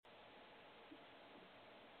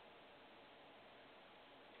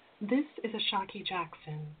This is Ashaki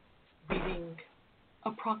Jackson reading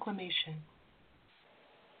a proclamation.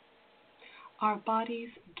 Our bodies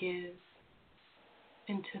give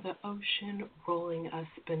into the ocean rolling us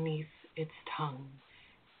beneath its tongues.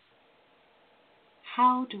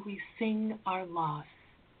 How do we sing our loss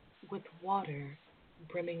with water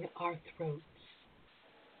brimming our throats?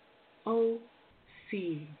 Oh,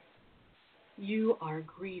 sea, you are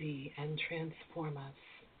greedy and transform us.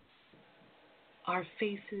 Our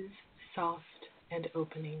faces soft and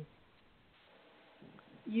opening.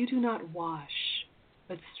 You do not wash,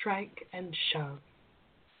 but strike and shove.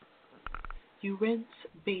 You rinse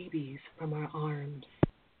babies from our arms.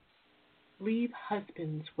 Leave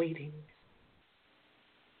husbands waiting.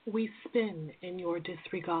 We spin in your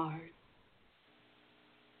disregard.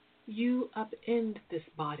 You upend this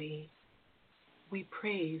body. We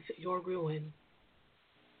praise your ruin.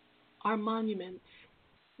 Our monuments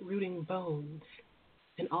rooting bones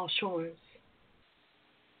in all shores.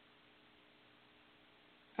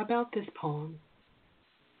 About this poem,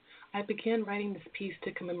 I began writing this piece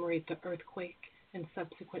to commemorate the earthquake and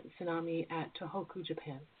subsequent tsunami at Tohoku,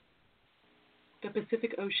 Japan. The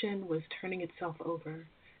Pacific Ocean was turning itself over,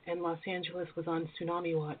 and Los Angeles was on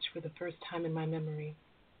tsunami watch for the first time in my memory.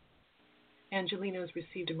 Angelinos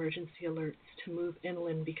received emergency alerts to move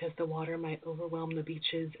inland because the water might overwhelm the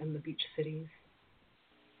beaches and the beach cities.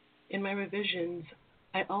 In my revisions,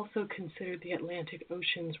 I also considered the Atlantic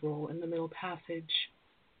Ocean's role in the Middle Passage,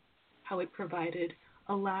 how it provided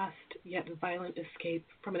a last yet violent escape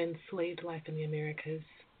from an enslaved life in the Americas.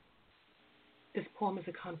 This poem is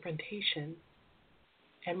a confrontation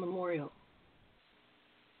and memorial.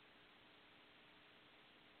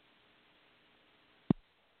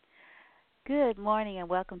 Good morning and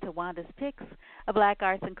welcome to Wanda's Picks, a Black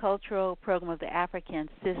Arts and Cultural program of the African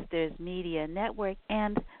Sisters Media Network.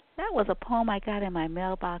 And that was a poem I got in my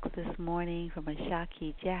mailbox this morning from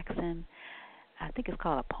Ashaki Jackson. I think it's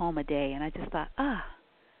called A Poem a Day. And I just thought,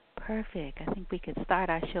 perfect. I think we could start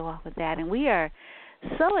our show off with that. And we are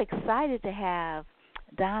so excited to have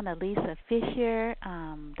Donna Lisa Fisher,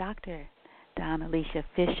 Dr. Donna Lisa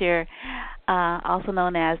Fisher, also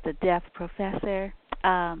known as the Deaf Professor,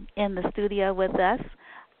 in the studio with us.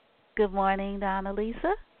 Good morning, Donna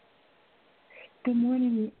Lisa. Good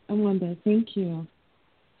morning, Wanda. Thank you.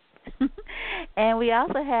 And we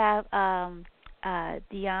also have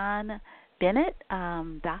Dion Bennett,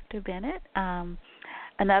 Dr. Bennett,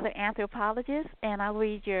 another anthropologist, and I'll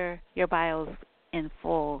read your bios in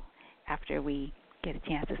full after we get a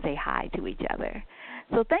chance to say hi to each other.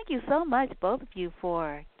 So thank you so much, both of you,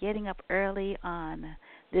 for getting up early on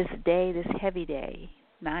this day, this heavy day,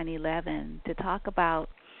 9/11, to talk about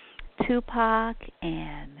Tupac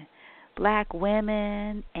and black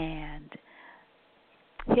women and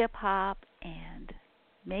hip-hop and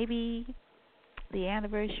maybe the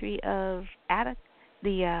anniversary of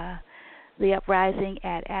the uprising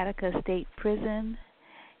at Attica State Prison.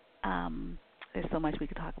 There's so much we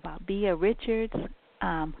could talk about. Bea Richards,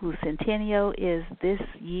 whose centennial is this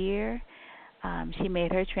year. She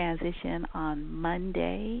made her transition on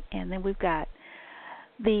Monday. And then we've got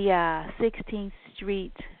the 16th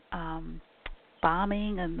Street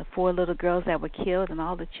bombing and the 4 little girls that were killed and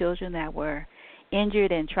all the children that were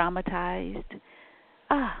injured and traumatized.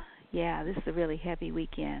 Yeah, this is a really heavy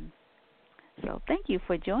weekend. So thank you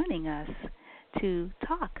for joining us to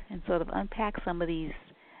talk and sort of unpack some of these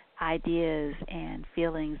ideas and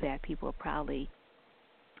feelings that people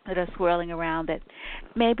that are swirling around that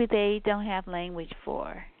maybe they don't have language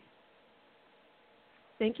for.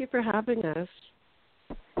 Thank you for having us.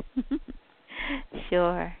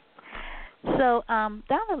 Sure. So,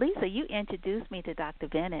 Donna Lisa, you introduced me to Dr.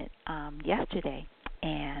 Bennett yesterday,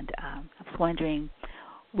 and I was wondering,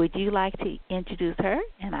 would you like to introduce her,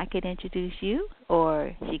 and I could introduce you,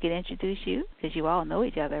 or she could introduce you, because you all know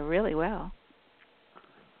each other really well.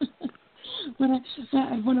 Well,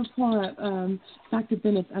 I want to pull up Dr.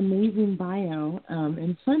 Bennett's amazing bio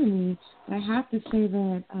in front of me. I have to say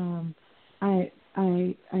that I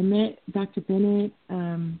met Dr. Bennett.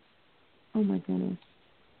 Oh my goodness,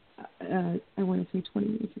 I want to say 20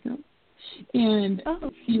 years ago, and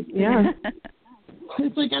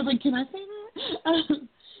it's like I was like, can I say that?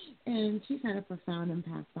 And she's had a profound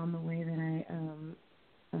impact on the way that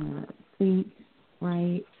I think,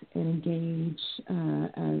 write, and engage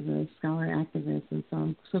as a scholar activist. And so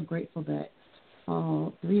I'm so grateful that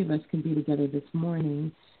all 3 of us can be together this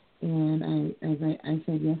morning. And as I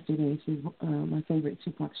said yesterday, she's my favorite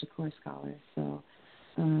Tupac Shakur scholar. So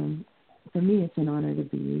for me, it's an honor to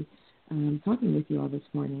be talking with you all this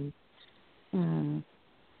morning. Amanda,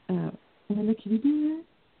 can you do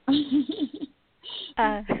that?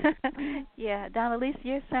 uh, yeah, Donna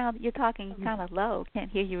Lisa, you're talking kind of low. Can't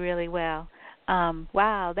hear you really well.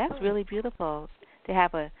 Wow, that's really beautiful to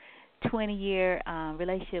have a 20-year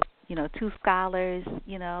relationship. Two scholars,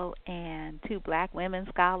 and two black women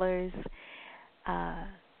scholars. Uh,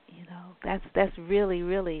 that's really,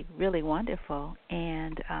 really, really wonderful.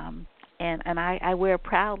 And I wear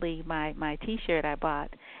proudly my T-shirt I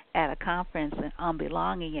bought at a conference on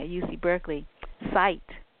belonging at UC Berkeley. CITE,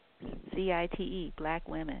 CITE, Black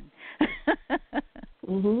Women.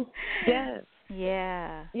 Mhm. Yes.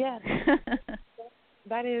 Yeah. Yes.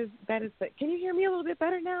 That is. Can you hear me a little bit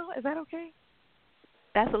better now? Is that okay?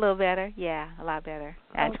 That's a little better. Yeah, a lot better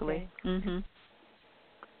actually. Okay. Mhm.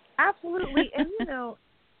 Absolutely. And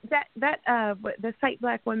that the site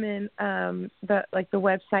Black Women, the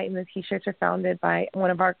website and the T-shirts are founded by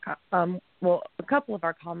one of our a couple of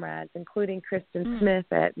our comrades, including Kristen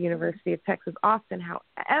Smith at University of Texas Austin.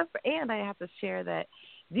 However, and I have to share that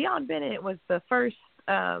Dion Bennett was the first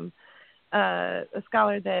a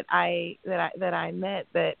scholar that I met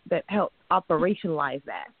that helped operationalize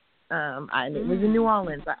that. It was in New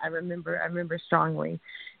Orleans. I remember strongly,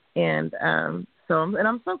 and I'm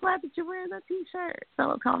so glad that you're wearing that T-shirt,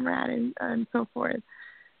 fellow comrade, and so forth.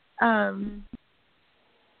 I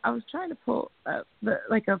was trying to pull up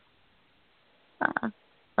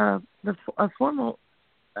a formal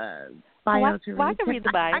bio to read. Well, I can read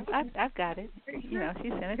the bio. I've got it. She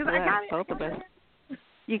sent it to us, both of us.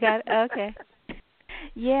 You got it? Okay.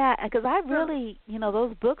 Yeah, because I really,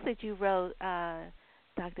 those books that you wrote,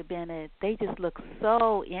 Dr. Bennett, they just look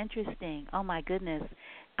so interesting. Oh my goodness.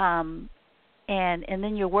 And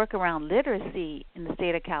then your work around literacy in the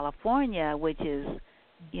state of California, which is,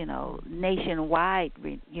 nationwide,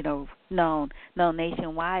 known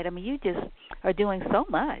nationwide. I mean, you just are doing so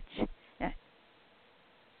much,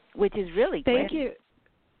 which is really great.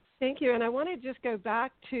 Thank you. And I want to just go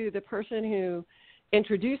back to the person who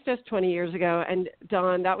introduced us 20 years ago. And,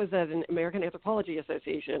 Don, that was at an American Anthropology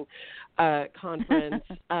Association conference.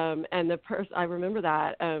 And I remember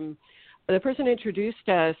that. The person who introduced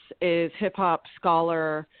us is hip-hop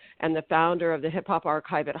scholar and the founder of the Hip-Hop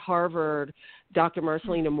Archive at Harvard, Dr.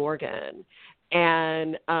 Marcelina Morgan.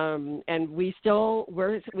 And we still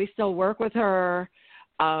work with her.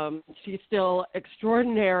 She's still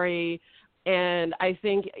extraordinary. And I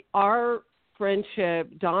think our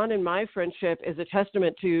friendship, Don and my friendship, is a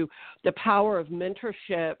testament to the power of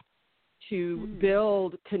mentorship to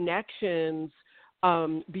build connections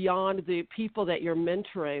beyond the people that you're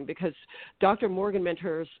mentoring, because Dr. Morgan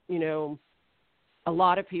mentors, a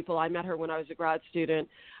lot of people. I met her when I was a grad student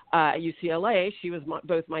at UCLA. She was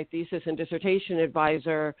both my thesis and dissertation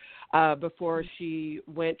advisor before she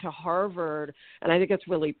went to Harvard. And I think it's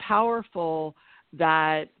really powerful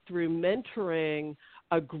that through mentoring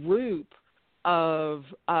a group of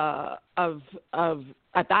at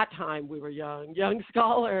that time we were young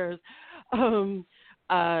scholars,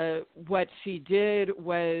 what she did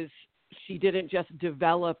was she didn't just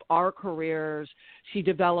develop our careers, she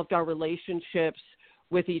developed our relationships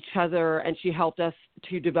with each other, and she helped us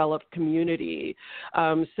to develop community.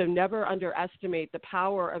 So never underestimate the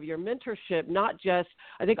power of your mentorship, not just,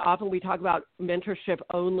 I think often we talk about mentorship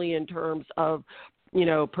only in terms of,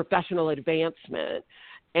 professional advancement.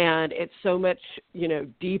 And it's so much,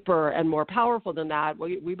 deeper and more powerful than that.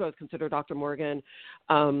 We both consider Dr. Morgan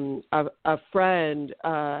a friend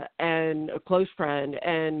and a close friend.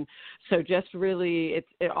 And so just really,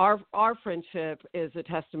 our friendship is a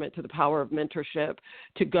testament to the power of mentorship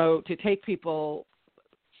to take people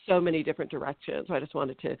so many different directions. So I just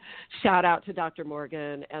wanted to shout out to Dr.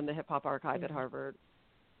 Morgan and the Hip Hop Archive at Harvard.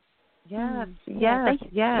 Yes,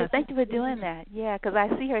 Thank you for doing that. Yeah, because I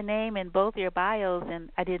see her name in both your bios, and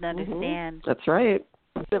I didn't understand. That's right.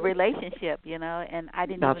 The relationship, and I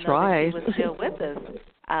didn't That's even know right. that she was still with us.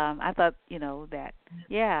 I thought, that.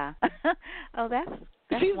 Yeah. Oh, that's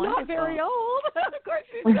she's wonderful. Not very old. Of course,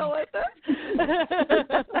 she's still with us.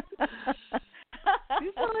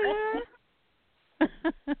 She's still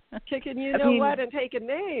here. Kicking what and taking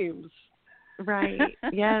names. Right.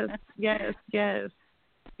 Yes.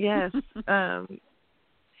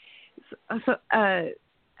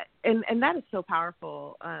 And that is so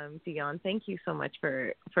powerful, Dion. Thank you so much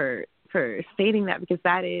for stating that, because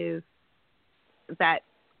that is that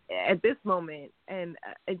at this moment, and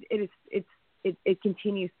it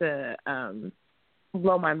continues to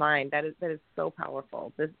blow my mind. That is so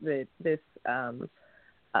powerful. This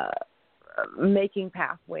making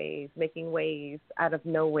pathways, making ways out of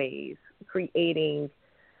no ways, creating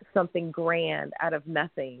something grand out of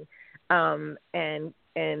nothing, and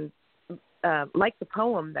like the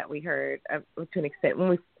poem that we heard to an extent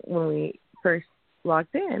when we first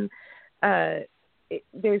logged in,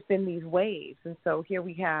 there's been these waves. And so here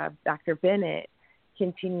we have Dr. Bennett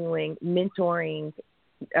continuing mentoring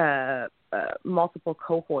multiple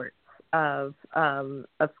cohorts of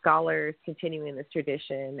scholars continuing this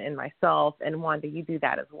tradition, and myself and Wanda, you do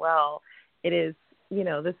that as well. It is,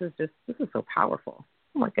 this is so powerful.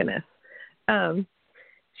 Oh my goodness.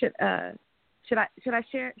 Should I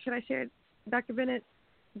share Dr. Bennett's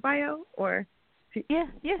bio or? Yeah,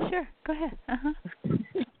 sure. Go ahead.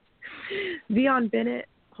 Dion Bennett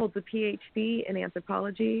holds a PhD in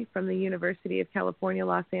anthropology from the University of California,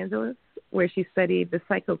 Los Angeles, where she studied in the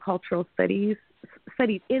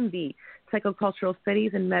psychocultural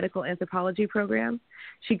studies and medical anthropology program.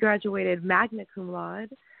 She graduated magna cum laude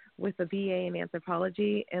with a BA in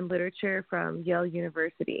anthropology and literature from Yale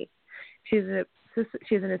University. She's an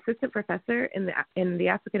assistant professor in the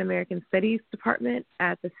African American Studies Department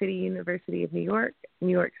at the City University of New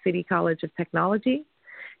York City College of Technology.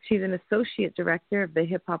 She's an associate director of the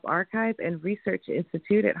Hip Hop Archive and Research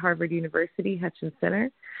Institute at Harvard University Hutchins Center.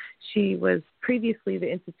 She was previously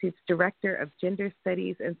the Institute's director of Gender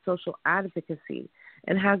Studies and Social Advocacy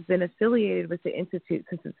and has been affiliated with the Institute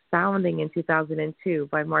since its founding in 2002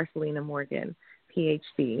 by Marcelina Morgan,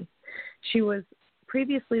 PhD. She was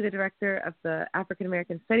previously the director of the African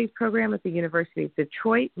American Studies program at the University of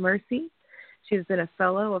Detroit, Mercy. She has been a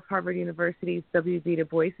fellow of Harvard University's W.B. Du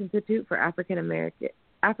Bois Institute for African and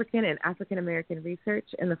African American Research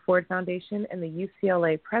and the Ford Foundation and the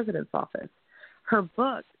UCLA President's Office. Her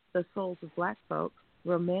book, The Souls of Black Folk,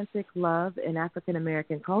 Romantic Love in African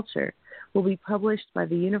American Culture, will be published by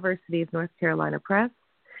the University of North Carolina Press.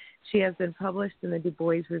 She has been published in the Du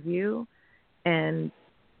Bois Review and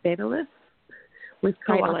Daedalus with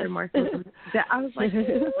co-author Marcelina. I was like,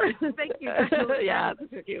 thank you. Yeah, that's a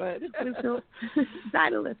tricky one.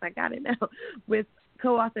 Daedalus, I got it now. With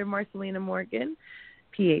co-author Marcelina Morgan,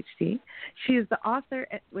 PhD. She is the author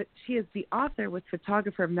with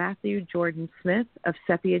photographer Matthew Jordan Smith of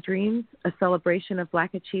Sepia Dreams, a celebration of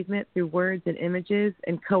Black achievement through words and images,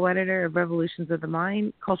 and co-editor of Revolutions of the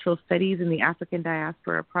Mind, Cultural Studies in the African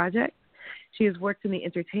Diaspora Project. She has worked in the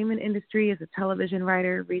entertainment industry as a television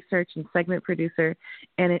writer, research, and segment producer,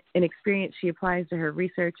 and an experience she applies to her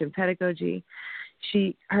research and pedagogy.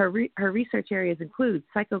 Her research areas include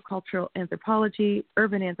psychocultural anthropology,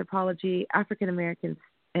 urban anthropology, African American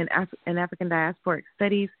and African diasporic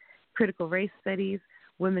studies, critical race studies,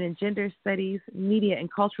 women and gender studies, media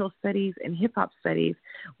and cultural studies, and hip hop studies,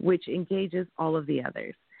 which engages all of the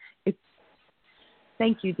others.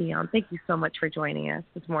 Thank you, Dion. Thank you so much for joining us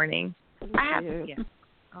this morning. I'll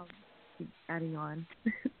be adding on.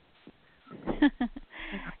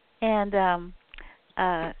 And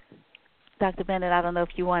Dr. Bennett, I don't know if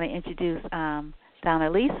you want to introduce Donna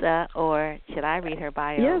Lisa, or should I read her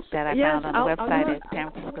bio that I found on the website at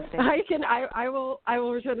San Francisco State? I will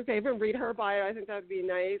return the favor and read her bio. I think that would be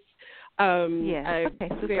nice. I'm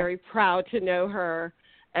very proud to know her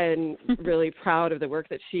and really proud of the work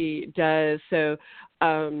that she does. So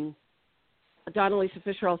Donna Lisa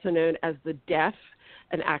Fisher, also known as the DEF,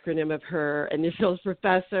 an acronym of her initials,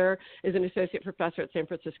 professor, is an associate professor at San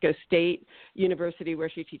Francisco State University, where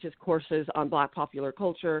she teaches courses on Black popular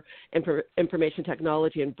culture, information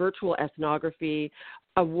technology, and virtual ethnography.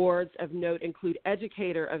 Awards of note include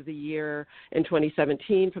Educator of the Year in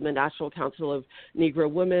 2017 from the National Council of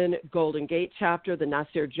Negro Women, Golden Gate Chapter, the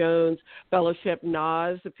Nasir Jones Fellowship,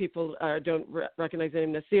 NAS, if people don't recognize the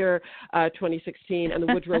name Nasir, 2016, and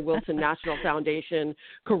the Woodrow Wilson National Foundation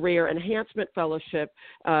Career Enhancement Fellowship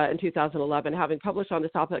in 2011, having published on the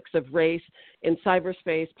topics of race in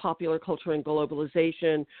cyberspace, popular culture, and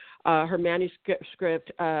globalization. Her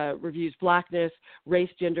manuscript reviews Blackness, race,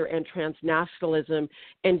 gender, and transnationalism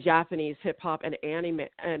in Japanese hip-hop and anime.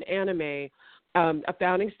 A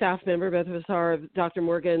founding staff member, both of us are, of Dr.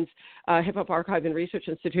 Morgan's Hip-Hop Archive and Research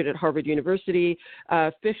Institute at Harvard University.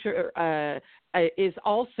 Fisher is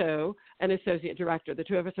also an associate director. The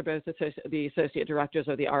two of us are both the associate directors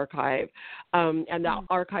of the archive. And the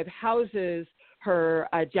archive houses her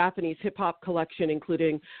Japanese hip-hop collection,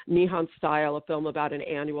 including Nihon Style, a film about an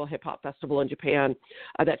annual hip-hop festival in Japan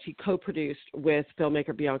that she co-produced with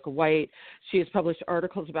filmmaker Bianca White. She has published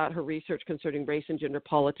articles about her research concerning race and gender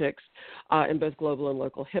politics in both global and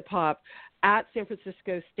local hip-hop. At San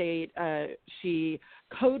Francisco State, she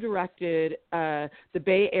co-directed the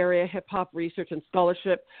Bay Area Hip-Hop Research and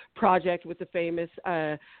Scholarship Project with the famous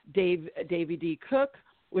Davy D. Cook,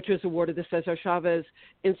 which was awarded the Cesar Chavez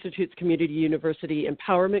Institute's Community University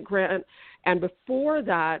Empowerment Grant. And before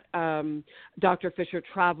that, Dr. Fisher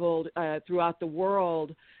traveled throughout the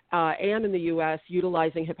world and in the U.S.,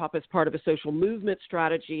 utilizing hip-hop as part of a social movement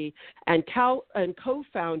strategy, and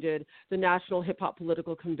co-founded the National Hip-Hop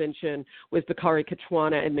Political Convention with Bakari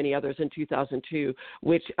Kitwana and many others in 2002,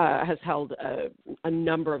 which has held a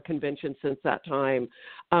number of conventions since that time.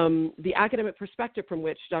 The academic perspective from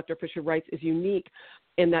which Dr. Fisher writes is unique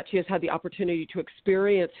in that she has had the opportunity to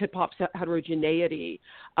experience hip-hop's heterogeneity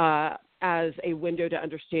as a window to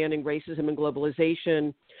understanding racism and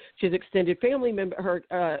globalization. She has extended family members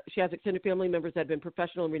that have been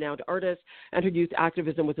professional and renowned artists, and her youth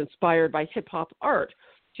activism was inspired by hip-hop art.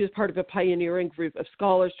 She was part of a pioneering group of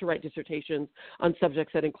scholars to write dissertations on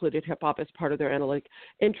subjects that included hip-hop as part of their analytic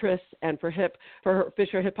interests. And for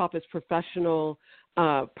Fisher, hip-hop is professional,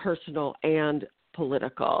 personal, and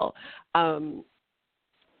political.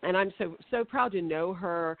 And I'm so proud to know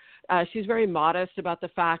her. She's very modest about the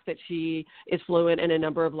fact that she is fluent in a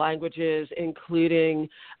number of languages, including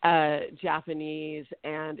Japanese,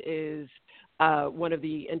 and is one of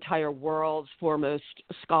the entire world's foremost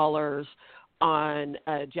scholars on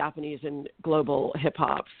Japanese and global hip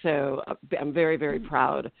hop. So I'm very, very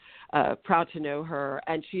proud to know her.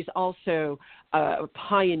 And she's also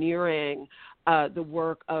pioneering the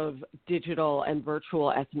work of digital and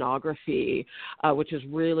virtual ethnography, which is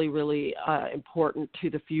really, really important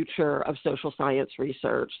to the future of social science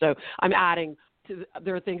research. So I'm adding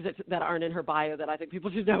there are things that aren't in her bio that I think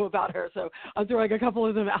people should know about her. So I'm throwing a couple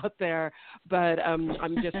of them out there, but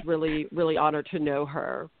I'm just really, really honored to know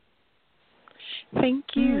her. Thank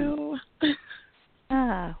you.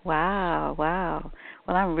 Wow. Well,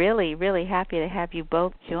 I'm really, really happy to have you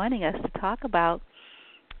both joining us to talk about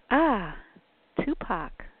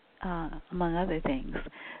Tupac, among other things.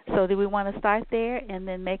 So do we want to start there and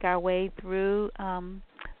then make our way through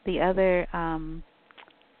the other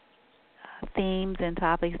themes and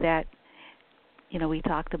topics that we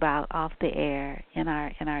talked about off the air in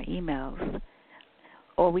our emails?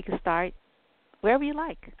 Or we can start wherever you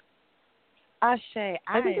like. Ashe,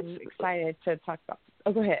 I'm excited to talk about.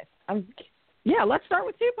 Oh, go ahead. Yeah, let's start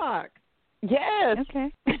with Tupac. Yes.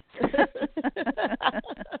 Okay.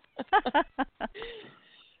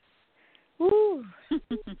 Woo.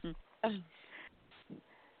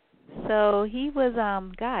 So he was,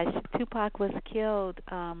 Tupac was killed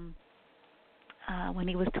when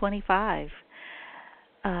he was 25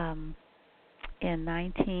 in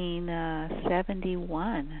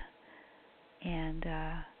 1971, and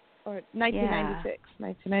or 1996.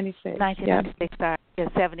 1996. 1996. Yep. Sorry,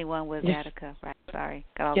 71 was Yes. Attica. Right. Sorry,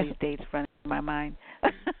 got all Yes. these dates running in my mind.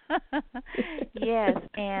 Yes,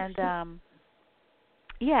 and and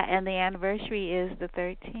the anniversary is the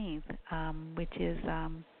 13th, which is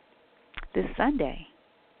this Sunday.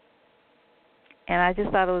 And I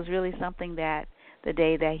just thought it was really something that the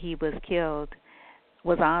day that he was killed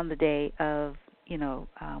was on the day of,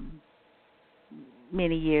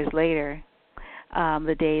 many years later,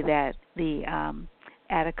 the day that the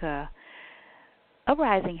Attica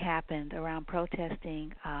uprising happened around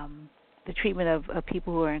protesting the treatment of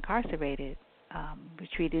people who are incarcerated, were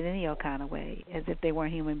treated any old kind of way, as if they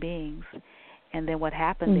weren't human beings. And then what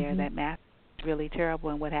happened there, that mass was really terrible,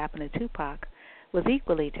 and what happened to Tupac was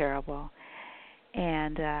equally terrible.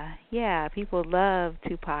 And people love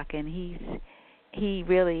Tupac, and he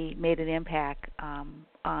really made an impact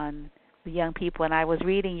on the young people. And I was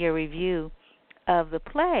reading your review of the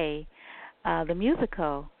play, the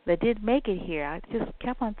musical, that did make it here. I just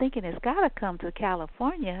kept on thinking it's got to come to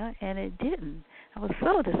California, and it didn't. I was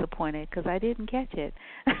so disappointed because I didn't catch it.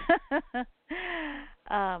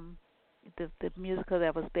 The musical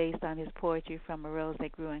that was based on his poetry From a Rose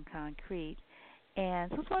That Grew in Concrete. And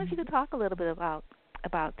so I was wondering if you could talk a little bit about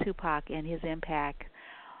Tupac and his impact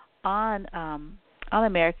on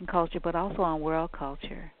American culture, but also on world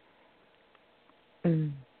culture.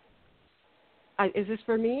 Is this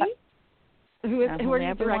for me? Who are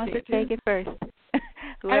you directing it to? Take it first.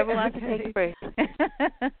 Whoever wants to take it first.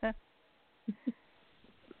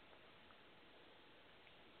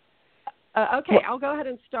 Okay, I'll go ahead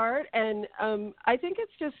and start. And I think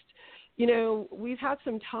it's just, we've had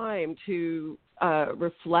some time to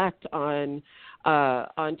reflect on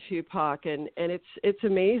Tupac, and it's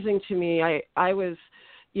amazing to me. I was,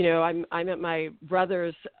 I'm at my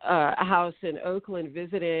brother's house in Oakland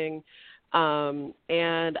visiting.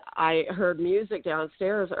 And I heard music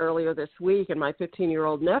downstairs earlier this week, and my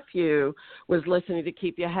 15-year-old nephew was listening to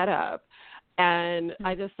Keep Your Head Up. And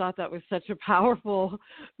I just thought that was such a powerful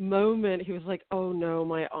moment. He was like, "Oh no,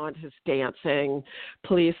 my aunt is dancing.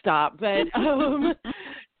 Please stop." But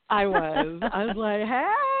I was like,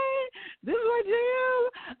 "Hey, this is my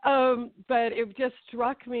jam." But it just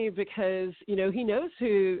struck me because, he knows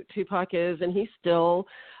who Tupac is, and he still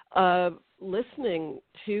listening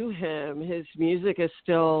to him. His music is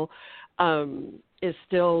still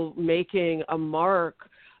making a mark,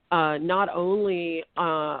 not only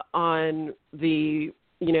on the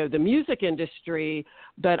the music industry,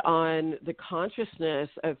 but on the consciousness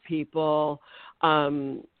of people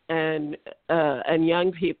and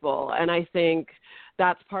young people. And I think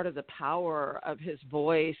that's part of the power of his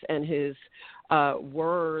voice and his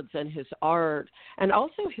words and his art, and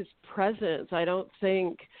also his presence. I don't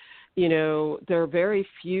think, there are very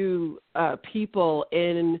few people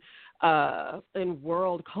in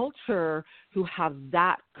world culture who have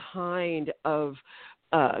that kind of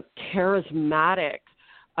charismatic,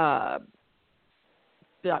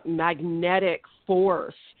 that magnetic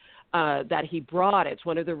force that he brought. It's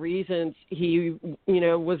one of the reasons he,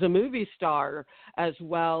 was a movie star as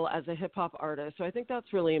well as a hip hop artist. So I think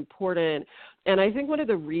that's really important. And I think one of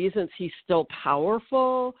the reasons he's still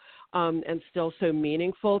powerful and still so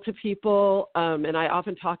meaningful to people, and I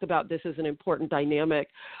often talk about this as an important dynamic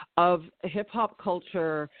of hip hop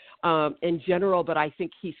culture in general, but I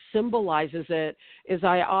think he symbolizes it, is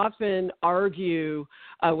I often argue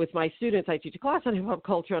with my students. I teach a class on hip hop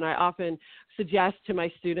culture, and I often suggest to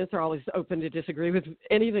my students, they're always open to disagree with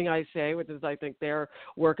anything I say, which is I think their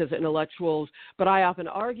work as intellectuals, but I often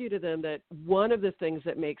argue to them that one of the things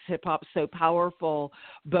that makes hip hop so powerful,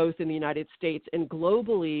 both in the United States and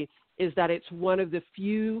globally, is that it's one of the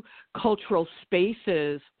few cultural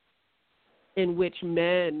spaces in which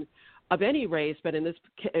men of any race, but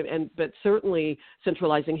but certainly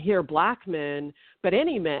centralizing here, Black men, but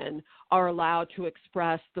any men, are allowed to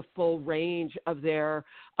express the full range of their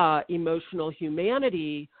emotional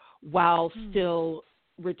humanity while still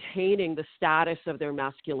retaining the status of their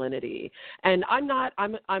masculinity. And I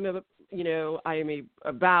am a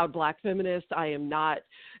avowed Black feminist. I am not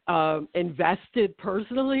invested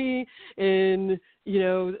personally in,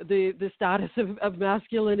 the status of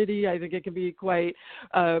masculinity. I think it can be quite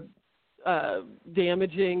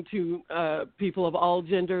damaging to people of all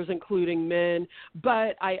genders, including men.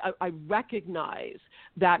 But I recognize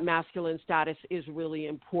that masculine status is really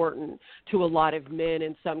important to a lot of men.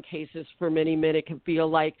 In some cases, for many men, it can feel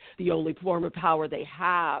like the only form of power they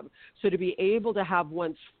have. So to be able to have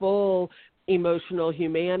one's full emotional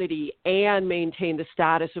humanity and maintain the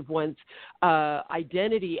status of one's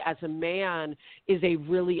identity as a man is a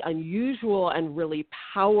really unusual and really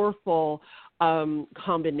powerful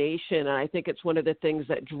combination. And I think it's one of the things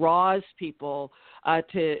that draws people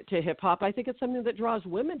to hip hop. I think it's something that draws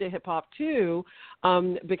women to hip hop too,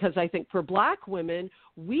 because I think for Black women,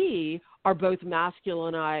 we are both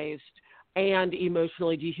masculinized and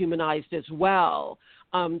emotionally dehumanized as well.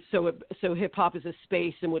 So hip hop is a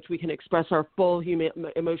space in which we can express our full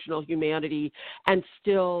emotional humanity and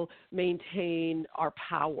still maintain our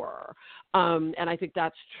power. And I think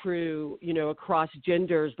that's true, across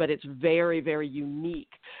genders, but it's very, very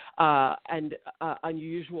unique and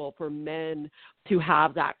unusual for men to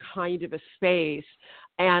have that kind of a space.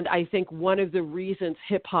 And I think one of the reasons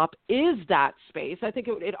hip hop is that space, I think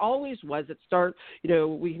it always was.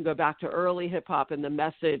 We can go back to early hip hop and the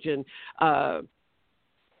message and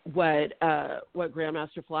what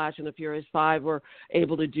Grandmaster Flash and the Furious Five were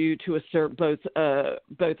able to do to assert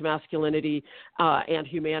both masculinity and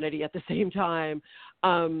humanity at the same time.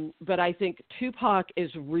 But I think Tupac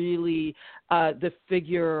is really the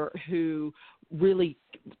figure who really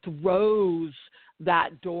throws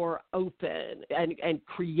that door open and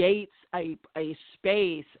creates a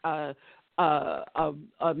space, a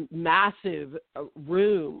massive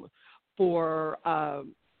room for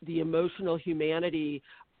the emotional humanity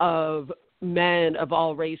of men of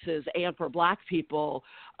all races and for Black people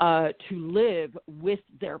to live with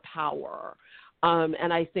their power.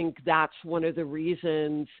 And I think that's one of the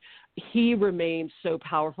reasons he remains so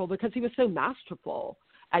powerful, because he was so masterful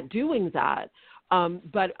at doing that.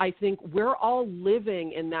 But I think we're all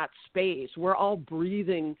living in that space. We're all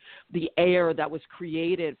breathing the air that was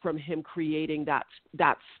created from him creating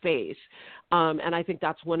that space. And I think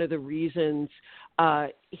that's one of the reasons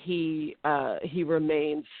he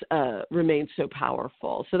remains so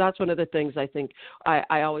powerful. So that's one of the things I think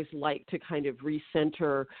I always like to kind of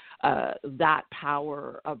recenter that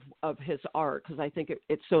power of his art, because I think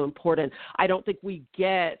it's so important. I don't think we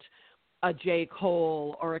get a J.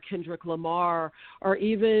 Cole or a Kendrick Lamar or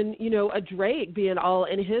even, a Drake being all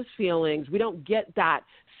in his feelings. We don't get that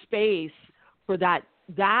space for that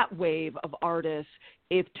wave of artists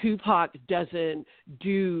if Tupac doesn't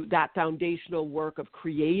do that foundational work of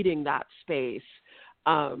creating that space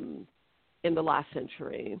in the last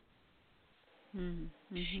century.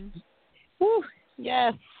 Mm-hmm. Woo,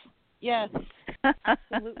 yes,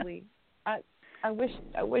 absolutely. I wish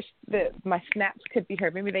that my snaps could be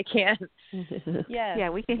heard. Maybe they can. Yes. Yeah,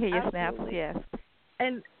 we can hear your absolutely. snaps. Yes.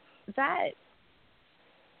 And that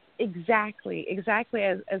exactly as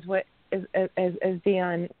what as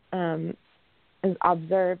Dion has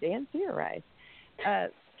observed and theorized.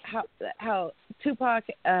 How Tupac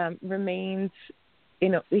remains, you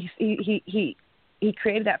know, he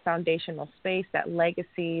created that foundational space, that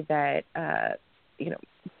legacy that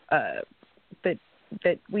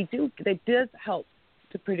that does help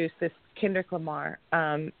to produce this Kendrick Lamar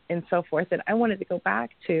and so forth. And I wanted to go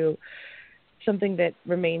back to something that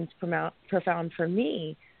remains profound for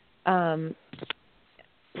me,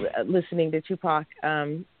 listening to Tupac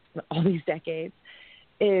all these decades,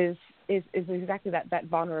 is exactly that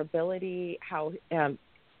vulnerability. How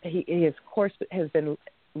he of course has been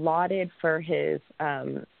lauded for his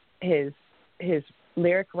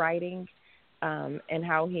lyric writing, and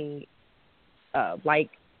how he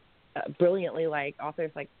brilliantly, like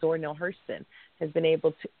authors like Zora Neale Hurston, is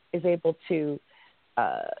able to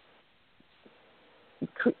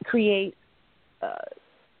create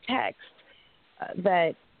text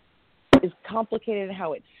that is complicated,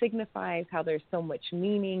 how it signifies, how there's so much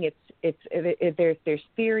meaning. There's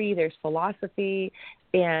theory, there's philosophy,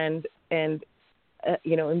 and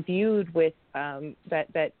imbued with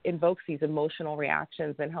that invokes these emotional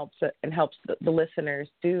reactions and helps the listeners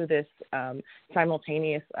do this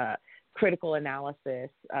simultaneous critical analysis,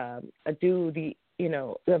 do the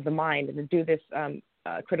of the mind, and do this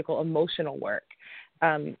critical emotional work.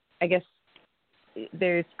 I guess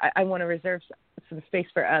I want to reserve some space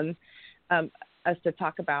for us to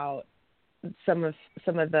talk about some of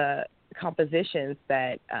the compositions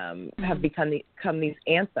that have become these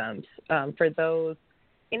anthems for those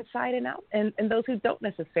inside and out, and those who don't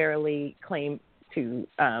necessarily claim to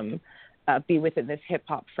be within this hip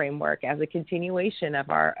hop framework, as a continuation of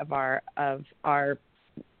our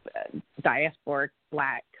diasporic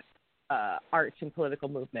Black arts and political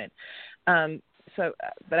movement.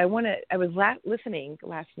 But I was listening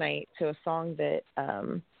last night to a song that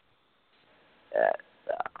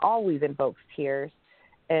always invokes tears,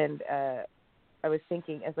 and I was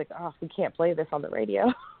thinking, I was like, oh, we can't play this on the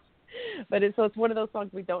radio. But it's one of those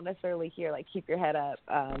songs we don't necessarily hear, like Keep Your Head Up,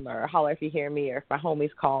 or Holler If You Hear Me, or If My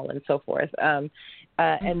Homies Call, and so forth. And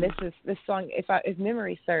this song, if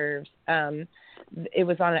memory serves, it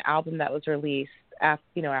was on an album that was released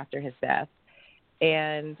after his death,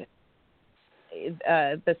 and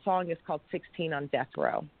the song is called 16 on Death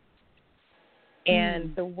Row.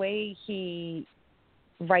 And the way he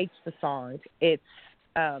writes the song, it's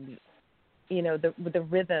the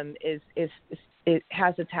rhythm is it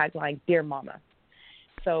has a tagline, Dear Mama.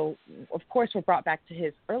 So of course we're brought back to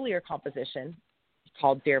his earlier composition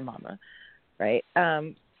called Dear Mama, right?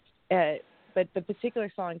 But the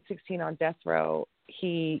particular song 16 on Death Row,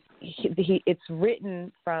 it's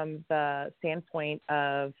written from the standpoint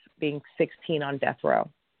of being 16 on death row,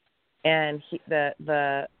 and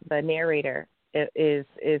the narrator is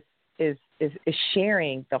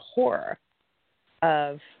sharing the horror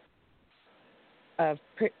of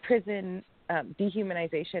prison,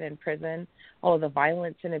 dehumanization in prison, all of the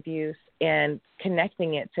violence and abuse, and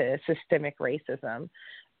connecting it to systemic racism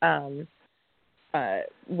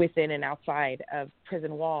within and outside of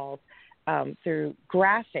prison walls, through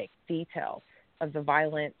graphic details of the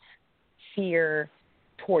violence, fear,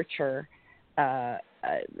 torture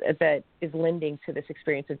that is lending to this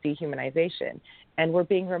experience of dehumanization. And we're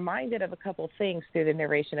being reminded of a couple of things through the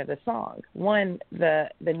narration of the song. One, the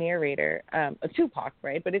narrator, Tupac,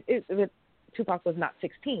 right? But Tupac was not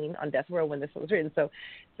 16 on death row when this was written. So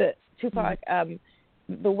the Tupac,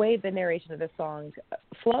 the way the narration of the song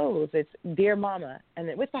flows, it's Dear Mama, and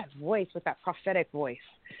then with that voice, with that prophetic voice.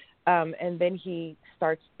 And then he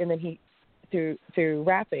starts, and then he, through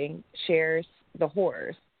rapping, shares the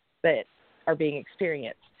horrors that are being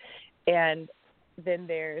experienced. And then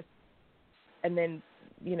there's that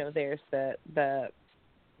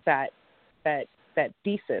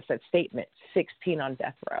thesis, that statement, 16 on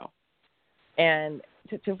death row. And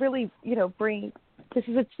to really, bring, this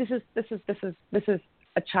is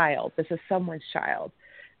a child, this is someone's child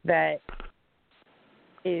that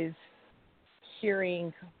is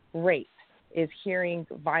hearing rape, is hearing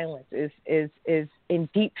violence, is in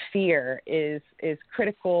deep fear, is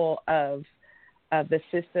critical of the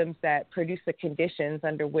systems that produce the conditions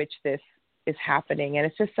under which this is happening. And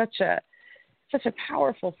it's just such a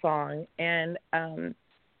powerful song, and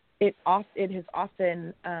it has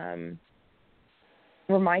often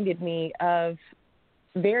reminded me of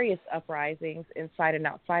various uprisings inside and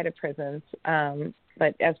outside of prisons.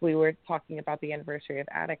 But as we were talking about the anniversary of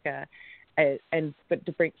Attica, but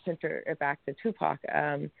to center it back to Tupac,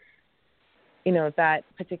 you know, that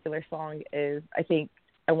particular song is, I think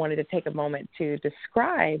I wanted to take a moment to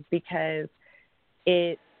describe, because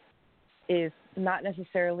it is not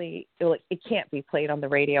necessarily, it can't be played on the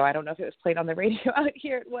radio. I don't know if it was played on the radio out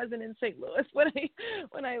here. It wasn't in St. Louis when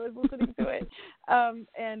I was listening to it.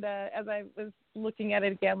 And as I was looking at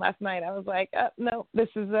it again last night, I was like, no, this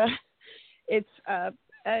is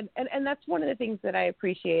and that's one of the things that I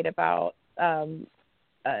appreciate about,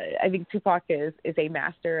 I think Tupac is a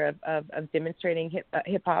master of demonstrating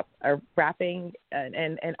hip hop or rapping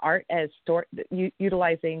and art as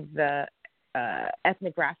utilizing the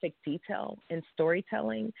ethnographic detail in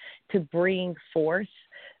storytelling to bring forth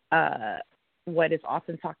what is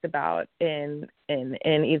often talked about in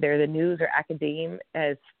either the news or academe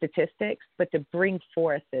as statistics, but to bring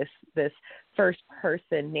forth this first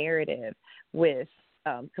person narrative with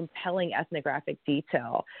compelling ethnographic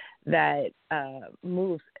detail that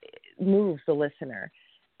moves the listener.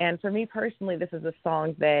 And for me personally, this is a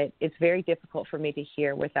song that it's very difficult for me to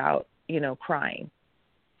hear without, you know, crying,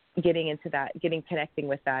 connecting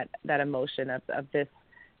with that emotion of this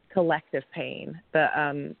collective pain,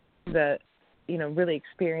 the you know, really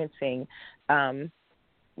experiencing the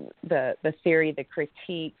theory, the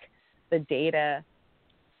critique, the data,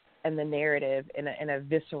 and the narrative in a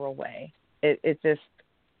visceral way.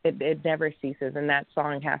 It never ceases, and that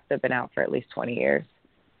song has to have been out for at least 20 years.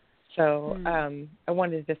 So I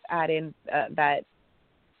wanted to just add in that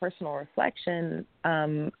personal reflection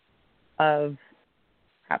of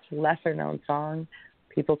perhaps a lesser-known song.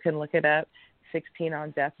 People can look it up, 16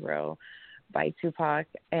 on Death Row by Tupac,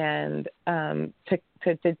 and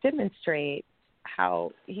to demonstrate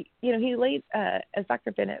how he laid, as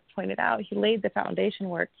Dr. Bennett pointed out, he laid the foundation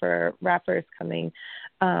work for rappers coming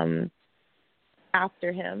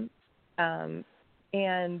after him,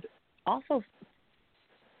 and also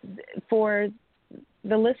for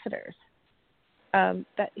the listeners,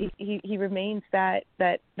 that he remains that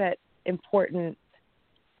important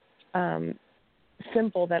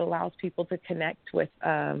symbol that allows people to connect with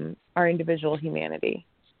our individual humanity,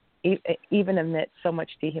 even amidst so much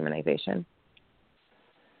dehumanization.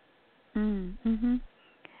 Mm-hmm.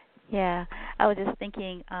 Yeah, I was just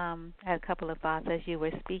thinking, I had a couple of thoughts as you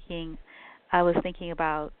were speaking. I was thinking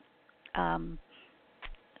about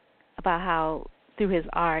how through his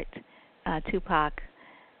art, Tupac,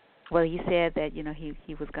 well, he said that, you know,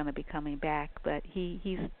 he was going to be coming back, but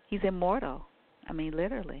he's immortal. I mean,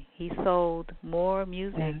 literally, he sold more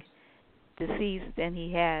music deceased than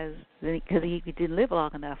he has, because he didn't live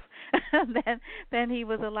long enough, than he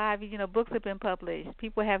was alive. You know, books have been published.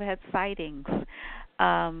 People have had sightings.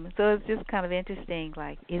 So it's just kind of interesting,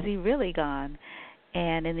 like, is he really gone?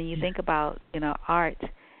 And then you think about, you know, art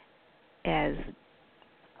as,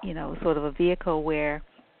 you know, sort of a vehicle where,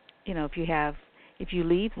 you know, if you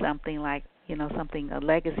leave something like, you know, a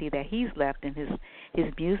legacy that he's left in his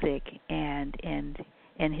music and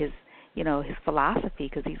his, you know, his philosophy,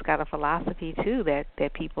 because he's got a philosophy too that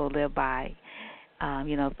people live by,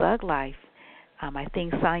 you know, thug life. I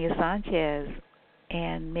think Sonia Sanchez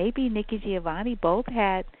and maybe Nikki Giovanni both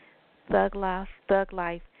had thug life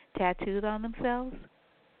tattooed on themselves.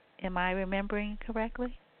 Am I remembering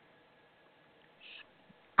correctly?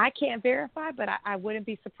 I can't verify, but I wouldn't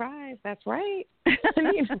be surprised. That's right. I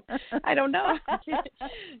mean, I don't know.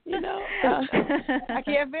 You know, I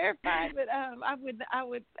can't verify, but I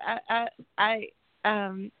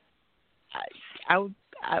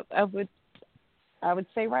would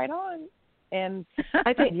say right on. And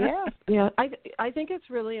I think, yeah. I think it's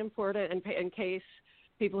really important, in case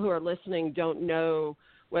people who are listening don't know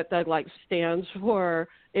what Thug Life stands for.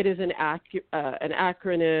 It is an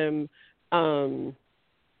acronym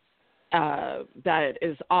that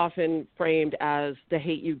is often framed as the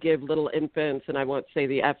hate you give little infants, and I won't say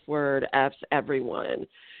the F word, F's everyone.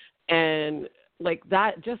 And like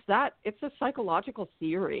that, it's a psychological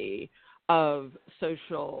theory of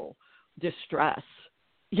social distress,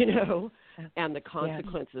 you know, and the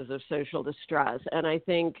consequences of social distress. And I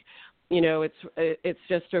think, you know, it's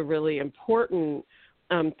just a really important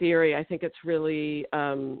theory. I think it's really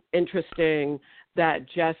interesting that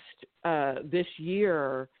just this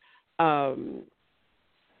year,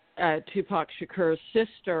 Tupac Shakur's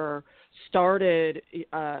sister started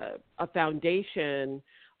a foundation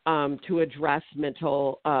to address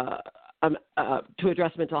mental health.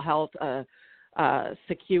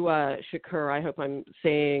 Sakua Shakur, I hope I'm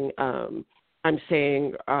saying I'm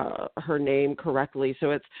saying her name correctly.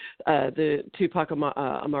 So it's the Tupac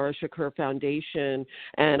Amaru Shakur Foundation,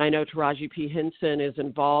 and I know Taraji P. Henson is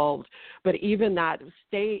involved. But even that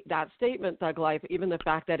statement, Thug Life, even the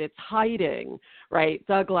fact that it's hiding, right?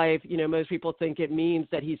 Thug Life, most people think it means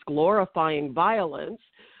that he's glorifying violence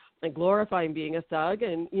and glorifying being a thug.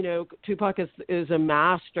 And, Tupac is a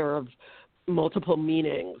master of multiple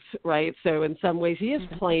meanings, right? So in some ways he is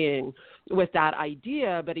playing with that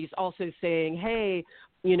idea, but he's also saying, hey,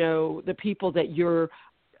 the people that you're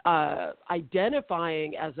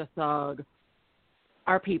identifying as a thug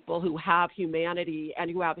are people who have humanity and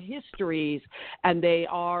who have histories, and they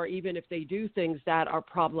are, even if they do things that are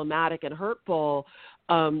problematic and hurtful,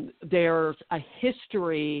 there's a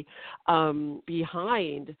history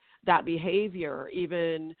behind that behavior.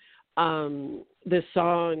 Even this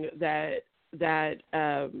song that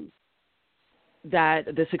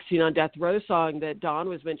the 16 on Death Row song that Don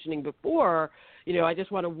was mentioning before, I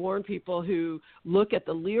just want to warn people who look at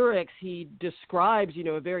the lyrics. He describes,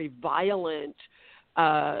 a very violent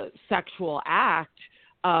sexual act,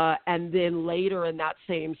 and then later in that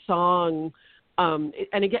same song, and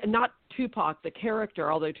again, not Tupac, the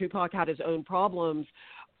character, although Tupac had his own problems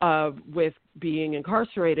with being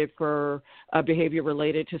incarcerated for behavior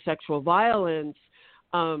related to sexual violence,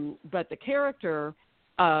 but the character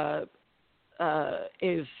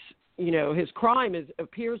is, his crime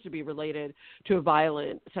appears to be related to a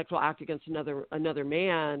violent sexual act against another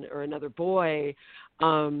man or another boy.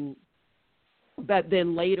 But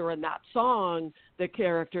then later in that song, the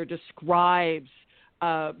character describes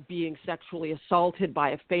being sexually assaulted by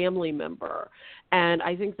a family member, and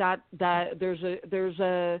I think that there's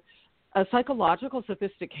a psychological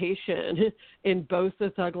sophistication in both the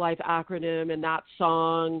Thug Life acronym and that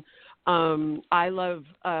song. I love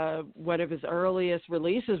one of his earliest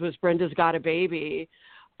releases was Brenda's Got a Baby.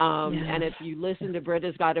 And if you listen to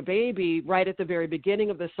Brenda's Got a Baby, right at the very beginning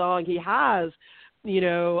of the song, he has,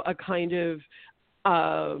 a kind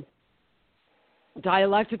of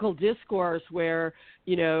dialectical discourse where,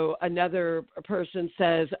 another person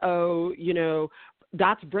says, oh,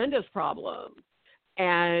 that's Brenda's problem.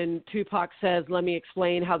 And Tupac says, let me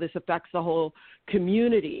explain how this affects the whole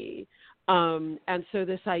community. And so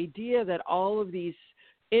this idea that all of these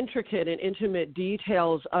intricate and intimate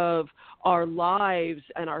details of our lives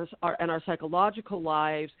and our psychological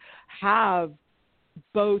lives have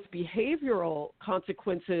both behavioral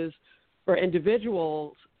consequences for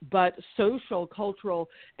individuals, but social, cultural,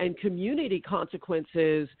 and community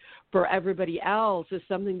consequences for everybody else is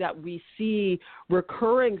something that we see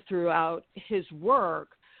recurring throughout his work.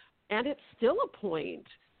 And it's still a point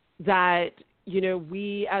that,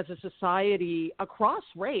 we as a society across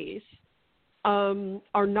race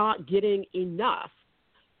are not getting enough.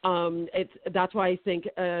 That's why I think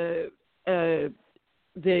the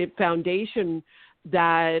foundation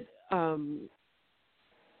that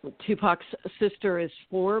Tupac's sister is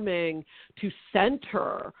forming to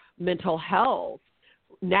center mental health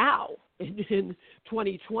now in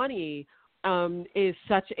 2020 is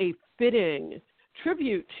such a fitting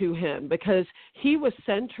tribute to him, because he was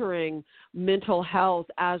centering mental health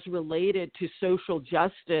as related to social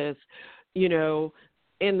justice, in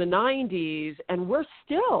the 90s, and we're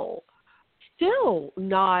still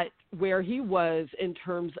not where he was in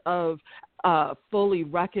terms of fully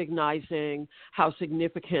recognizing how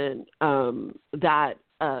significant that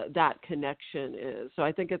connection is. So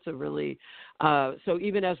I think it's a really so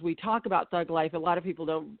even as we talk about Thug Life, a lot of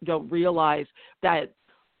people don't realize that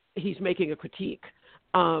he's making a critique.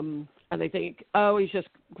 And they think, oh, he's just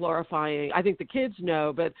glorifying. I think the kids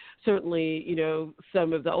know, but certainly,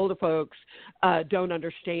 some of the older folks don't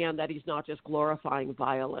understand that he's not just glorifying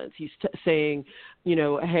violence. He's saying,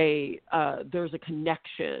 hey, there's a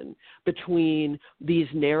connection between these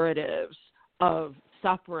narratives of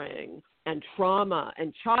suffering and trauma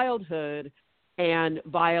and childhood and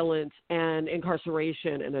violence and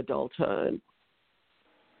incarceration in adulthood.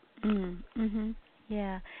 Mm-hmm.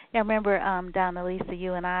 Yeah. I remember, Donna Lisa,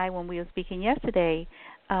 you and I, when we were speaking yesterday,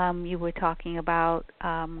 you were talking about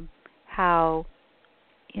how,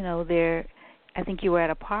 I think you were at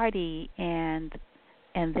a party and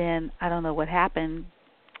then I don't know what happened,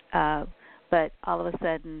 but all of a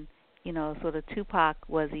sudden, sort of Tupac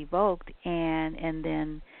was evoked and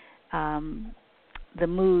then the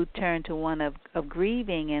mood turned to one of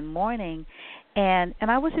grieving and mourning. And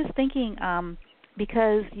I was just thinking,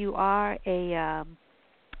 because you are a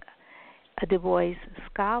Du Bois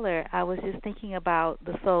scholar, I was just thinking about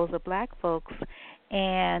the souls of Black folks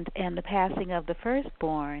and the passing of the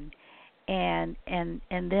firstborn, and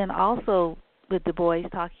then also with Du Bois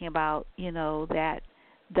talking about that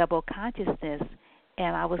double consciousness,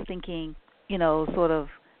 and I was thinking, you know, sort of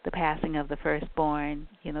the passing of the firstborn,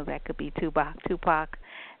 you know, that could be Tupac,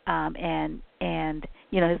 and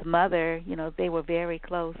you know, his mother, you know, they were very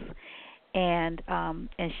close, and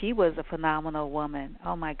she was a phenomenal woman.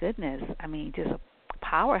 Oh my goodness, I mean, just a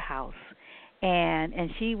powerhouse, and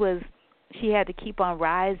she had to keep on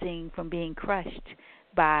rising from being crushed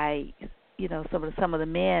by, you know, some of the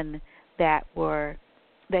men that were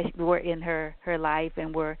in her life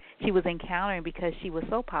and she was encountering because she was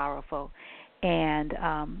so powerful, and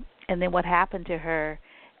then what happened to her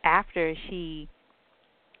after she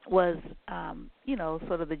was, you know,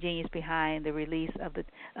 sort of the genius behind the release of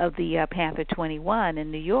the Panther 21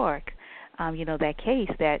 in New York, you know, that case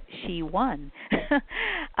that she won,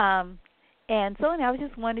 and so I was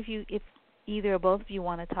just wondering if either or both of you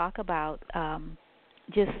want to talk about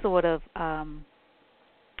just sort of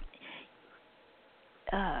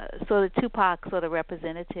Tupac, sort of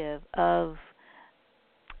representative of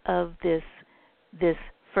this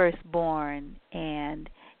firstborn, and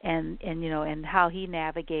you know, and how he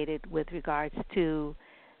navigated with regards to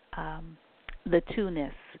the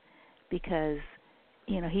two-ness, because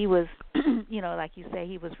you know he was you know, like you say,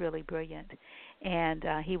 he was really brilliant, and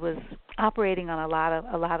he was operating on a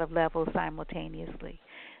lot of levels simultaneously.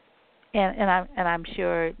 And I'm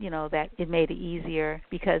sure, you know, that it made it easier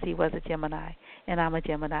because he was a Gemini and I'm a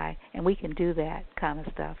Gemini, and we can do that kind of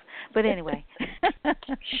stuff. But anyway, I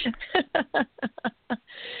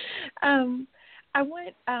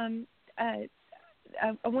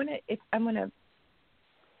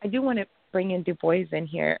do want to bring in Du Bois in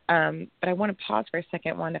here, but I want to pause for a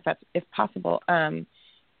second, Wanda, if possible, to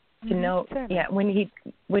note, certainly. yeah, when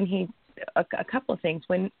he a couple of things.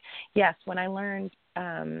 When I learned.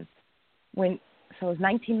 So it was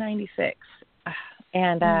 1996,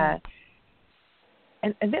 and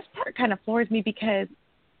this part kind of floors me because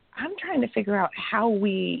I'm trying to figure out how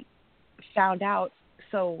we found out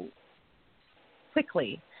so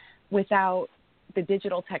quickly without the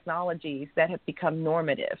digital technologies that have become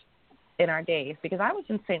normative in our days. Because I was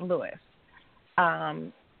in St. Louis,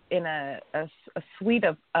 in a suite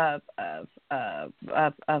of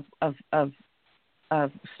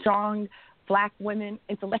strong Black women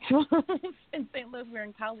intellectuals in St. Louis. We were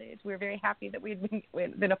in college. We were very happy that we'd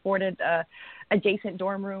been afforded adjacent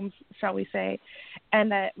dorm rooms, shall we say,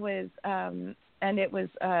 and that was it was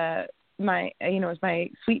my it was my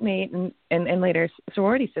suite mate and later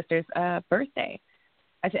sorority sister's birthday.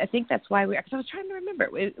 I think that's why because I was trying to remember.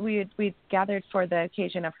 We gathered for the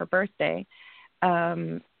occasion of her birthday,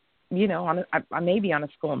 you know, maybe on a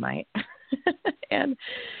school night, and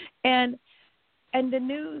the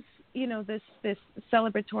news. You know, this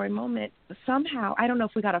celebratory moment, somehow, I don't know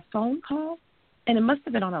if we got a phone call, and it must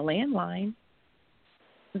have been on a landline,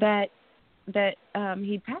 that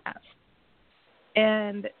he'd passed.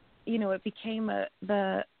 And, you know, it became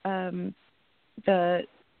the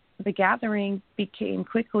gathering became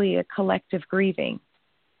quickly a collective grieving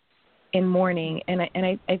in mourning. And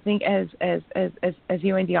I think as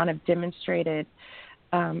you and Dion have demonstrated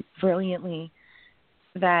brilliantly,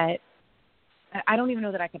 that I don't even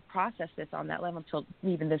know that I could process this on that level until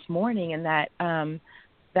even this morning, and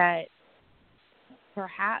that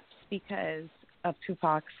perhaps because of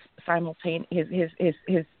Tupac's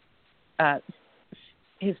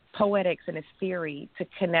his poetics and his theory to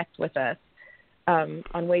connect with us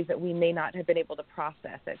on ways that we may not have been able to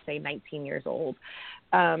process at, say, 19 years old,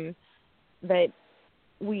 that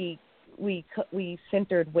we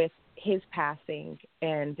centered with his passing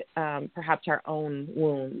and perhaps our own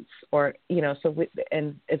wounds, or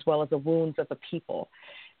and as well as the wounds of the people.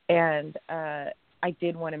 And I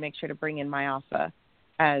did want to make sure to bring in my Alpha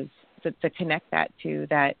as to connect that to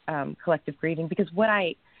that collective grieving, because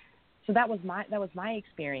that was my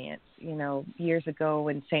experience, years ago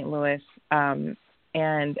in St. Louis, and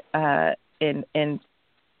in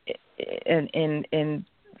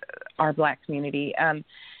our Black community.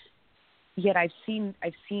 Yet I've seen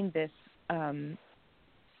this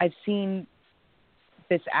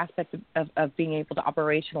aspect of being able to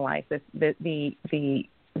operationalize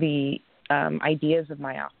the ideas of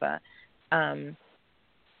my Alpha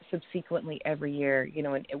subsequently every year,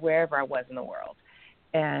 and wherever I was in the world,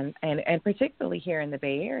 and particularly here in the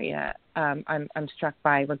Bay Area, I'm struck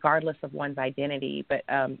by, regardless of one's identity, but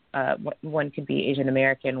one could be Asian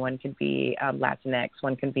American, one could be Latinx,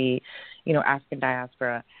 one could be African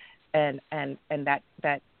diaspora. And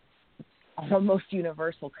that almost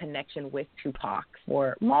universal connection with Tupac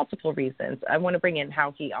for multiple reasons. I want to bring in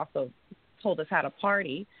how he also told us how to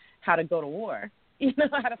party, how to go to war,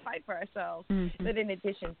 how to fight for ourselves. Mm-hmm. But in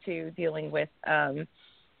addition to dealing with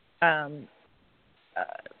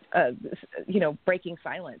breaking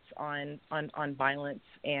silence on violence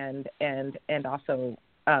and also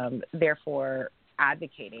therefore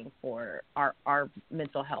advocating for our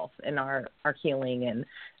mental health and our healing and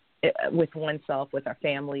with oneself, with our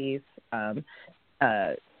families, and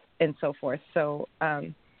so forth. So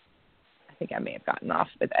I think I may have gotten off,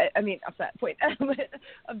 but off that point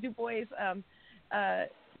of Du Bois.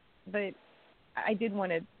 But I did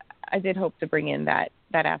hope to bring in that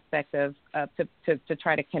aspect of to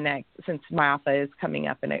try to connect, since my alpha is coming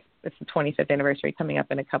up it's the 25th anniversary coming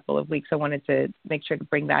up in a couple of weeks. I wanted to make sure to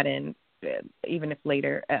bring that in, even if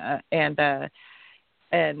later, and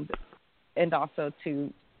also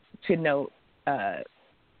to note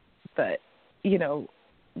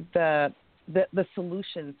the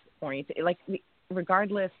solutions oriented, like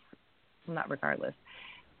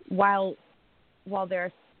while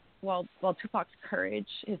Tupac's courage,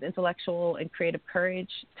 his intellectual and creative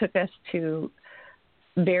courage, took us to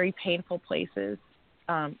very painful places,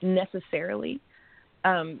 necessarily,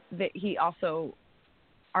 that he also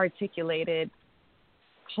articulated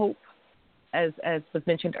hope, as was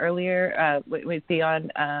mentioned earlier, with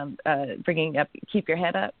Dion bringing up "Keep Your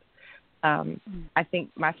Head Up." I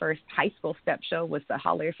think my first high school step show was the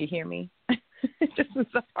 "Holler If You Hear Me." It just was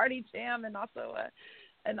a party jam, and also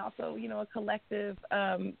a collective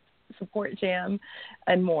support jam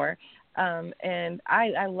and more. And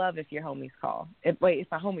I love "If Your Homies Call." If my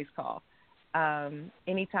homies call.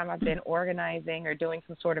 Anytime I've been organizing or doing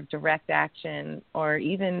some sort of direct action, or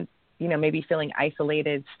even maybe feeling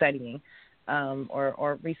isolated studying,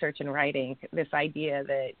 or research and writing, this idea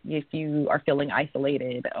that if you are feeling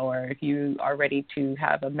isolated, or if you are ready to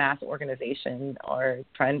have a mass organization or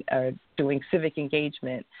doing civic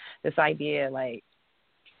engagement, this idea like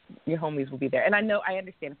your homies will be there. And I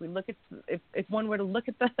understand if we look at, if one were to look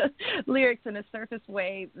at the lyrics in a surface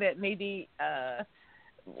way, that maybe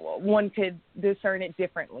one could discern it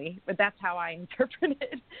differently, but that's how I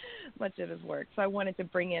interpreted much of his work. So I wanted to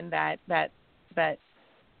bring in that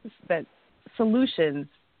solutions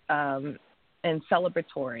and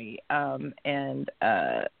celebratory and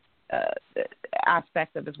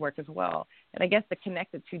aspect of his work as well. And I guess to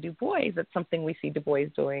connect it to Du Bois, it's something we see Du Bois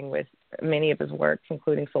doing with many of his works,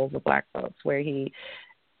 including Souls of Black Folks, where he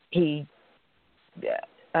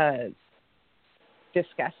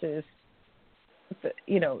discusses,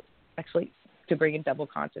 actually to bring in double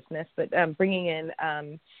consciousness, but bringing in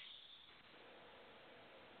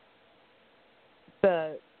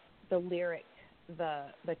the lyric,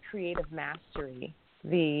 the creative mastery,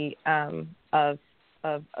 of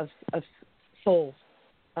souls,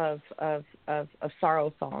 of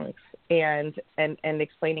sorrow songs, and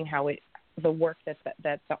explaining how the work that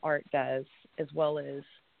the art does, as well as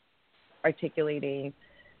articulating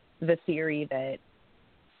the theory that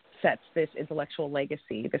sets this intellectual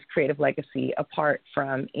legacy, this creative legacy, apart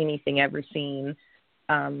from anything ever seen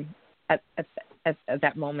at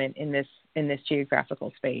that moment in this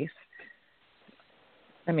geographial space.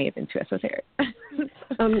 I may have been too esoteric.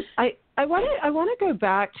 I want to go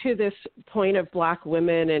back to this point of Black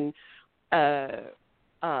women and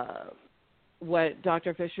what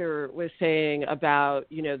Dr. Fisher was saying about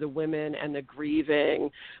the women and the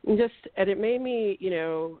grieving. And it made me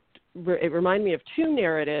it reminded me of two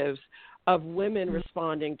narratives of women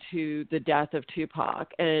responding to the death of Tupac,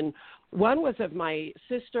 and one was of my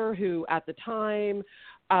sister, who at the time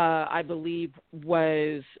I believe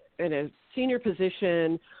was in a senior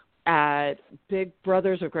position at Big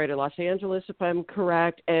Brothers of Greater Los Angeles, if I'm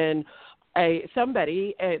correct, and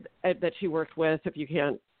somebody that she worked with, if you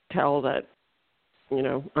can't tell that,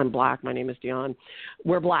 I'm Black, my name is Dion,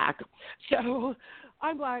 we're Black. So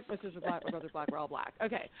I'm Black, my sister's Black, my brother's Black, we're all Black.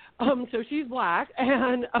 Okay, so she's Black,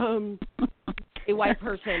 and a white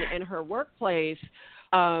person in her workplace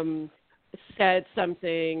said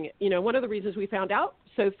something. One of the reasons we found out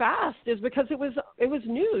so fast is because it was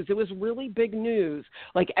news. It was really big news.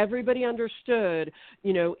 Like, everybody understood,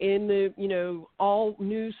 in the, all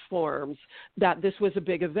news forms, that this was a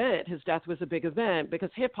big event. His death was a big event because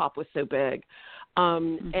hip hop was so big.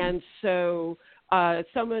 And so a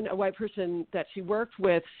white person that she worked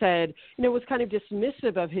with said, was kind of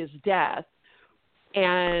dismissive of his death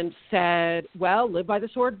and said, well, live by the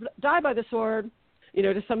sword, die by the sword.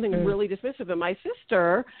 To something really dismissive. And my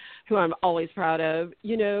sister, who I'm always proud of,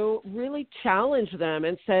 really challenged them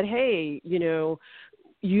and said, hey, you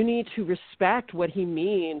need to respect what he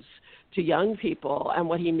means to young people and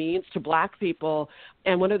what he means to Black people.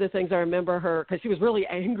 And one of the things I remember her, because she was really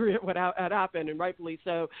angry at what had happened, and rightfully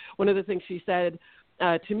so, one of the things she said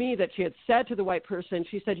to me that she had said to the white person,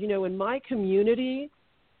 she said, in my community,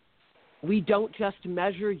 we don't just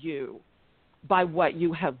measure you by what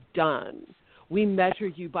you have done. We measure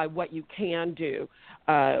you by what you can do.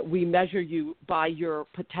 We measure you by your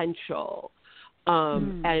potential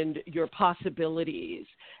and your possibilities.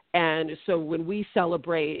 And so when we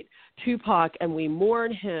celebrate Tupac and we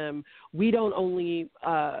mourn him, we don't only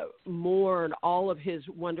mourn all of his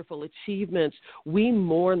wonderful achievements, we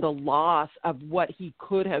mourn the loss of what he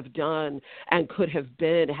could have done and could have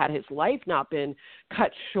been had his life not been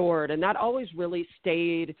cut short. And that always really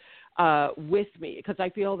stayed with me, because I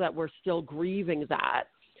feel that we're still grieving that.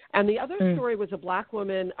 And the other story was a Black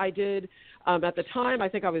woman. I did, at the time, I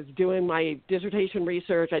think I was doing my dissertation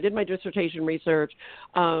research. I did my dissertation research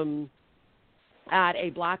at a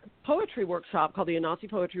Black poetry workshop called the Anansi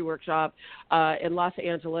Poetry Workshop in Los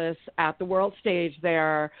Angeles at the World Stage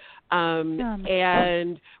there.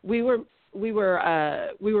 And we were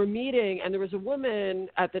meeting, and there was a woman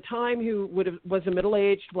at the time who was a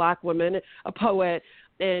middle-aged Black woman, a poet,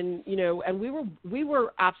 and and we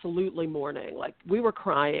were absolutely mourning, like we were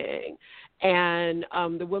crying. And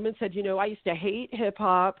the woman said, I used to hate hip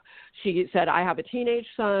hop. She said, I have a teenage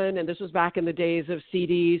son, and this was back in the days of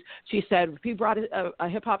CDs. She said, if he brought a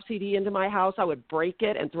hip hop CD into my house, I would break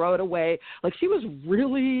it and throw it away. Like, she was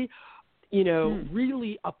really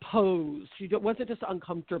really opposed. She wasn't just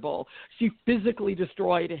uncomfortable. She physically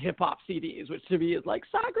destroyed hip-hop CDs, which to me is like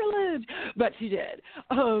sacrilege, but she did.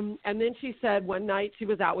 And then she said one night she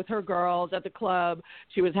was out with her girls at the club.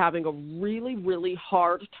 She was having a really, really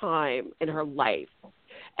hard time in her life,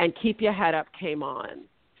 and Keep Your Head Up came on.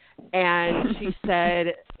 And she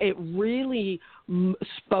said it really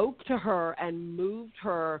spoke to her and moved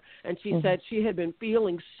her, and she said she had been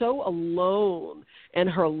feeling so alone in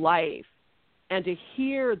her life. And to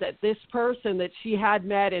hear that this person that she had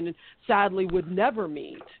met and sadly would never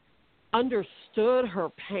meet understood her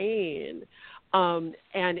pain and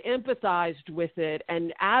empathized with it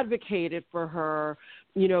and advocated for her,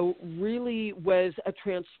 really was a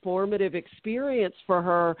transformative experience for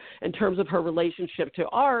her in terms of her relationship to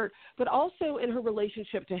art, but also in her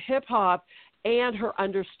relationship to hip hop and her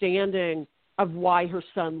understanding of why her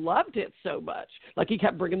son loved it so much. Like, he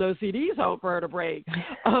kept bringing those CDs home for her to break.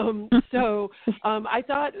 So I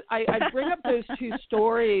thought I'd bring up those two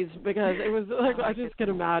stories because it was like, I just can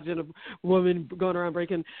imagine a woman going around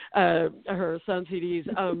breaking her son's CDs.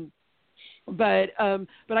 But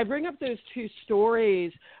I bring up those two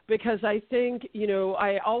stories because I think,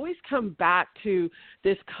 I always come back to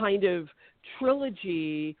this kind of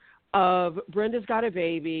trilogy of Brenda's Got a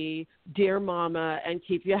Baby, Dear Mama, and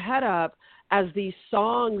Keep Your Head Up, as these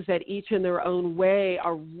songs that each in their own way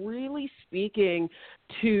are really speaking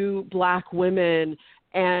to Black women,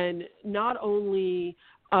 and not only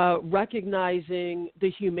recognizing the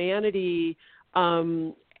humanity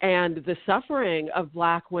and the suffering of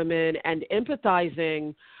Black women and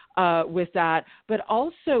empathizing with that, but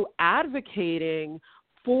also advocating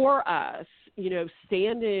for us,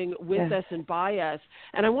 standing with us and by us.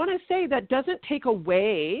 And I want to say that doesn't take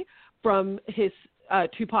away from his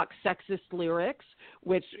Tupac's sexist lyrics,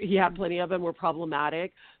 which he had plenty of and were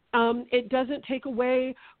problematic. It doesn't take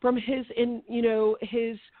away from his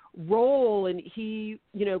role, and he,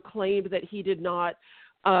 claimed that he did not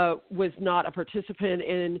was not a participant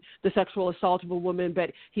in the sexual assault of a woman, but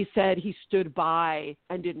he said he stood by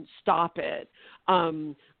and didn't stop it.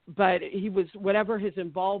 But he was, whatever his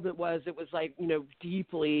involvement was, it was like,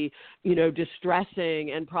 deeply,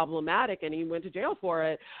 distressing and problematic, and he went to jail for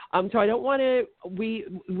it. So I don't want to,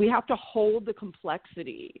 we have to hold the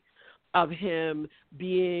complexity of him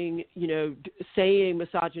being, saying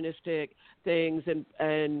misogynistic things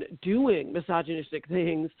and doing misogynistic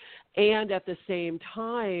things, and at the same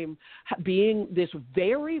time being this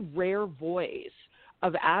very rare voice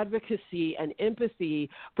of advocacy and empathy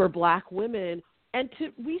for Black women. And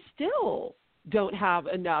we still don't have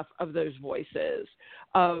enough of those voices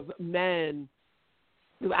of men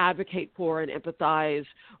who advocate for and empathize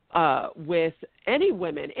with any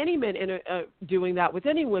women, any men doing that with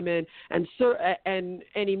any women, and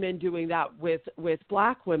any men doing that with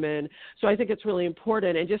Black women. So I think it's really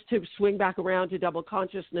important. And just to swing back around to double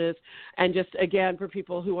consciousness, and just again for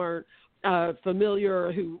people who aren't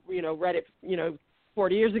familiar, who read it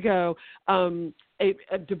 40 years ago,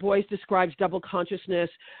 Du Bois describes double consciousness,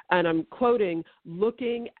 and I'm quoting,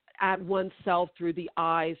 looking at oneself through the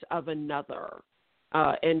eyes of another,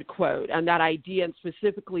 end quote. And that idea, and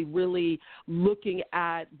specifically really looking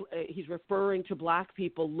at, he's referring to Black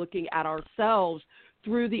people looking at ourselves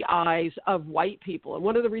through the eyes of white people. And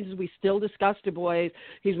one of the reasons we still discuss Du Bois,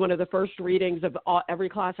 he's one of the first readings of every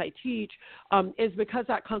class I teach, is because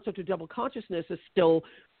that concept of double consciousness is still,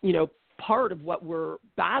 part of what we're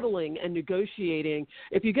battling and negotiating.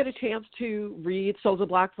 If you get a chance to read Souls of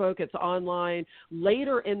Black Folk, it's online.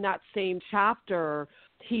 Later in that same chapter,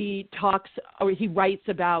 he writes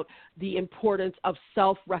about the importance of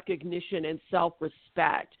self-recognition and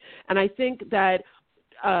self-respect. And I think that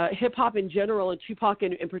hip-hop in general and Tupac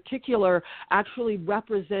in particular actually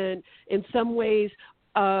represent, in some ways,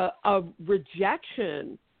 a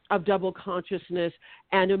rejection of double consciousness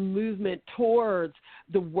and a movement towards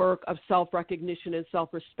the work of self-recognition and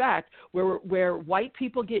self-respect, where white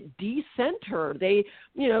people get decentered.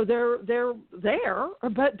 They're there,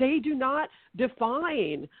 but they do not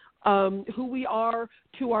define who we are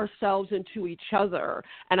to ourselves and to each other.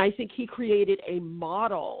 And I think he created a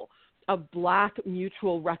model of Black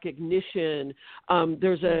mutual recognition.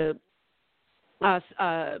 There's a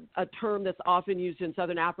term that's often used in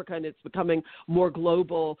Southern Africa, and it's becoming more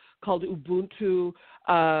global, called Ubuntu,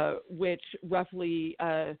 which roughly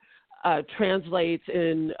translates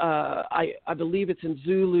in, I believe it's in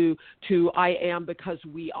Zulu, to I am because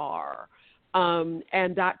we are.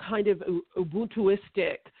 And that kind of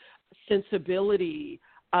Ubuntuistic sensibility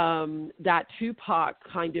that Tupac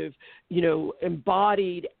kind of,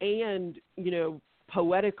 embodied and,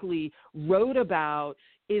 poetically wrote about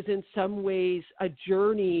is in some ways a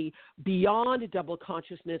journey beyond double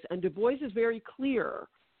consciousness. And Du Bois is very clear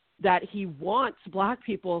that he wants Black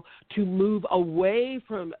people to move away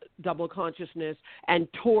from double consciousness and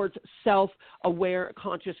towards self-aware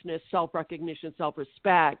consciousness, self-recognition,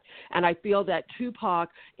 self-respect. And I feel that Tupac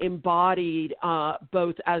embodied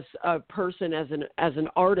both as a person, as an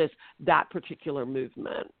artist, that particular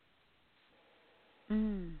movement.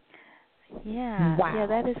 Mm. Yeah. Wow. Yeah,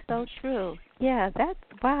 that is so true. Yeah,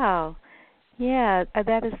 wow. Yeah,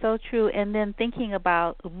 that is so true. And then thinking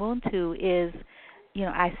about Ubuntu is,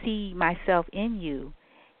 I see myself in you.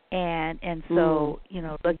 And so,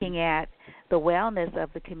 looking at the wellness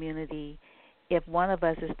of the community, if one of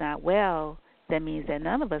us is not well, that means that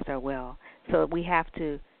none of us are well. So we have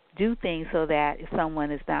to do things so that if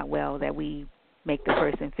someone is not well, that we make the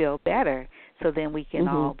person feel better, so then we can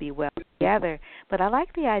all be well together. But I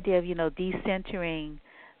like the idea of, decentering,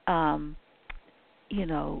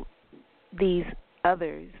 these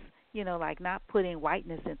others, like not putting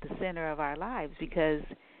whiteness at the center of our lives, because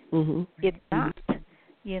it's not.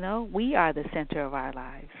 We are the center of our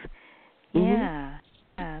lives. Yeah,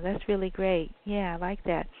 that's really great. Yeah, I like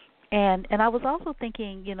that. And I was also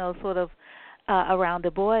thinking, sort of around Du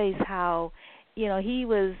Bois, how, he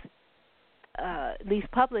was, at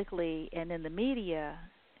least publicly and in the media,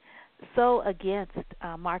 so against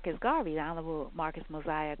Marcus Garvey, the Honorable Marcus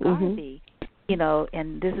Mosiah Garvey,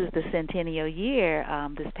 and this is the centennial year,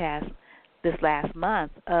 this last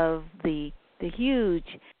month of the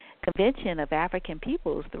huge convention of African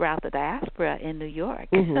peoples throughout the diaspora in New York.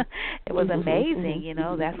 It was amazing,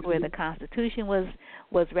 that's where the Constitution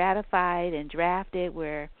was ratified and drafted,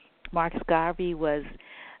 where Marcus Garvey was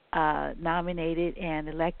nominated and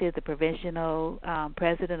elected the provisional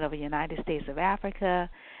president of the United States of Africa.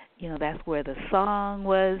 That's where the song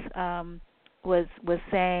was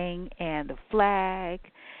sang, and the flag,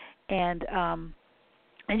 and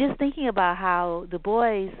just thinking about how Du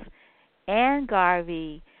Bois and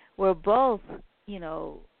Garvey were both,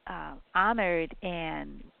 honored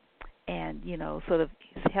and sort of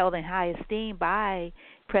held in high esteem by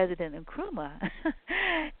President Nkrumah,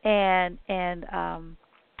 and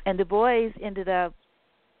Du Bois ended up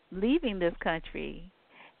leaving this country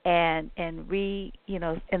and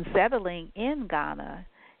settling in Ghana,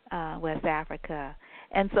 West Africa.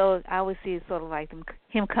 And so I always see it sort of like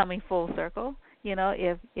him coming full circle.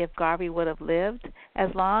 If Garvey would have lived as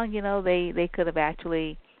long, they could have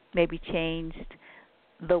actually maybe changed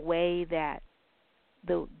the way that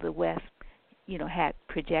the West, had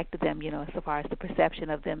projected them, so far as the perception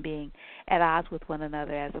of them being at odds with one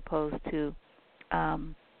another, as opposed to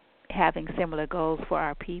having similar goals for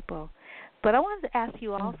our people. But I wanted to ask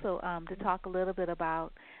you also to talk a little bit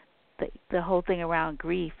about the whole thing around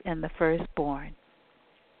grief and the firstborn.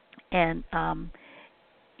 And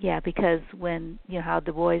because when how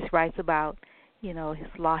Du Bois writes about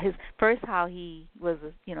his first, how he was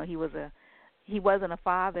he wasn't a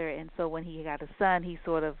father, and so when he got a son, he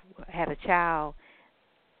sort of had a child.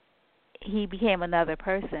 He became another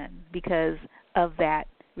person because of that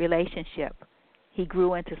relationship. He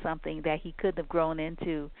grew into something that he couldn't have grown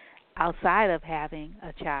into outside of having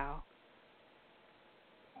a child.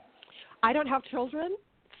 I don't have children,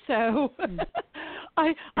 so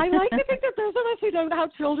I like to think that those of us who don't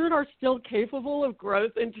have children are still capable of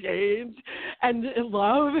growth and change and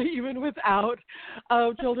love even without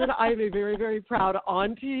children. I'm a very, very proud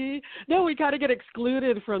auntie. No, we kind of get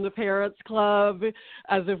excluded from the parents club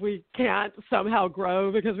as if we can't somehow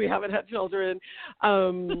grow because we haven't had children.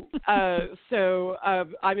 So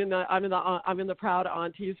I'm in the proud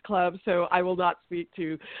aunties club. So I will not speak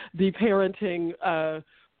to the parenting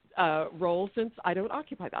role since I don't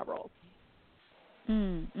occupy that role.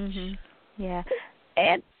 Mm-hmm. Yeah,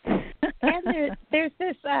 and there's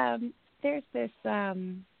this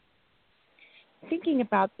thinking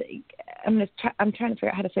about I'm trying to figure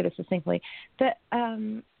out how to say this succinctly. But as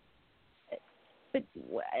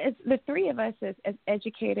the three of us as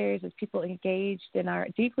educators, as people engaged in our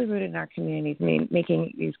deeply rooted in our communities,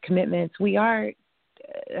 making these commitments, we are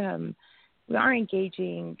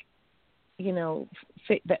engaging,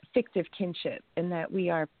 that fictive kinship, and that we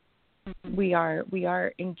are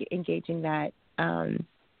engaging that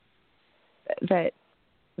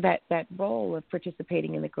that role of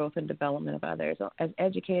participating in the growth and development of others as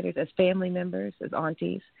educators, as family members, as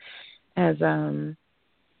aunties, as there's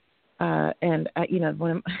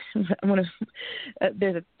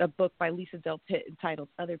a book by Lisa Del Pitt entitled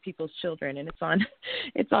 "Other People's Children," and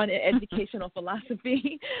it's on educational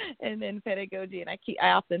philosophy and then pedagogy. And I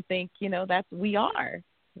often think, we have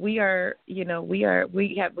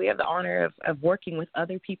the honor of working with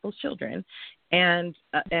other people's children, and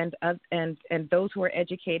those who are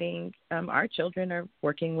educating our children are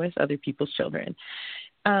working with other people's children.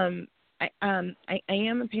 I am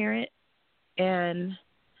a parent, and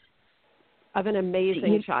of an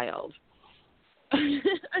amazing child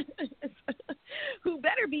who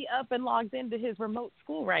better be up and logged into his remote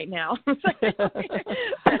school right now.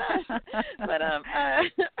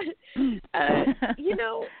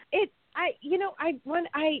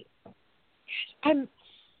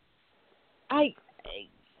 I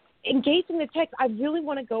engaging the text. I really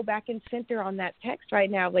want to go back and center on that text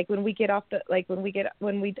right now. Like I really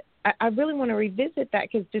want to revisit that,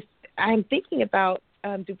 because just I'm thinking about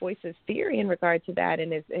Du Bois's theory in regard to that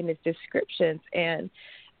and his descriptions, and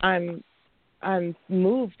I'm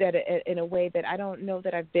moved in a way that I don't know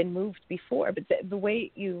that I've been moved before. But the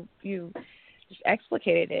way you just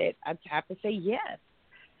explicated it, I have to say yes.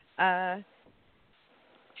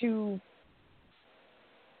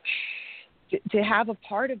 To have a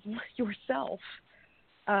part of yourself,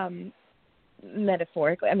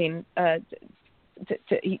 metaphorically, I mean, to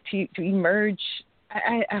emerge.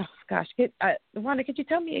 Wanda, could you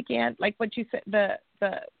tell me again, like what you said?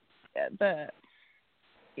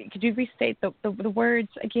 Could you restate the words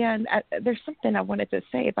again? There's something I wanted to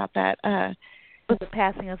say about that. Was the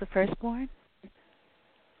passing of the firstborn?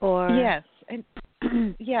 Or yes, and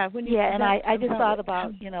yeah, and I just thought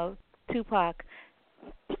about Tupac.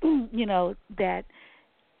 That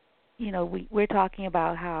we're talking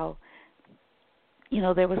about how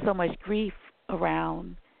there was so much grief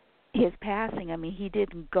around his passing. I mean, he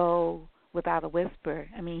didn't go without a whisper.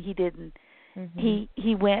 I mean, he didn't. Mm-hmm.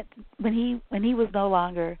 He went when he was no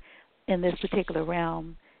longer in this particular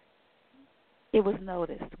realm. It was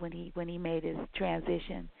noticed when he made his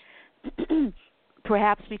transition,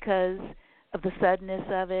 perhaps because of the suddenness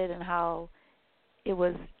of it and how it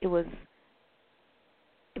was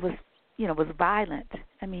violent.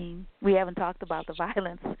 I mean, we haven't talked about the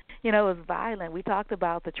violence. It was violent. We talked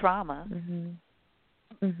about the trauma. Mm-hmm.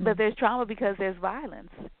 Mm-hmm. But there's trauma because there's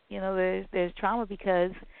violence. There's trauma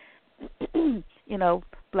because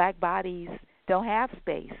black bodies don't have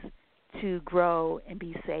space to grow and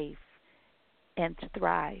be safe and to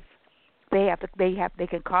thrive. They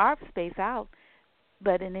can carve space out,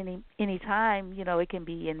 but in any time, it can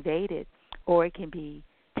be invaded, or it can be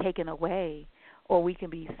taken away, or we can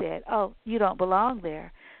be said, "Oh, you don't belong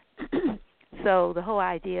there." So the whole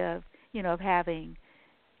idea of of having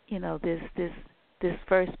this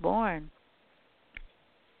firstborn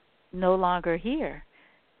no longer here.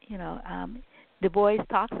 Du Bois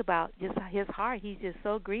talks about just his heart. He's just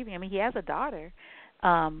so grieving. I mean, he has a daughter,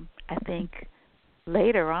 I think,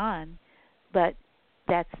 later on, but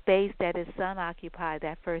that space that his son occupied,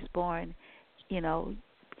 that firstborn,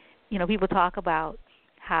 people talk about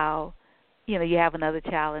how, you have another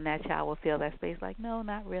child and that child will fill that space. Like, no,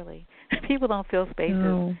 not really. People don't fill spaces.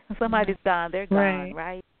 No. When somebody's gone, they're gone,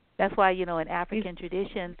 right? That's why, in African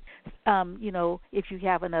tradition, if you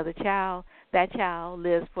have another child, that child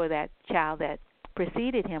lives for that child that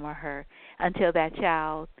preceded him or her until that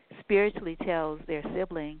child spiritually tells their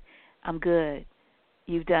sibling, I'm good.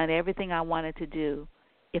 You've done everything I wanted to do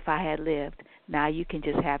if I had lived. Now you can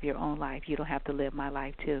just have your own life. You don't have to live my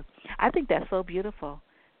life too. I think that's so beautiful.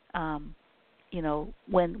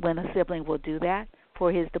 when a sibling will do that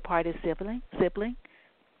for his departed sibling.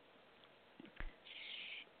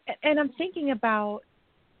 And I'm thinking about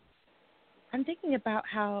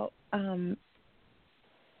how Du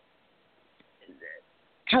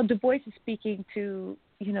Bois is speaking to,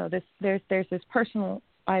 this. There's this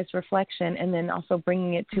personalized reflection, and then also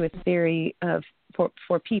bringing it to a theory of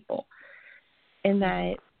for people, in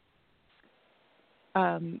that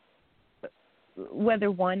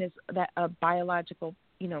whether one is that a biological,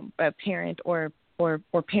 a parent or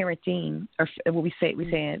parenting, or what we say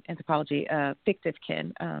in anthropology, fictive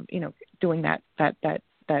kin, doing that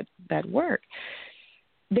work.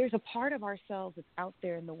 There's a part of ourselves that's out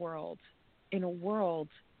there in the world, in a world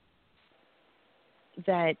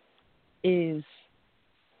that has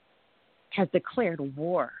declared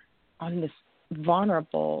war on this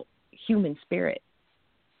vulnerable human spirit,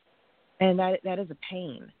 and that is a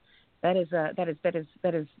pain. That is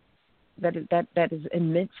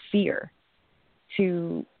immense fear.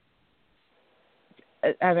 I'm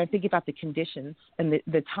thinking about the conditions and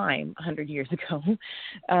the time 100 years ago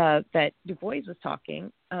that Du Bois was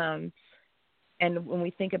talking, and when we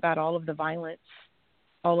think about all of the violence,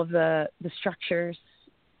 all of the structures,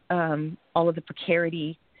 all of the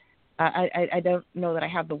precarity, I don't know that I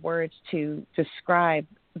have the words to describe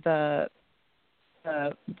the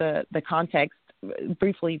context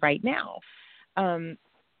briefly right now, but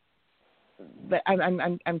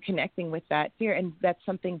I'm connecting with that fear, and that's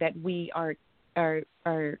something that we are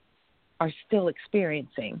still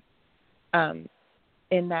experiencing,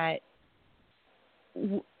 in that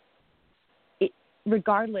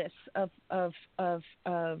regardless of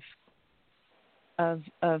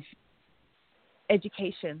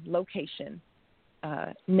education, location,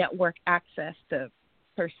 network access to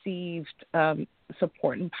perceived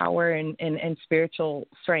support and power and spiritual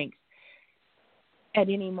strength, at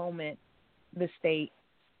any moment, the state,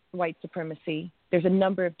 white supremacy, there's a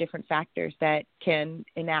number of different factors that can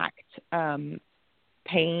enact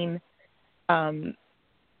pain and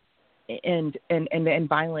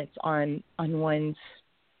violence on one's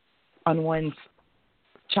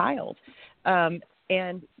child, and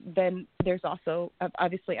then there's also,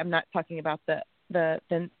 obviously, I'm not talking about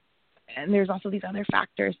and there's also these other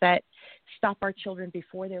factors that stop our children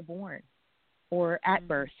before they're born or at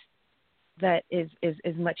birth, that is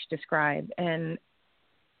much described, and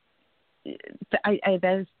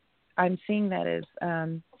I'm seeing that as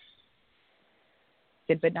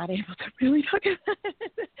good, but not able to really talk about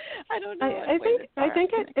it. I don't know. I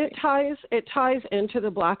think it ties into the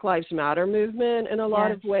Black Lives Matter movement in a lot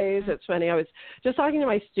of ways. It's funny. I was just talking to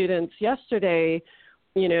my students yesterday.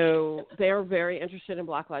 They're very interested in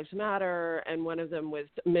Black Lives Matter, and one of them was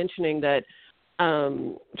mentioning that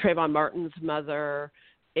Trayvon Martin's mother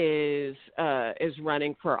is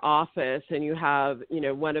running for office, and you have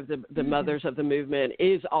one of the mothers of the movement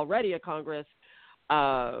is already a congresswoman,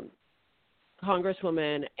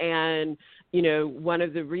 and one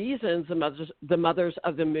of the reasons the mothers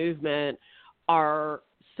of the movement are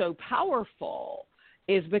so powerful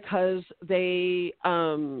is because they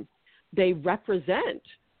represent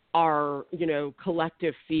our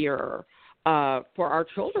collective fear for our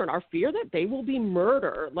children, our fear that they will be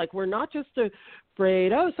murdered. Like, we're not just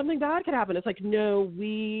afraid, something bad could happen. It's like, no,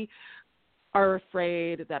 we are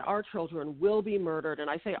afraid that our children will be murdered. And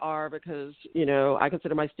I say "are" because, I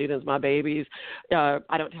consider my students my babies.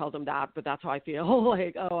 I don't tell them that, but that's how I feel.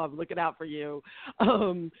 Like, I'm looking out for you.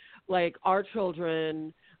 Like, our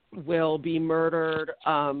children will be murdered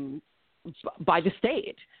by the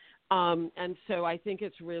state. And so I think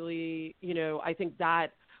it's really, I think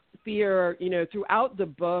that fear, throughout the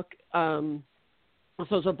book, so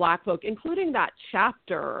it's a Black book, including that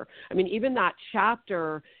chapter. I mean, even that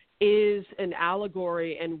chapter is an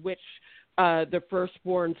allegory in which the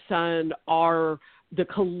firstborn son are the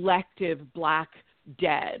collective Black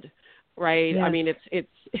dead, right? Yes. I mean, it's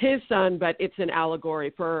his son, but it's an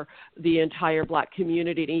allegory for the entire Black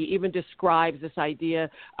community. And he even describes this idea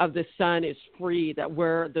of the son is free, that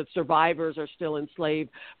where the survivors are still enslaved,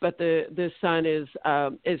 but the son is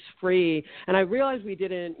free. And I realized we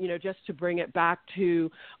didn't, just to bring it back to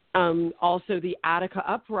also the Attica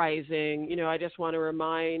Uprising, I just want to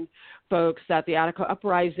remind folks that the Attica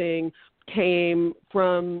Uprising came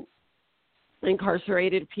from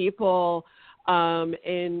incarcerated people in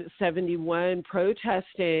 1971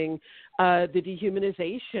 protesting the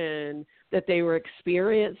dehumanization that they were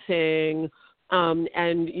experiencing.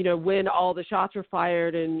 And, when all the shots were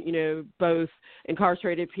fired and, both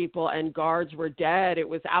incarcerated people and guards were dead, it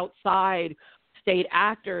was outside state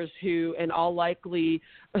actors who, in all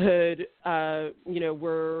likelihood,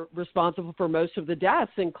 were responsible for most of the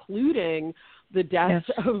deaths, including the deaths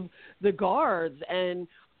of the guards. And,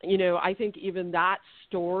 I think even that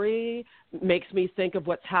story makes me think of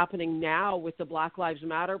what's happening now with the Black Lives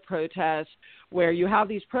Matter protests, where you have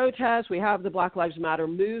these protests, we have the Black Lives Matter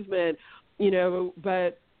movement,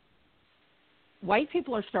 but white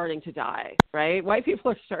people are starting to die, right? White people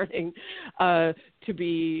are starting to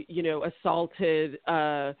be, assaulted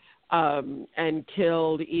and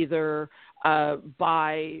killed either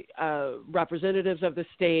by representatives of the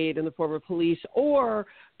state in the form of police, or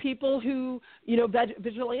people who,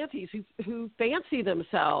 vigilantes who fancy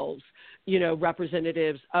themselves,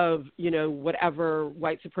 representatives of, whatever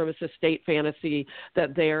white supremacist state fantasy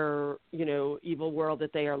that their, evil world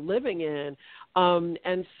that they are living in.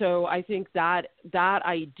 And so I think that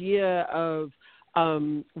idea of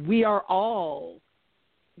we are all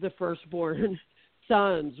the firstborn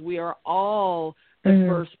sons, we are all the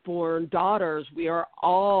firstborn daughters, we are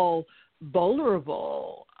all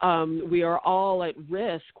vulnerable, we are all at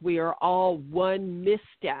risk, we are all one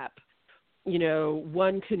misstep,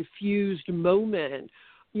 one confused moment,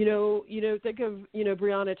 think of,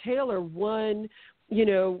 Breonna Taylor, one,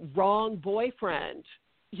 wrong boyfriend,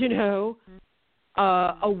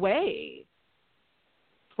 away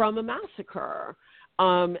from a massacre.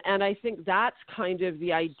 And I think that's kind of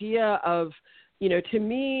the idea of, to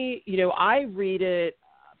me, I read it,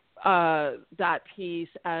 that piece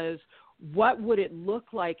as what would it look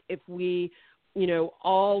like if we,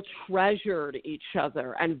 all treasured each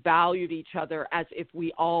other and valued each other as if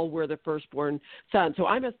we all were the firstborn son. So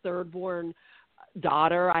I'm a thirdborn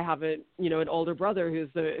daughter. I have an older brother who is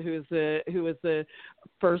the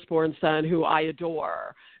firstborn son, who I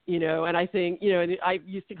adore, and I think, and I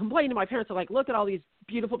used to complain to my parents, I'm like, look at all these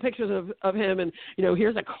beautiful pictures of him, and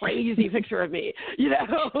here's a crazy picture of me,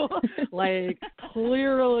 like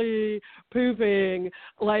clearly pooping,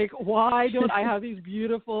 like why don't I have these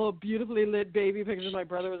beautifully lit baby pictures? My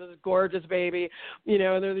brother was this gorgeous baby, and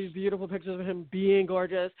there are these beautiful pictures of him being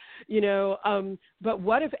gorgeous, but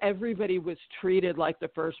what if everybody was treated like the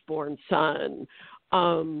firstborn son?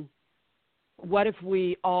 What if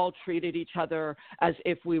we all treated each other as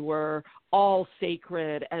if we were all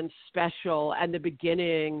sacred and special and the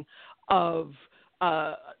beginning of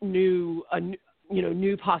new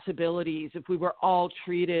possibilities? If we were all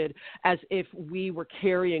treated as if we were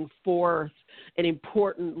carrying forth an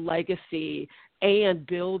important legacy and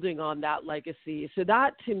building on that legacy. So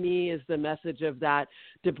that, to me, is the message of that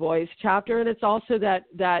Du Bois chapter, and it's also that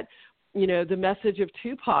the message of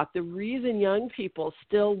Tupac, the reason young people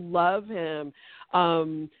still love him.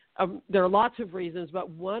 There are lots of reasons, but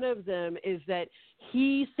one of them is that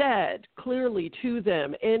he said clearly to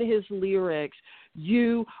them in his lyrics,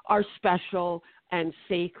 you are special and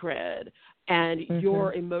sacred, and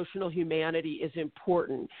your emotional humanity is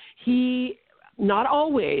important. He, not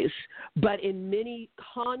always, but in many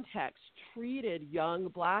contexts, treated young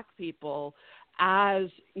Black people as,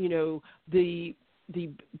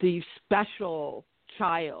 the special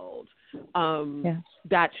child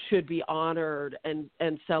that should be honored and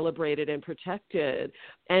celebrated and protected.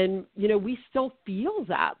 And, we still feel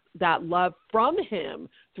that love from him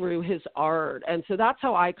through his art. And so that's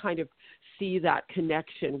how I kind of see that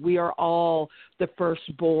connection. We are all the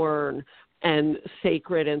firstborn and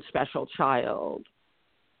sacred and special child.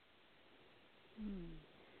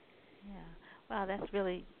 Yeah. Wow, that's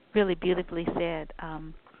really, really beautifully said.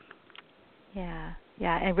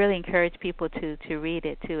 Yeah, and really encourage people to read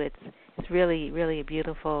it too. It's really, really a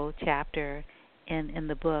beautiful chapter in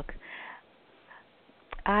the book.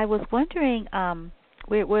 I was wondering,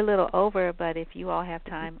 we're a little over, but if you all have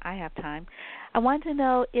time, I have time. I want to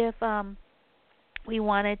know if we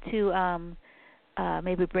wanted to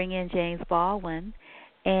maybe bring in James Baldwin,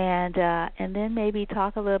 and then maybe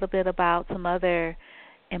talk a little bit about some other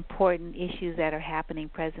important issues that are happening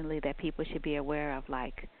presently that people should be aware of,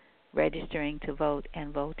 like registering to vote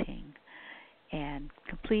and voting, and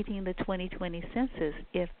completing the 2020 census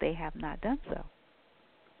if they have not done so.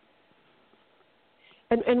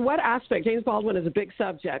 And what aspect? James Baldwin is a big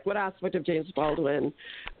subject. What aspect of James Baldwin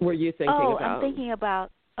were you thinking about?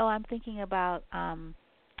 I'm thinking about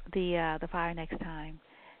the Fire Next Time,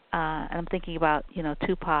 and I'm thinking about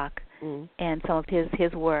Tupac and some of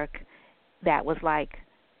his work that was like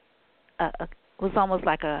was almost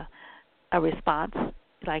like a response.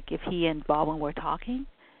 Like if he and Baldwin were talking,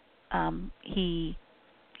 he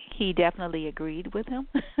definitely agreed with him.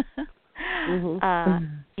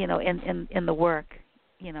 In the work,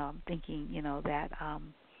 I'm thinking, that,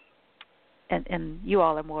 and you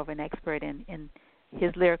all are more of an expert in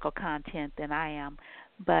his lyrical content than I am.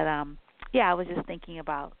 But yeah, I was just thinking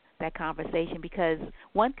about that conversation because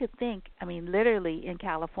one could think, I mean, literally in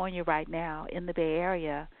California right now, in the Bay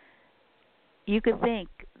Area, you could think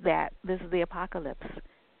that this is the apocalypse.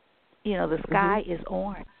 You know, the sky is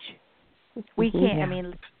orange. We can't. Yeah. I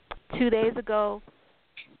mean, 2 days ago,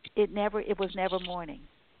 it was never morning.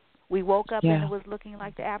 We woke up and it was looking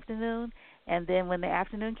like the afternoon, and then when the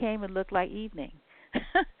afternoon came, it looked like evening.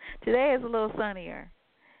 Today is a little sunnier.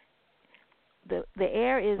 The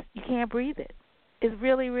air is, you can't breathe it. It's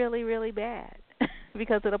really, really, really bad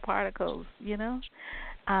because of the particles, you know.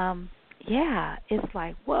 Yeah, it's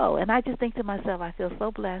like, whoa. And I just think to myself, I feel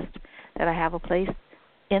so blessed that I have a place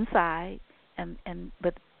inside,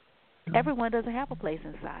 but everyone doesn't have a place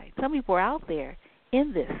inside. Some people are out there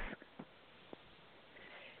in this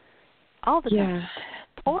all the time.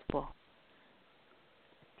 Horrible.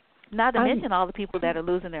 Not to mention all the people that are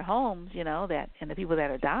losing their homes, you know, that and the people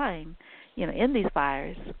that are dying, you know, in these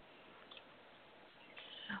fires.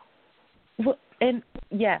 Well, and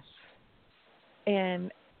yes,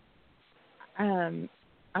 and I'm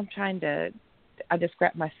trying to. I just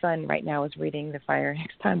grabbed my son right now is reading The Fire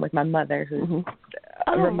Next Time with my mother, who's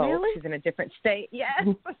remote. Really? She's in a different state. Yes.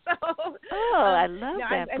 So, I love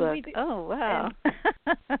that book. Oh, wow.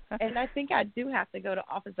 And I think I do have to go to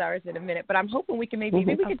office hours in a minute, but I'm hoping we can maybe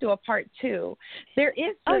we could do a part 2. There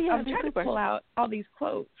is just, I'm trying to pull out all these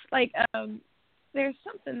quotes. Like there's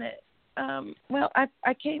something that well,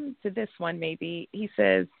 I came to this one maybe. He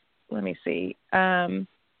says, let me see.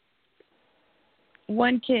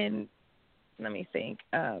 One can, let me think.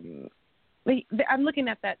 I'm looking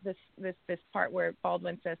at this part where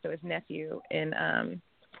Baldwin says to his nephew in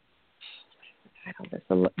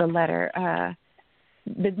the letter,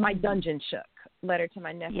 my dungeon shook. Letter to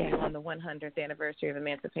my nephew on the 100th anniversary of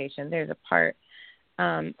emancipation. There's a part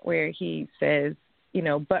where he says, you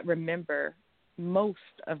know, but remember, most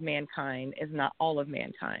of mankind is not all of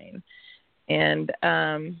mankind. And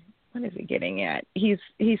what is he getting at? He's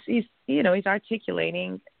you know, he's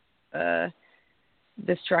articulating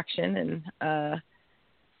destruction and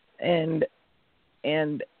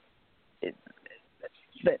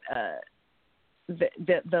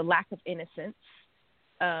the lack of innocence,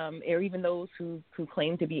 or even those who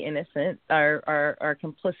claim to be innocent are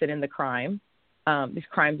complicit in the crime. These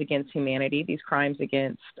crimes against humanity, these crimes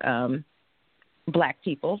against Black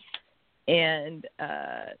people, and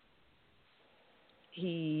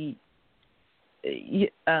he. You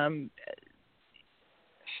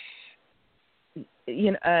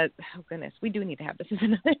know, oh goodness, we do need to have this.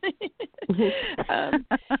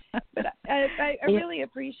 But I really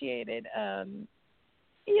appreciated,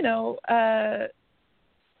 you know,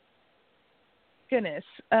 goodness.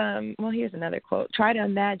 Well, here's another quote. Try to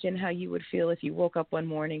imagine how you would feel if you woke up one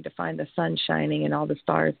morning to find the sun shining and all the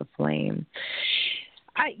stars aflame.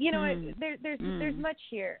 There's much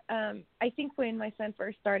here. I think when my son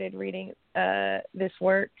first started reading this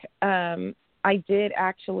work, I did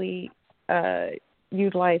actually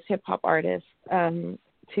utilize hip hop artists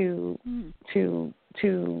to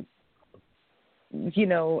you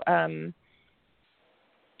know,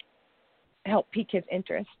 help pique his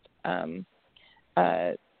interest. And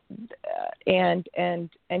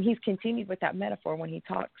he's continued with that metaphor when he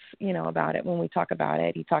talks, you know, about it. When we talk about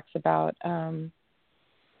it, he talks about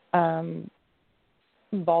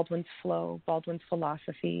Baldwin's flow, Baldwin's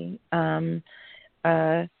philosophy,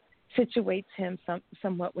 situates him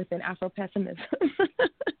somewhat within Afro-pessimism,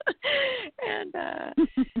 and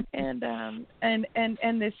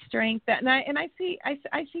this strength that, and I see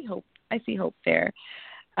hope. I see hope there.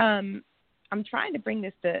 I'm trying to bring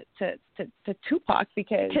this to Tupac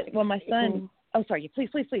because, well, my son. Oh, sorry. Please.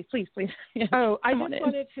 Oh, I just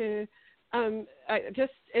wanted to,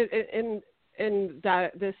 just in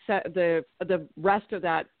that this the rest of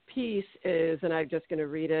that piece is, and I'm just going to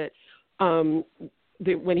read it.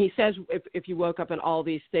 When he says, if you woke up and all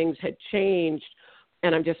these things had changed,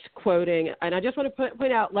 and I'm just quoting, and I just want to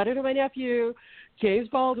point out, letter to my nephew, James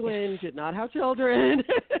Baldwin did not have children.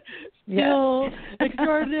 Still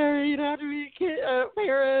extraordinary. You don't have to be a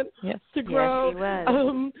parent to grow. Yes,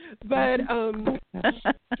 he was.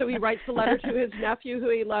 So he writes the letter to his nephew who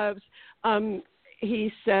he loves.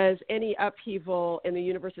 He says, any upheaval in the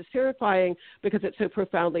universe is terrifying because it so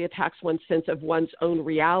profoundly attacks one's sense of one's own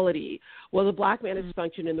reality. Well, the Black man is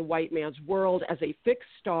functioned in the white man's world as a fixed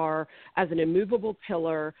star, as an immovable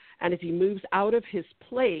pillar, and as he moves out of his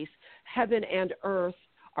place, heaven and earth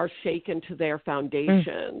are shaken to their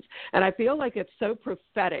foundations. And I feel like it's so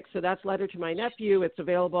prophetic. So that's Letter to My Nephew. It's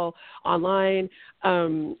available online.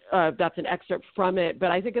 That's an excerpt from it. But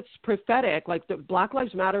I think it's prophetic. Like the Black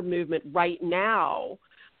Lives Matter movement right now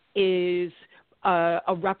is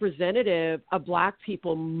a representative of Black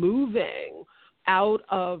people moving out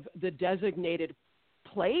of the designated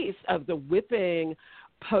place of the whipping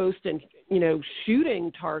post and,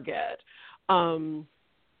 shooting target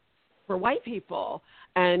for white people.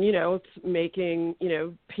 And, it's making,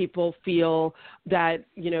 people feel that,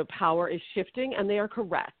 power is shifting, and they are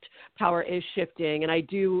correct. Power is shifting. And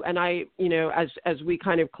as we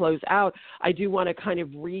kind of close out, I do want to kind of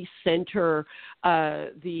recenter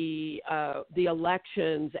the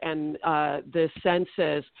elections and the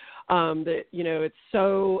census. It's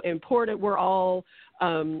so important. We're all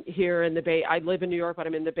here in the Bay. I live in New York, but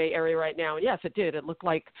I'm in the Bay Area right now. And yes, it did. It looked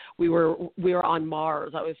like we were on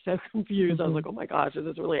Mars. I was so confused. I was like, oh my gosh, is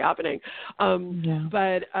this really happening?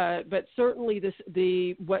 But certainly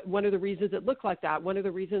one of the reasons it looked like that, one of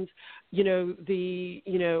the reasons,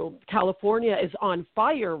 California is on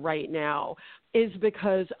fire right now is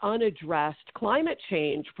because unaddressed climate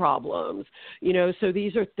change problems, so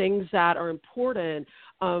these are things that are important.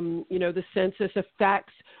 The census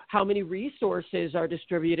affects how many resources are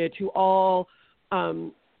distributed to all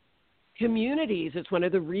communities. It's one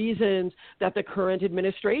of the reasons that the current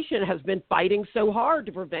administration has been fighting so hard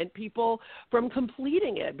to prevent people from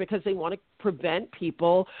completing it, because they want to prevent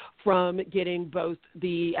people from getting both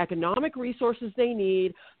the economic resources they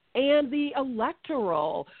need and the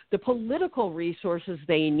the political resources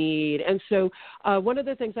they need. And so one of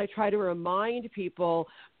the things I try to remind people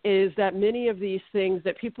is that many of these things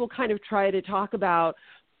that people kind of try to talk about,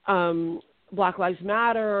 Black Lives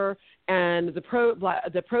Matter and the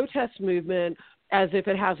protest movement, as if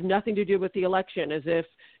it has nothing to do with the election, as if,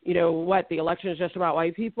 the election is just about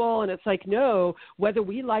white people. And it's like, no, whether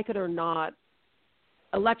we like it or not,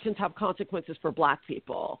 elections have consequences for Black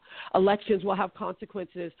people. Elections will have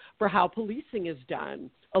consequences for how policing is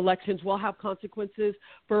done. Elections will have consequences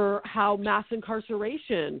for how mass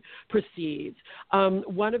incarceration proceeds.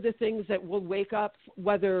 One of the things that will wake up,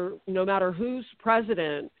 no matter who's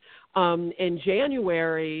president, in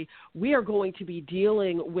January, we are going to be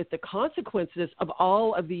dealing with the consequences of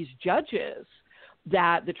all of these judges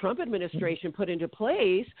that the Trump administration put into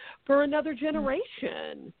place for another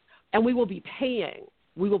generation. And we will be paying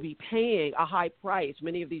a high price.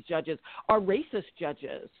 Many of these judges are racist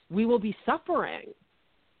judges. We will be suffering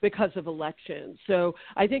because of elections. So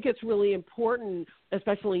I think it's really important,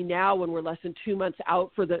 especially now when we're less than 2 months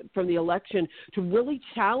out from the election, to really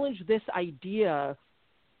challenge this idea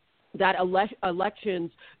that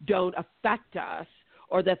elections don't affect us,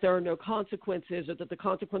 or that there are no consequences, or that the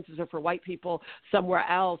consequences are for white people somewhere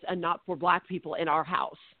else and not for Black people in our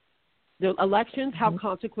house. The elections have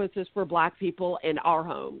consequences for Black people in our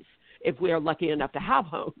homes, if we are lucky enough to have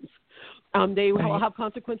homes. They will have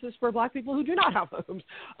consequences for Black people who do not have homes.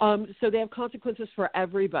 So they have consequences for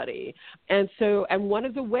everybody. And one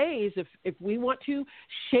of the ways, if we want to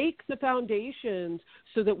shake the foundations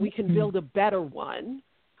so that we can build a better one,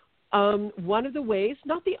 one of the ways,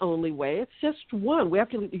 not the only way, it's just one. We have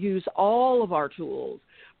to use all of our tools.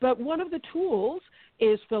 But one of the tools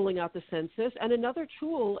is filling out the census, and another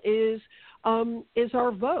tool is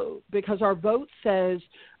our vote, because our vote says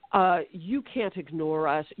you can't ignore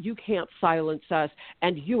us, you can't silence us,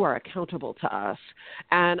 and you are accountable to us.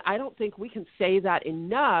 And I don't think we can say that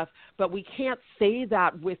enough, but we can't say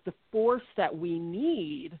that with the force that we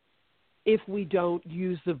need if we don't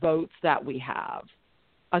use the votes that we have,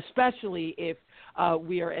 especially if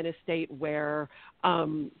we are in a state where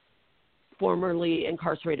formerly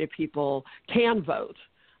incarcerated people can vote.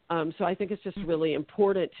 So I think it's just really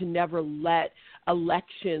important to never let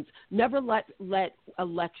elections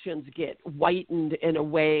get whitened in a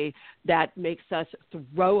way that makes us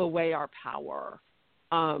throw away our power,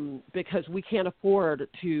 because we can't afford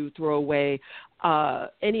to throw away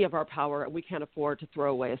any of our power, and we can't afford to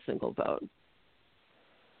throw away a single vote.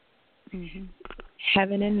 Mm-hmm.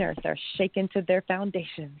 Heaven and earth are shaken to their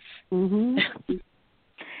foundations. Mm-hmm.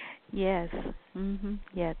 Yes. Mm-hmm.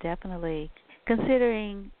 Yeah, definitely.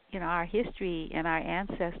 Considering, our history and our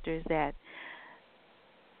ancestors, that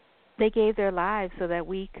they gave their lives so that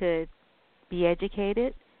we could be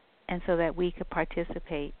educated and so that we could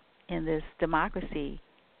participate in this democracy,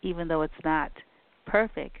 even though it's not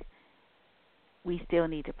perfect, we still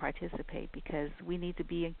need to participate because we need to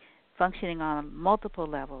be functioning on multiple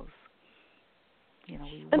levels.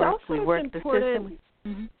 We work the system.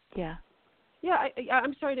 Mm-hmm. Yeah. Yeah,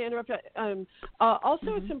 I'm sorry to interrupt.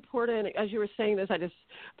 Also, it's important, as you were saying this, I just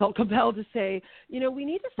felt compelled to say, we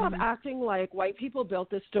need to stop acting like white people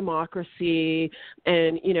built this democracy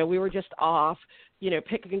and, we were just off,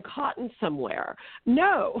 picking cotton somewhere.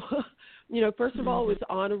 No. First of all, it was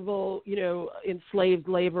honorable, enslaved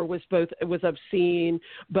labor was obscene,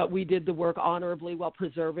 but we did the work honorably while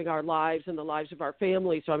preserving our lives and the lives of our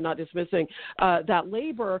families. So I'm not dismissing that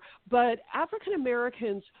labor, but African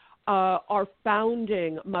Americans are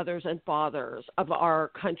founding mothers and fathers of our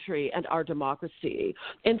country and our democracy.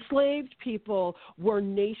 Enslaved people were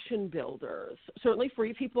nation builders. Certainly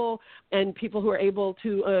free people and people who are able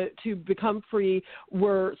to become free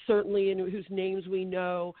were certainly in whose names we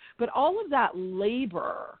know. But all of that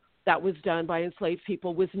labor that was done by enslaved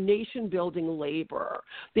people was nation-building labor.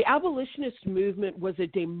 The abolitionist movement was a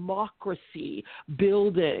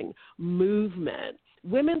democracy-building movement.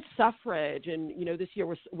 Women's suffrage, and this year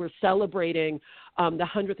we're celebrating the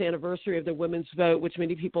 100th anniversary of the women's vote, which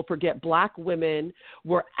many people forget. Black women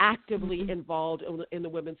were actively involved in the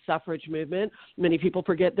women's suffrage movement. Many people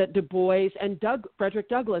forget that Du Bois and Frederick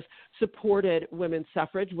Douglass supported women's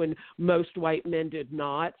suffrage when most white men did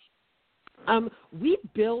not. We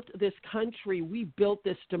built this country. We built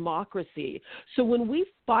this democracy. So when we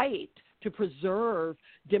fight to preserve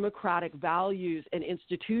democratic values and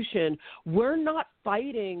institution, we're not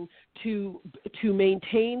fighting to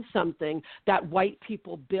maintain something that white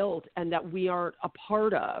people built and that we aren't a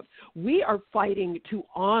part of. We are fighting to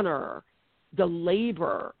honor the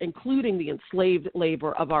labor, including the enslaved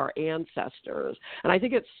labor of our ancestors. And I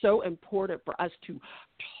think it's so important for us to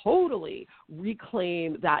totally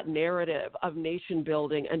reclaim that narrative of nation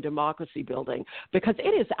building and democracy building, because it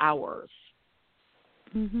is ours.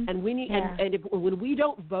 And we need, and when we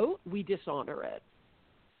don't vote, we dishonor it,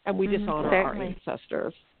 and we dishonor our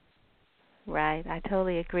ancestors. Right, I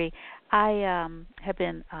totally agree. I have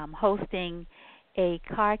been hosting a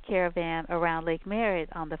car caravan around Lake Merritt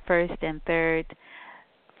on the first and third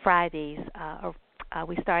Fridays.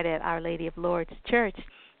 We start at Our Lady of Lourdes Church,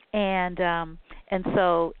 and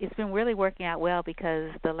so it's been really working out well,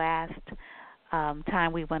 because the last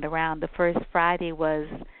time we went around, the first Friday was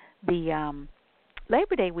the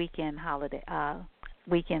Labor Day weekend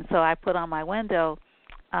weekend. So I put on my window,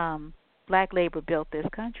 Black labor built this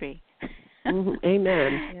country.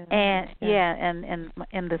 Amen. And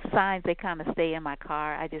and the signs, they kind of stay in my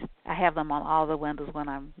car. I have them on all the windows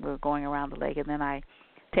when we're going around the lake, and then I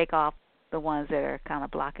take off the ones that are kind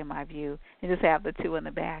of blocking my view and just have the two in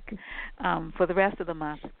the back for the rest of the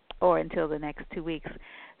month or until the next 2 weeks.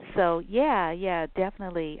 So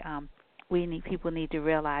definitely people need to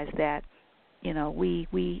realize that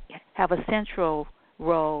we have a central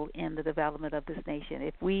role in the development of this nation.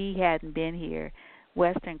 If we hadn't been here,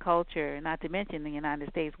 Western culture, not to mention the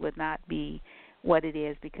United States, would not be what it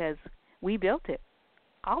is, because we built it,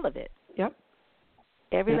 all of it. Yep.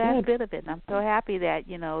 Every last bit of it. And I'm so happy that,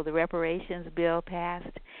 the reparations bill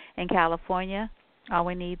passed in California. All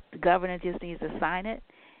we need, the governor just needs to sign it.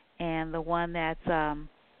 And the one that's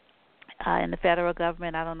in the federal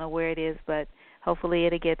government, I don't know where it is, but hopefully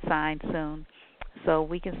it'll get signed soon, so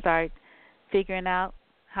we can start figuring out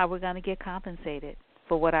how we're going to get compensated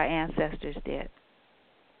for what our ancestors did.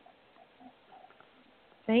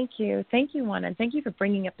 Thank you, Wanda, and thank you for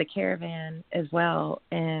bringing up the caravan as well.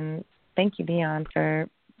 And thank you, Dion, for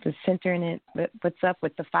centering it. What's up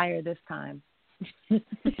with the fire this time?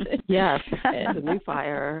 Yes, the new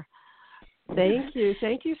fire. Thank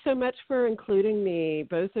you so much for including me,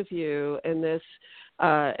 both of you, in this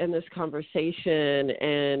conversation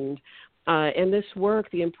and in this work,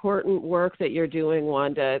 the important work that you're doing,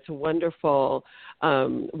 Wanda. It's a wonderful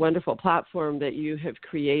platform that you have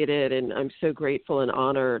created, and I'm so grateful and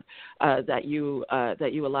honored that you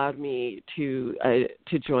allowed me to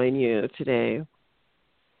join you today.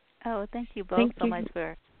 Oh, thank you both so much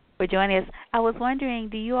for joining us. I was wondering,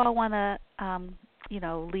 do you all want to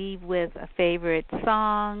leave with a favorite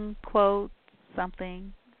song, quote,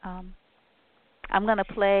 something? I'm going to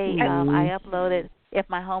play, I uploaded If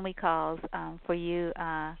My Homie Calls for you,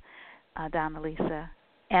 Donna Lisa.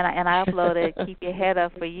 And I uploaded Keep Your Head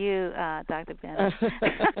Up for you, Dr. Bennett.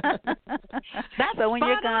 So when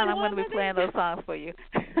you're gone, I'm going to be playing those songs for you.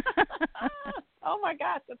 Oh my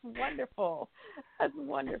gosh, that's wonderful. That's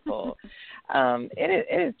wonderful. It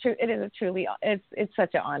is true. It is it's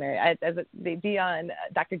such an honor.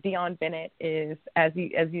 Dr. Dion Bennett is, as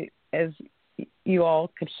you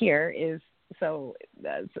all could hear, is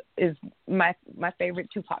my favorite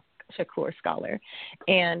Tupac Shakur scholar,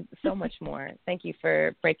 and so much more. Thank you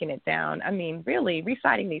for breaking it down. I mean, really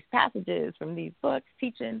reciting these passages from these books,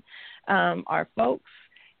 teaching our folks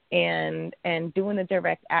and doing the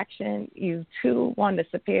direct action. You too, Wanda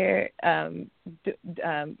Sapir,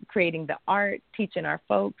 creating the art, teaching our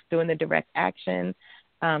folks, doing the direct action.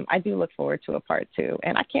 I do look forward to a part 2,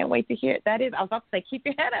 and I can't wait to hear it. That is, I was about to say, keep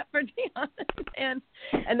your head up for Dion, and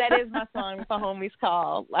that is my song for Homies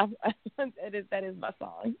Call. That is my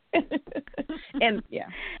song, and yeah.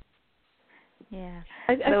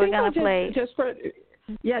 I so think we're gonna play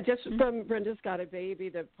from Brenda's Got a Baby.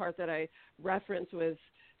 The part that I referenced was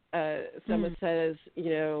someone says,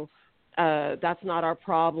 that's not our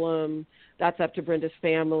problem. That's up to Brenda's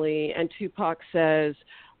family, and Tupac says,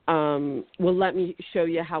 well, let me show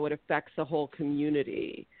you how it affects the whole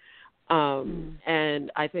community.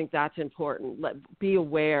 And I think that's important. Be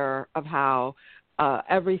aware of how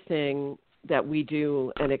everything that we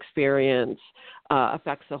do and experience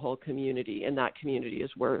affects the whole community, and that community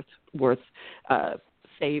is worth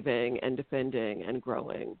saving and defending and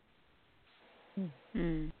growing.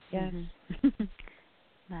 Yes.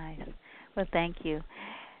 Nice. Well, thank you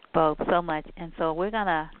both so much. And so we're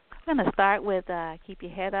gonna start with Keep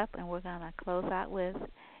Your Head Up, and we're gonna close out with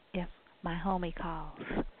If My Homie Calls.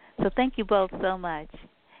 So thank you both so much,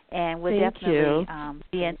 and we'll definitely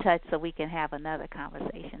be in touch so we can have another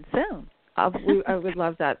conversation soon. I would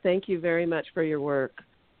love that. Thank you very much for your work.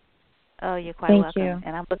 Oh, you're quite Thank welcome. you.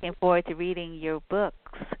 And I'm looking forward to reading your books.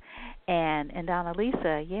 And Donna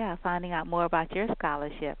Lisa, finding out more about your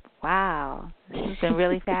scholarship. Wow, this has been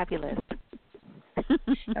really fabulous.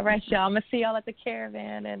 All right, y'all. I'm gonna see y'all at the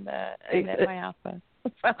Caravan and at my Alpha.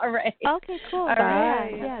 All right. Okay, cool. All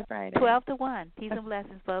right. Yeah. Friday. 12 to 1. Peace and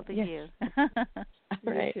blessings, both of you. All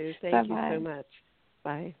right. You too. Thank Bye-bye. you so much.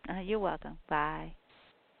 Bye. You're welcome. Bye.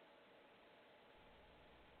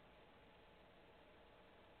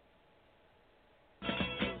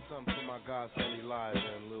 Something for my godson Elijah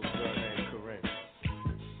and a little girl named Corinne.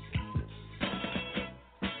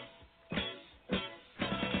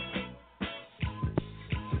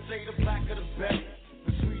 Say the blacker the better,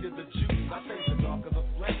 the sweeter the juice. I say the darker the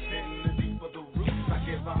flesh and the deeper the roots. I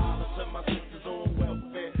give a holler to my sisters on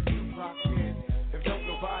welfare. You rock in, if don't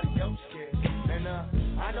nobody else care. And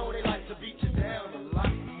I know they like to beat you down a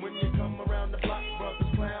lot. When you come around the block,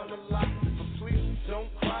 brothers clown a lot. But please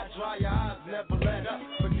don't cry, dry your eyes, never let up.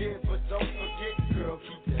 Forgive, but don't forget, girl,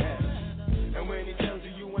 keep your head up. And when he tells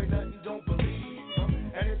you you ain't nothing, don't believe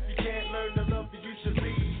him. And if you can't learn to love you, you should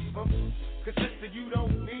leave him. Cause sister, you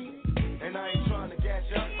don't need. And I ain't trying to gas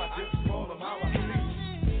you up, I just call them how I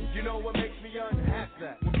see. You know what makes me unhappy?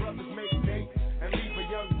 That when brothers make dates and leave a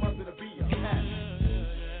young mother to be a past.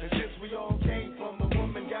 And since we all came from a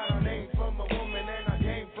woman, got our name from a woman, and I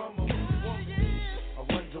came from a woman. I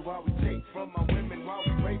wonder why we take from our women, why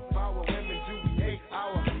we rape our women, do we hate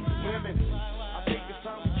our women? I think it's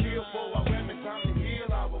time we kill for our women, time to heal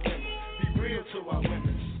our women, be real to our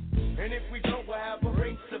women. And if we don't, we'll have a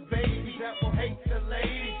race of babies that will hate the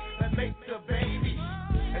lady that make the baby.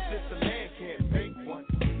 And since a man can't make one,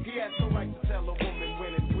 he has no right to tell a woman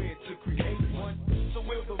when and where to create.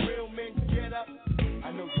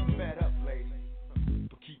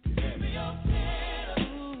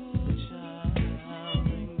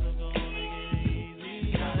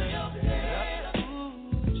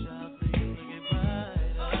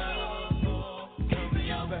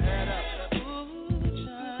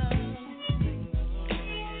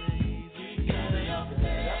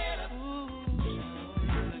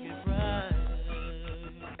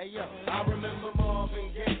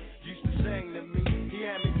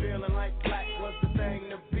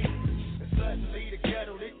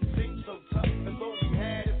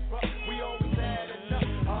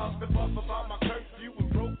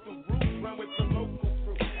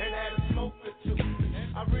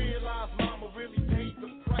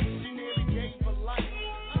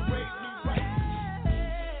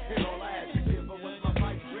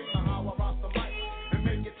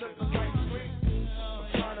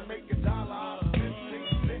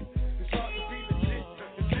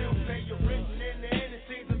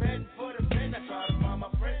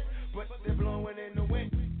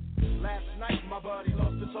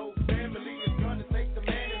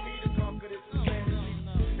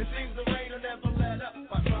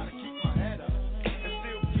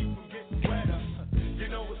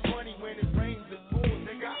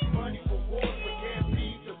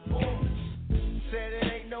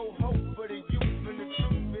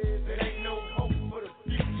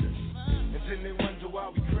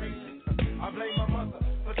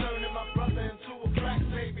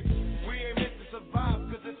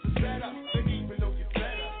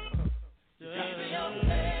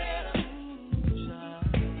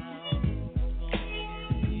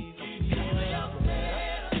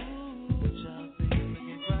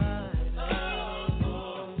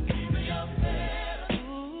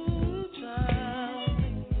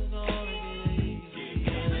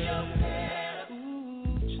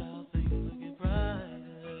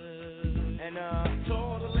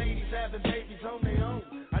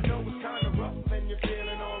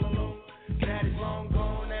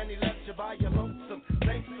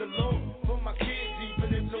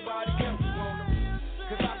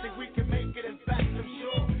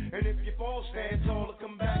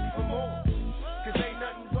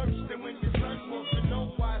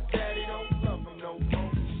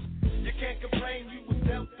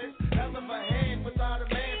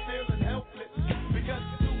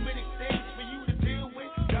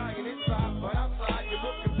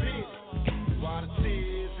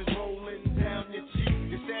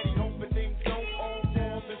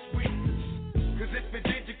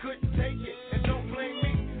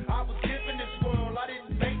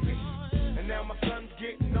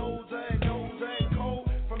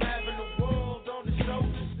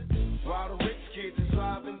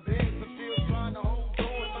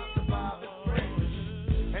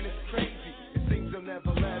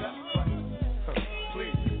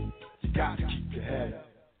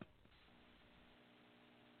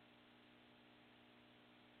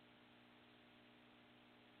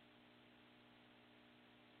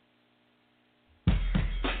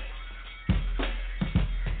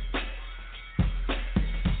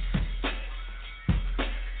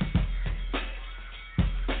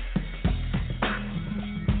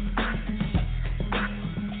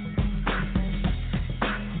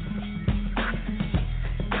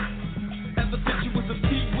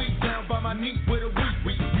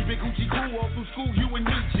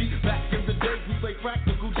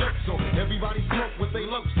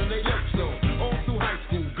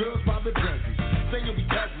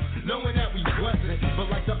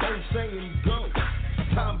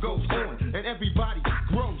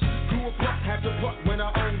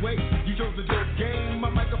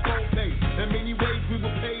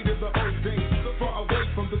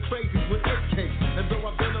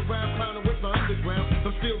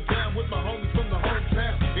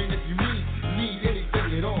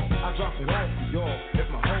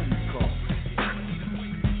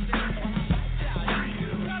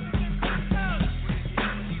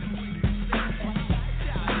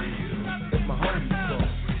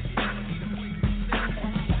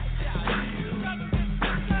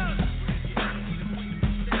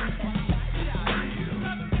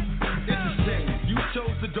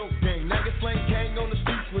 chose the dope game. Now you slang gang on the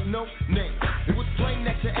streets with no name. It was plain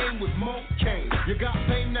that your aim was more cane. You got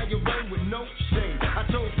fame, now you reign with no shame. I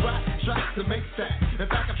chose rap, tracks to make stats. In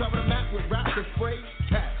fact, I travel the map with rap to spray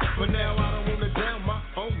cats. But now I don't wanna down my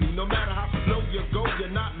homie. No matter how low you go, you're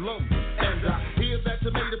not lonely. And I hear that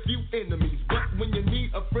you made a few enemies. But when you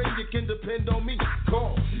need a friend, you can depend on me.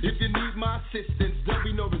 Call if you need my assistance. There'll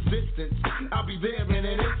be no resistance. I'll be there in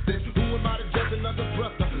an instant. Who am I to judge another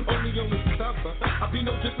brother? Only on this cover. I'll be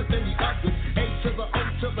no different than the others. A to the O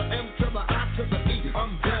to the M to the I to the E.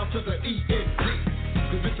 I'm down to the E-N-D.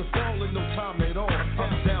 Cause it's a fall in no time at all.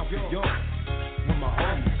 I'm down for y'all. When my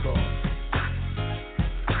homies call.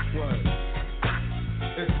 What?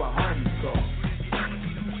 It's my homies call.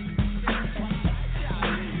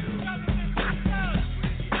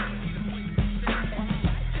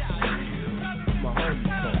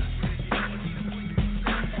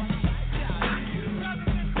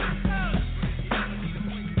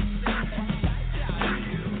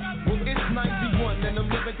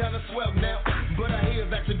 Kinda swell now, but I hear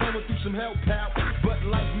that you're going through some hell, pal. But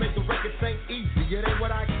life make the records ain't easy. It ain't what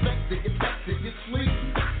I expected. It's hectic, it's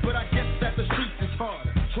sleepy. But I guess that the streets is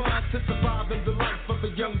harder. Trying to survive in the life of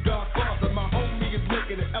a young godfather. My homie is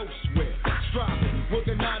making it elsewhere. Striving,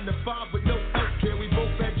 working 9 to 5 with no healthcare. We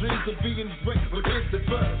both had dreams of being great, but here's the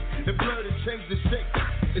bird. The blood and changed the shape.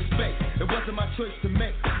 It's fake. It wasn't my choice to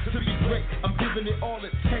make. To be great, I'm giving it all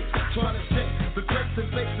it takes. Trying to shake the grapes and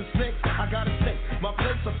face the snakes. I gotta take my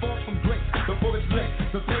place are far from great. The bullet's late.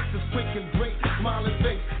 The face is quick and great. Smiling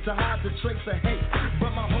face to hide the trace of hate.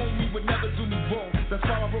 But my homie would never do me wrong. That's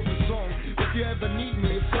why I wrote the song. If you ever need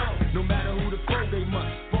me, it's on. No matter who the foe, they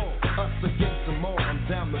must fall. Us against them all. I'm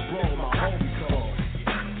down the brawl. My homie call.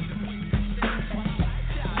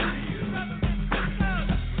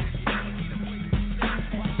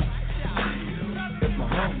 It's my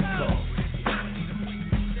homie call.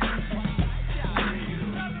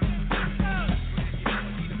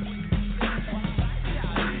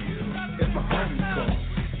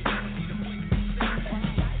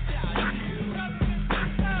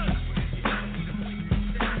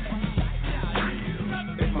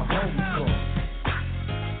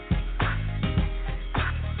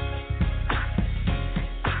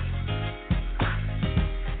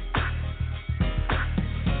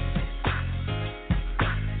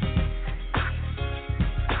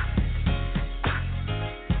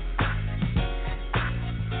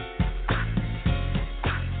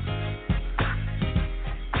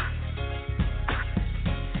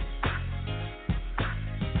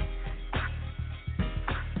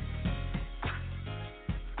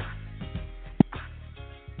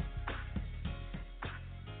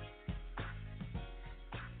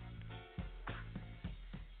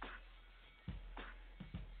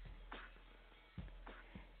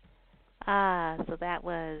 So that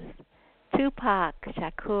was Tupac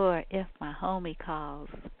Shakur, If My Homie Calls.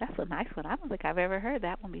 That's a nice one. I don't think I've ever heard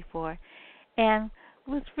that one before. And it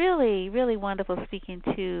was really, really wonderful speaking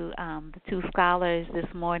to the two scholars this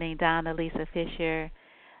morning, Donna Lisa Fisher,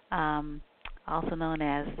 also known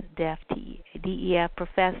as DEF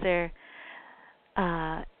professor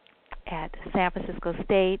at San Francisco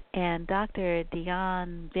State, and Dr.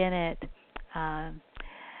 Dion Bennett,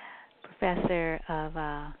 professor of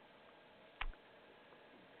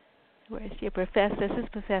where is she a professor? This is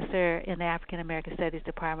professor in the African American Studies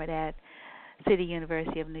Department at City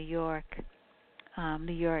University of New York,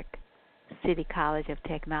 New York City College of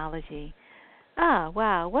Technology.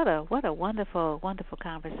 Wow, what a wonderful, wonderful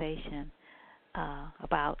conversation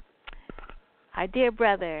about our dear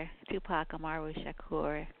brother Tupac Amaru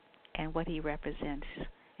Shakur and what he represents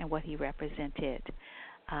and what he represented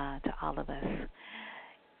to all of us.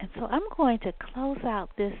 And so I'm going to close out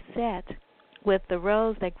this set with The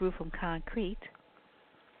Rose That Grew from Concrete,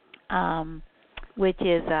 which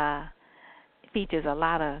is features a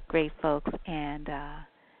lot of great folks, and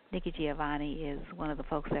Nikki Giovanni is one of the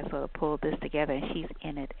folks that sort of pulled this together, and she's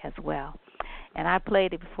in it as well. And I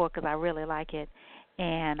played it before because I really like it,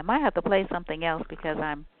 and I might have to play something else because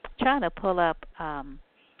I'm trying to pull up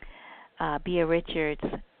Bea Richards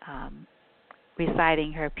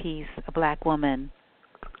reciting her piece, A Black Woman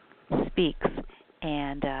Speaks,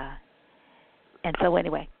 and so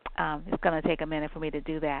anyway, it's going to take a minute for me to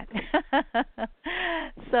do that.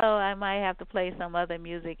 So I might have to play some other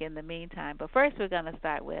music in the meantime. But first we're going to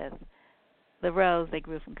start with The Rose That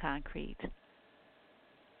Grew from Concrete.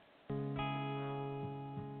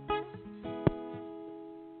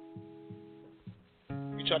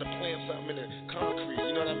 You try to plant something in the concrete,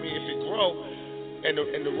 you know what I mean? If it grow and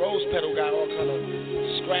the rose petal got all kind of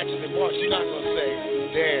scratches and marks, you're not going to say,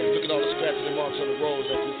 damn, look at all the scratches and marks on the rose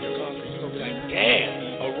that grew from the concrete. You're going to Like,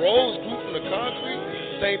 damn, a rose grew from the concrete?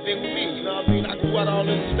 Same thing with me, you know what I mean? I grew out all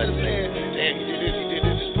this, instead of saying, damn, he did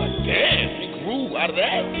this, it's like, damn, he grew out of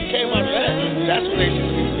that, he came out of that. That's what they should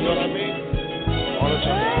see, you know what I mean? All the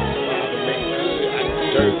time, make good out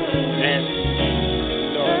of dirt, nasty,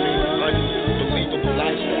 you know what I mean? Unbelievable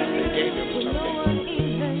lifestyle they gave him, which I think.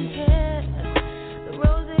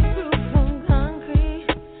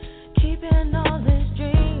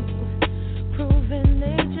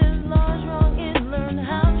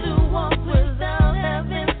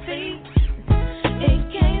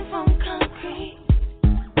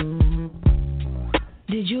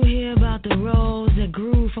 Did you hear about the rose that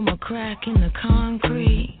grew from a crack in the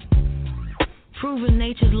concrete? Proving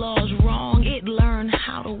nature's laws wrong, it learned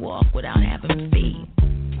how to walk without having feet.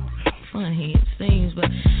 Funny it seems,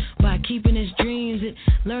 but by keeping its dreams, it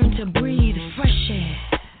learned to breathe fresh air.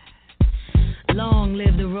 Long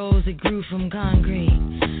live the rose that grew from concrete,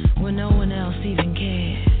 when no one else even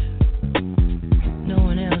cared. No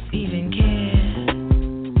one else even cared.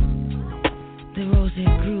 The rose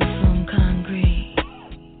that grew from concrete.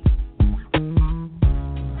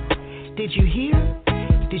 Did you hear?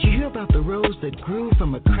 Did you hear about the rose that grew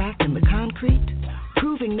from a crack in the concrete?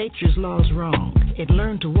 Proving nature's laws wrong, it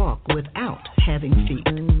learned to walk without having feet.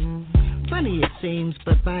 Funny it seems,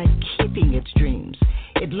 but by keeping its dreams,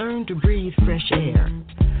 it learned to breathe fresh air.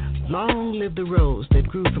 Long live the rose that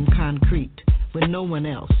grew from concrete when no one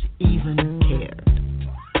else even cared.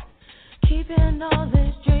 Keeping all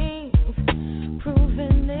these dreams,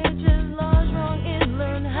 proving nature's laws wrong, it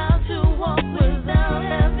learned how to walk without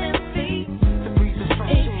having feet.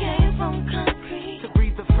 It came from concrete. To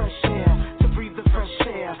breathe the fresh air, to breathe the fresh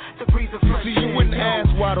air, to breathe the fresh air. See, you wouldn't ask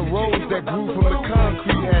why the rose that grew from the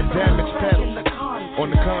concrete had damaged petals. On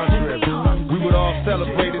the contrary, we would all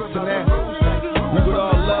celebrate its tenacity. We would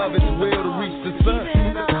all love its will to reach the sun.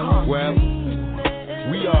 Well,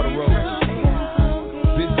 we are the rose.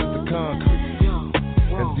 This is the concrete.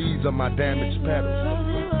 And these are my damaged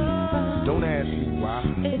petals. Don't ask me why.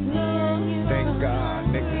 Thank God,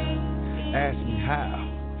 nigga. Ask me how.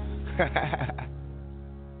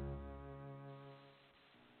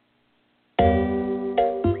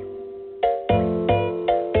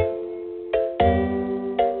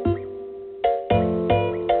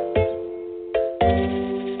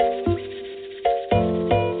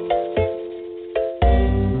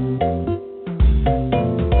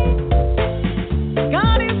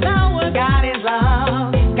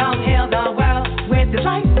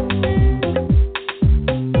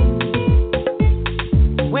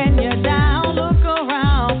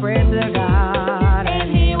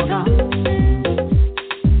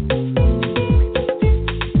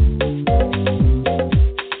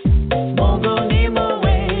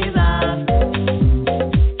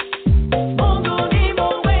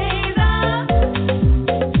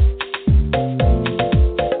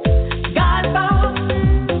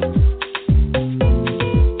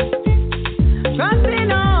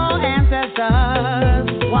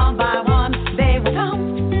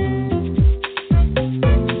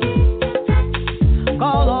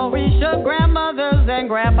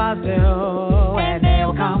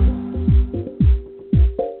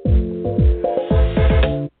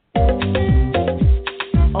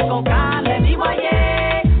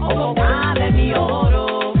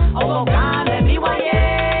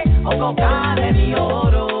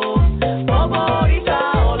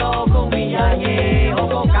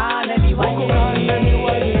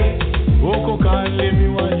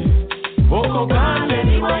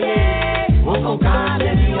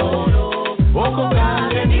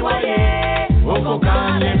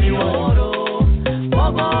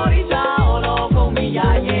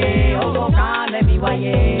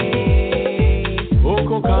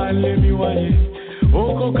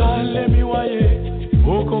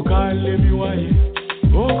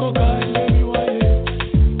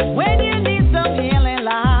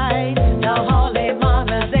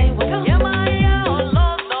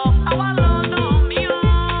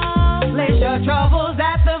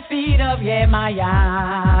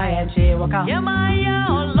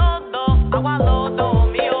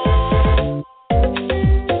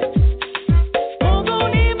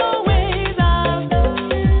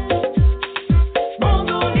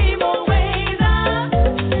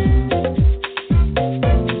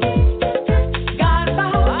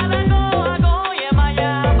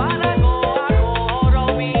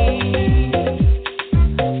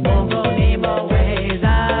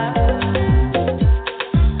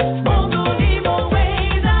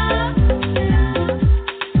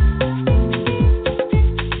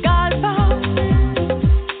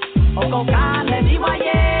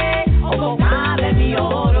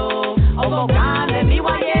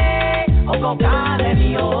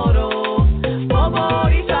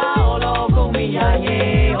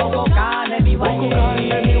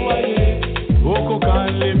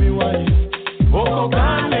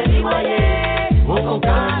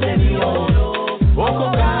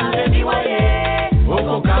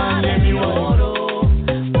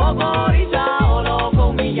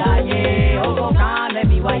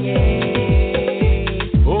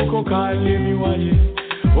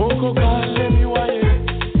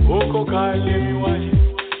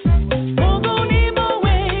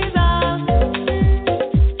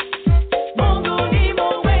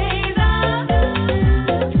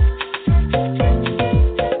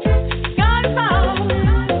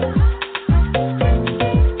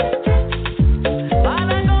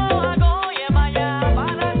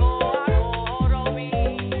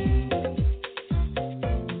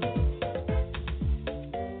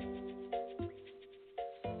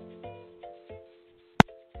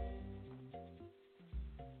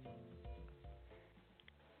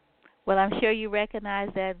 Well, I'm sure you recognize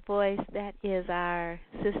that voice. That is our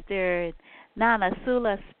sister Nana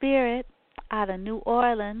Sula Spirit out of New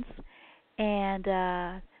Orleans. And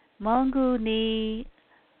Mungu ni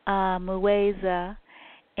Muweza.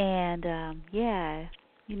 And, yeah,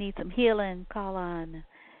 you need some healing, call on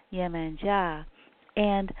Yemanja.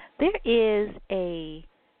 And there is a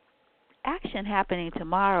action happening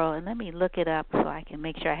tomorrow, and let me look it up so I can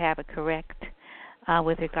make sure I have it correct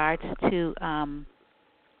with regards to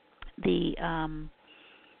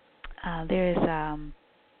there is let me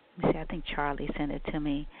see, I think Charlie sent it to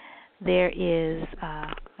me. There is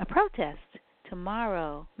a protest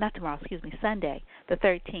tomorrow, not tomorrow, excuse me, Sunday, the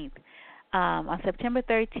 13th. On September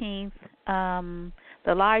 13th,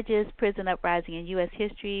 the largest prison uprising in U.S.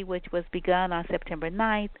 history, which was begun on September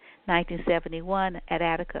 9th, 1971, at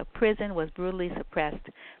Attica Prison, was brutally suppressed.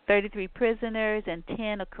 33 prisoners and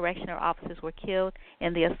 10 correctional officers were killed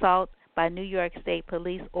in the assault by New York State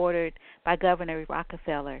Police ordered by Governor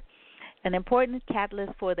Rockefeller. An important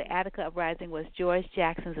catalyst for the Attica uprising was George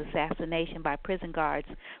Jackson's assassination by prison guards,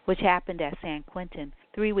 which happened at San Quentin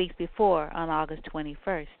 3 weeks before on August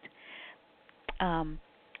 21st.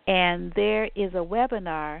 And there is a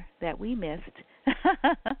webinar that we missed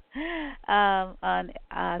on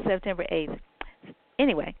September 8th.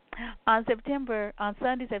 Anyway, on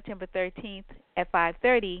Sunday, September 13th at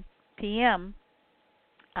 5:30 p.m.,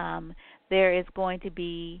 there is going to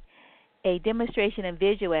be a demonstration and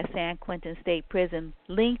visual at San Quentin State Prison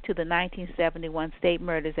linked to the 1971 state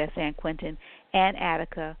murders at San Quentin and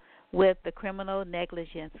Attica with the criminal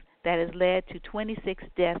negligence that has led to 26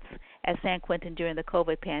 deaths at San Quentin during the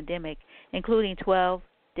COVID pandemic, including 12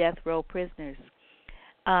 death row prisoners.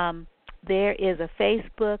 There is a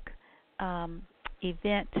Facebook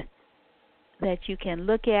event that you can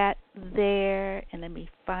look at there, and let me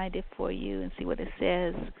find it for you and see what it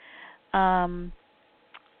says.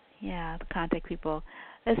 The contact people.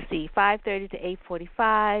 Let's see, 5:30 to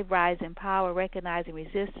 8:45, Rise in Power, Recognizing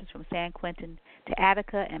Resistance from San Quentin to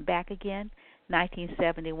Attica and back again,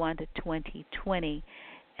 1971 to 2020.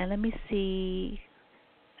 And let me see,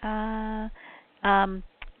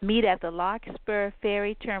 meet at the Larkspur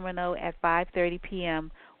Ferry Terminal at 5:30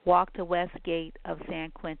 p.m., walk to West Gate of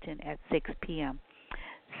San Quentin at 6 p.m.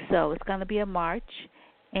 So it's going to be a march,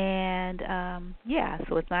 and,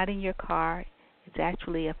 so it's not in your car. It's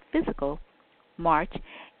actually a physical march,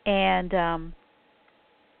 and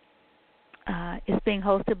it's being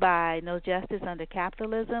hosted by No Justice Under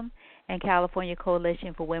Capitalism and California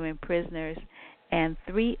Coalition for Women Prisoners and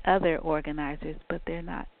 3 other organizers, but they're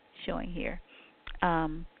not showing here.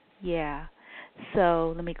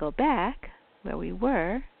 So let me go back where we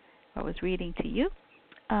were. I was reading to you.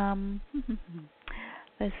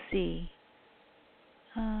 Let's see.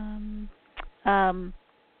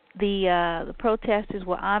 The protesters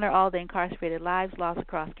will honor all the incarcerated lives lost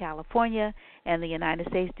across California and the United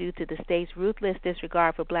States due to the state's ruthless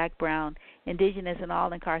disregard for black, brown, indigenous, and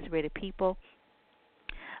all incarcerated people.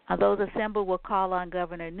 Those assembled will call on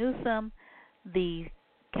Governor Newsom, the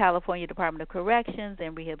California Department of Corrections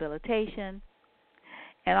and Rehabilitation,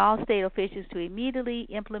 and all state officials to immediately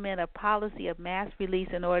implement a policy of mass release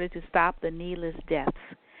in order to stop the needless deaths.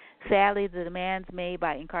 Sadly, the demands made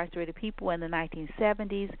by incarcerated people in the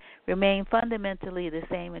 1970s remain fundamentally the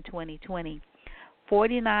same in 2020.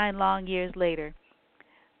 49 long years later,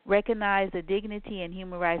 recognize the dignity and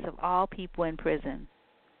human rights of all people in prison.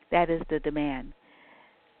 That is the demand.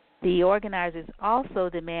 The organizers also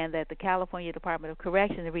demand that the California Department of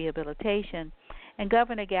Corrections and Rehabilitation and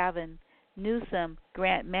Governor Gavin Newsom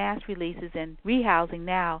grant mass releases and rehousing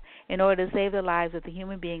now in order to save the lives of the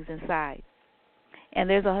human beings inside. And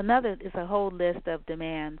there's it's a whole list of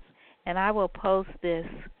demands, and I will post this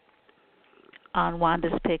on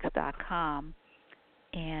wandaspicks.com.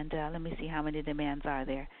 And let me see how many demands are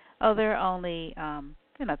there. Oh, there are only there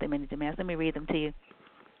are not that many demands. Let me read them to you.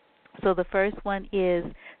 So the first one is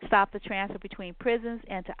stop the transfer between prisons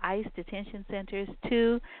and to ICE detention centers.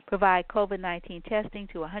 2, provide COVID-19 testing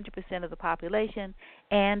to 100% of the population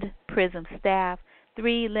and prison staff.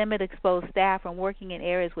 3, limit exposed staff from working in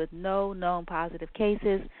areas with no known positive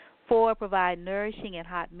cases. 4, provide nourishing and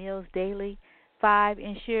hot meals daily. 5,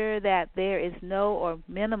 ensure that there is no or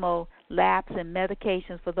minimal lapse in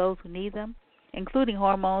medications for those who need them, including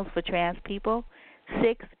hormones for trans people.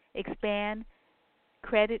 6, expand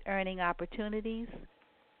credit earning opportunities.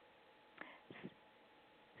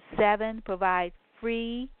 7, provide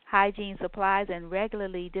free hygiene supplies and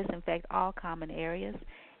regularly disinfect all common areas.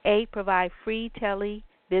 8, provide free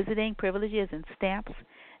tele-visiting privileges and stamps.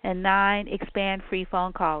 And 9, expand free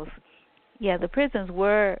phone calls. Yeah, the prisons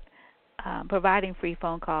were providing free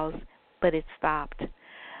phone calls, but it stopped.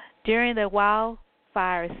 During the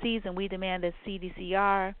wildfire season, we demand that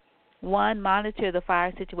CDCR, 1, monitor the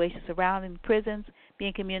fire situation surrounding prisons, be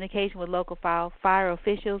in communication with local fire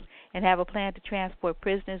officials, and have a plan to transport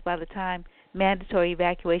prisoners by the time mandatory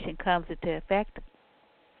evacuation comes into effect.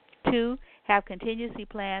 2, have contingency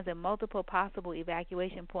plans and multiple possible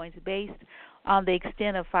evacuation points based on the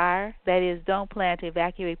extent of fire. That is, don't plan to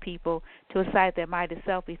evacuate people to a site that might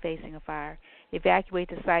itself be facing a fire. Evacuate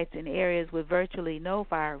the sites in areas with virtually no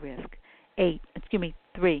fire risk.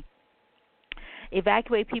 3,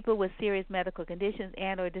 evacuate people with serious medical conditions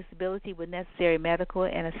and or disability with necessary medical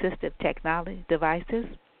and assistive technology devices.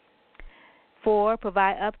 4,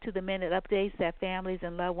 provide up-to-the-minute updates that families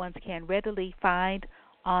and loved ones can readily find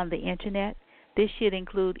on the Internet. This should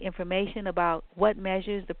include information about what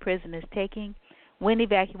measures the prison is taking, when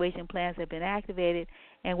evacuation plans have been activated,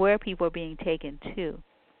 and where people are being taken to.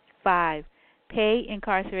 5, pay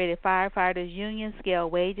incarcerated firefighters union-scale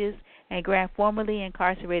wages and grant formerly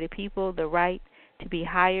incarcerated people the right to be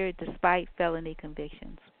hired despite felony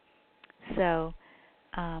convictions. So,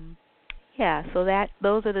 so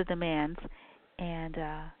those are the demands, and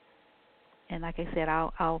like I said,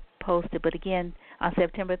 I'll post it. But again, on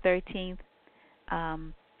September 13th,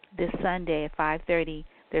 this Sunday at 5:30,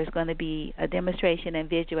 there's going to be a demonstration and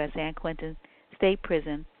vigil at San Quentin State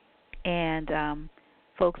Prison, and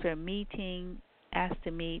folks are asked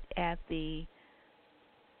to meet at the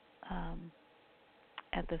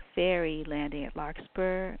ferry landing at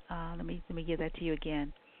Larkspur. Let me give that to you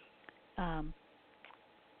again.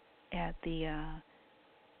 At the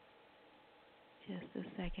just a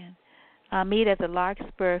second. Meet at the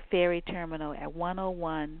Larkspur Ferry Terminal at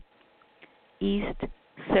 101 East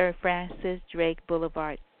Sir Francis Drake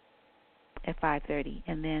Boulevard at 5:30,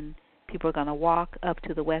 and then people are going to walk up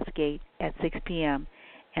to the West Gate at 6 p.m.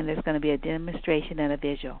 and there's going to be a demonstration and a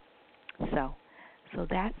vigil. So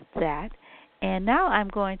that's that. And now I'm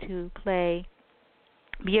going to play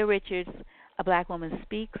Bea Richards, A Black Woman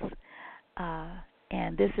Speaks,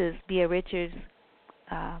 and this is Bea Richards,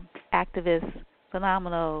 activist,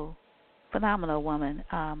 phenomenal woman.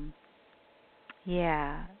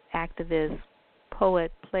 Activist,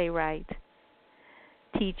 poet, playwright,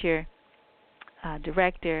 teacher,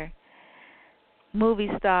 director, movie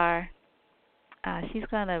star. She's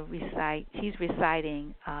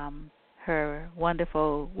reciting her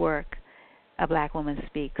wonderful work, A Black Woman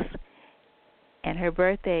Speaks. And her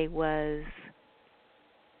birthday was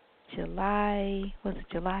July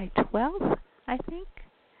 12th, I think,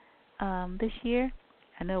 this year.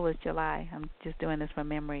 I know it was July. I'm just doing this from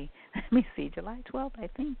memory. Let me see, July 12th, I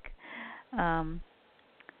think.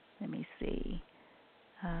 Let me see.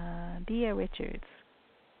 Bea Richards.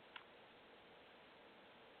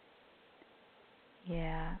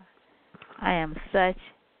 Yeah, I am such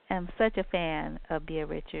a fan of Bea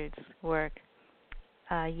Richards' work.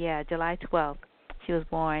 July 12th. She was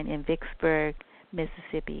born in Vicksburg,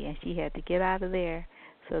 Mississippi, and she had to get out of there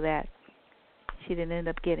so that she didn't end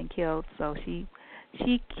up getting killed. So she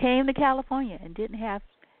came to California and didn't have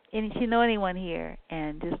anyone here,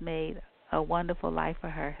 and just made a wonderful life for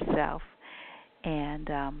herself, and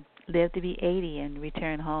lived to be 80 and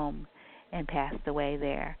returned home and passed away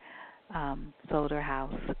there. Sold her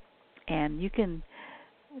house. And you can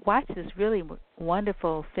watch this really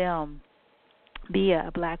wonderful film, Bea,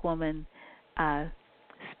 A Black Woman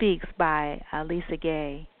Speaks, by Lisa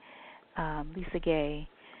Gay. Lisa Gay,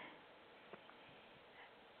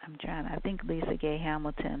 I think Lisa Gay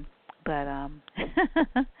Hamilton, but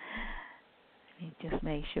let me just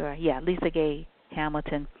make sure. Yeah, Lisa Gay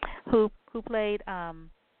Hamilton, who played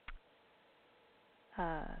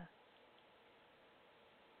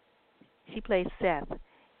She plays Seth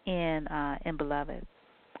in Beloved,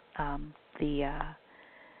 the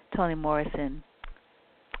Toni Morrison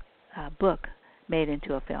book made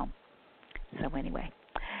into a film. So anyway,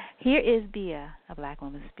 here is Bia, A Black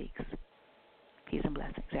Woman Speaks. Peace and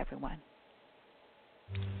blessings, everyone.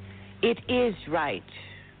 It is right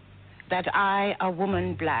that I, a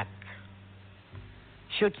woman black,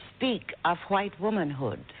 should speak of white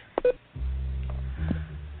womanhood.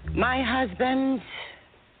 My husbands,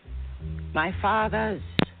 my fathers,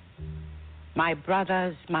 my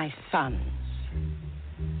brothers, my sons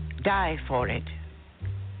die for it,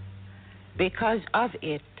 because of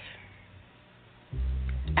it,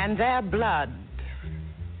 and their blood,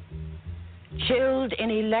 chilled in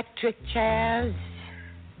electric chairs,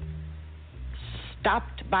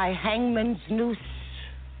 stopped by hangman's noose,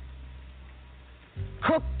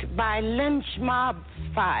 cooked by lynch mob's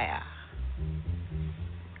fire,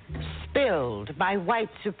 spilled by white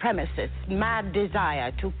supremacists' mad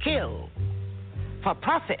desire to kill for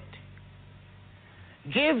profit,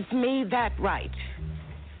 gives me that right.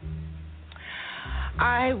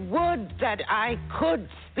 I would that I could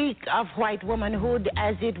speak of white womanhood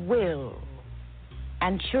as it will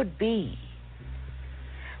and should be,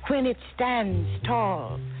 when it stands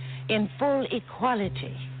tall in full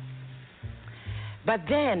equality. But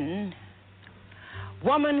then,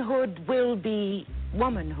 womanhood will be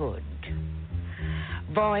womanhood,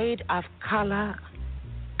 void of color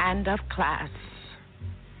and of class,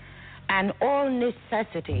 and all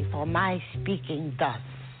necessity for my speaking thus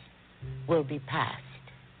will be past,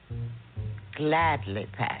 gladly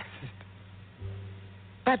past.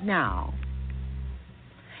 But now,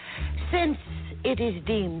 since it is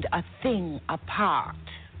deemed a thing apart,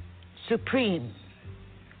 supreme,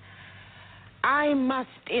 I must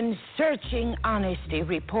in searching honesty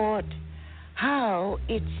report how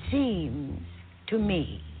it seems to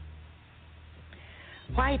me.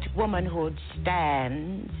 White womanhood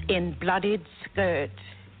stands in blooded skirt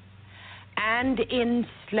and in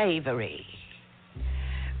slavery,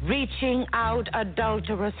 reaching out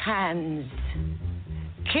adulterous hands,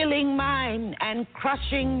 killing mine and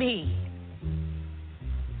crushing me.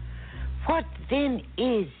 What then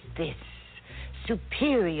is this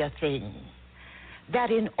superior thing that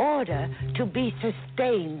in order to be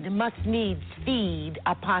sustained must needs feed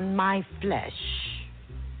upon my flesh?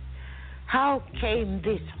 How came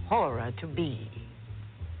this horror to be?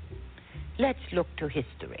 Let's look to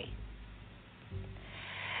history.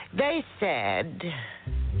 They said,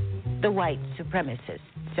 the white supremacists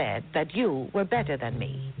said, that you were better than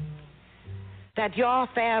me, that your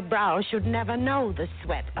fair brow should never know the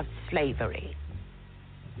sweat of slavery.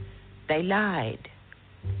 They lied.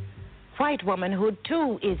 White womanhood,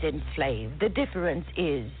 too, is enslaved. The difference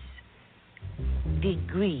is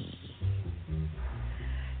degree.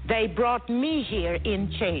 They brought me here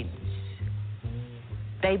in chains.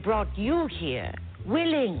 They brought you here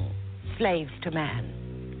willing slaves to man.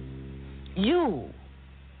 You,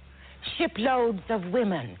 shiploads of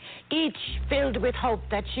women, each filled with hope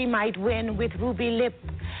that she might win with ruby lip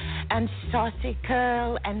and saucy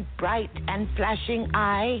curl and bright and flashing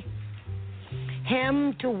eye,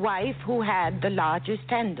 him to wife who had the largest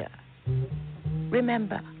tender.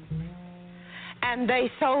 Remember. And they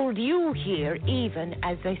sold you here even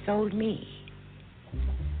as they sold me.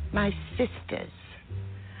 My sisters,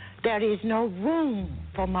 there is no room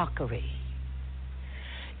for mockery.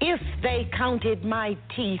 If they counted my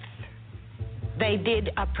teeth, they did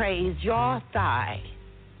appraise your thigh,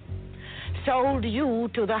 sold you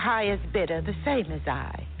to the highest bidder, the same as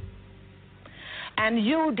I. And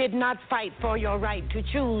you did not fight for your right to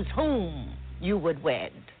choose whom you would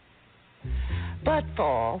wed, but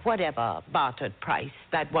for whatever bartered price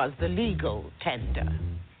that was the legal tender.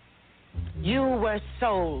 You were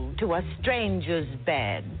sold to a stranger's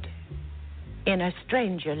bed in a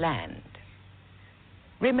stranger land.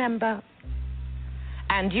 Remember?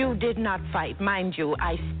 And you did not fight. Mind you,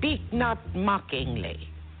 I speak not mockingly,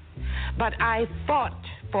 but I fought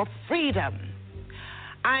for freedom.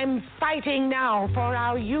 I'm fighting now for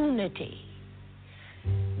our unity.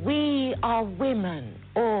 We are women,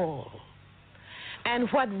 all. And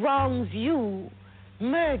what wrongs you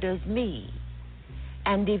murders me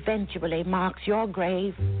and eventually marks your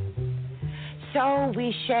grave. So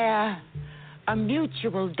we share a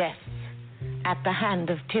mutual death at the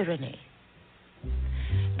hand of tyranny.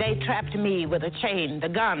 They trapped me with a chain, the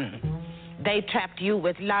gun. They trapped you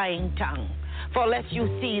with lying tongue. For lest you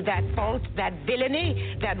see that fault, that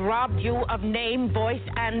villainy, that robbed you of name, voice,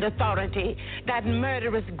 and authority, that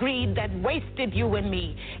murderous greed that wasted you and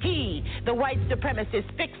me. He, the white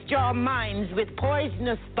supremacist, fixed your minds with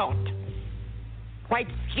poisonous thought. White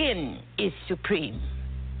skin is supreme.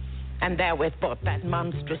 And therewith brought that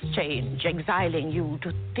monstrous change, exiling you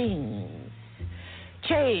to things.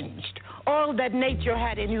 Changed all that nature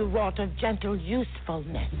had in you wrought of gentle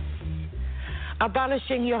usefulness.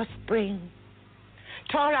 Abolishing your spring,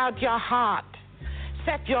 tore out your heart,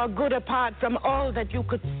 set your good apart from all that you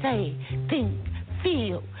could say, think,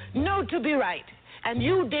 feel, know to be right. And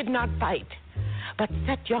you did not fight, but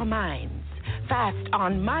set your minds fast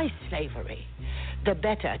on my slavery, the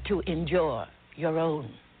better to endure your own.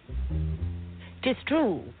 'Tis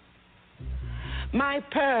true, my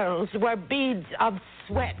pearls were beads of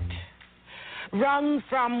sweat, wrung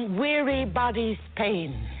from weary body's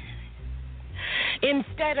pain.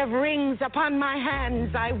 Instead of rings upon my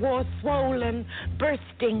hands, I wore swollen,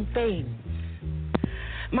 bursting veins.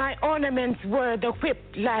 My ornaments were the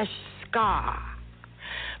whiplash scar.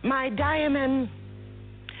 My diamond,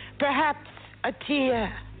 perhaps a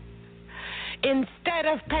tear. Instead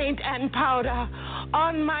of paint and powder,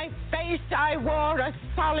 on my face I wore a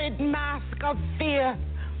solid mask of fear.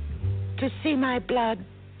 To see my blood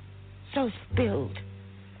so spilled.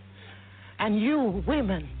 And you,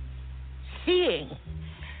 women, seeing,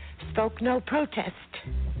 spoke no protest,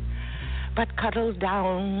 but cuddled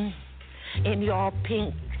down in your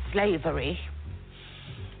pink slavery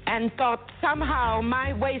and thought somehow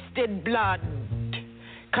my wasted blood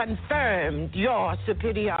confirmed your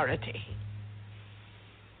superiority.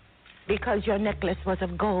 Because your necklace was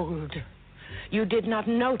of gold, you did not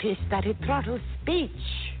notice that it throttled speech.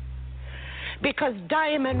 Because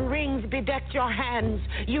diamond rings bedecked your hands,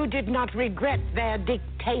 you did not regret their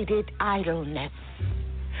dictated idleness.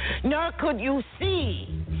 Nor could you see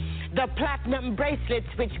the platinum bracelets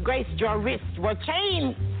which graced your wrist were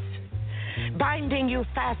chains, binding you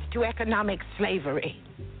fast to economic slavery.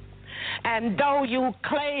 And though you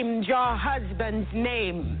claimed your husband's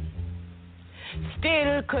name,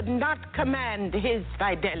 still could not command his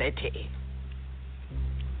fidelity.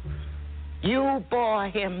 You bore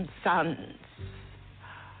him sons.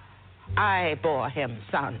 I bore him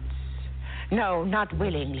sons. No, not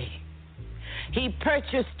willingly. He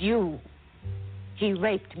purchased you. He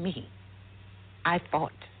raped me. I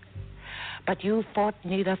fought. But you fought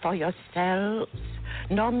neither for yourselves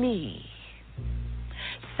nor me.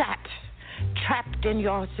 Sat trapped in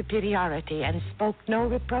your superiority and spoke no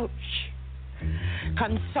reproach.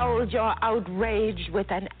 Consoled your outrage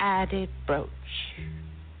with an added brooch.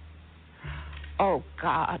 Oh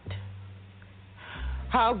God,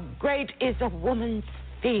 how great is a woman's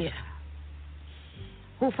fear,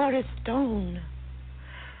 who for a stone,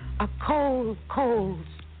 a cold, cold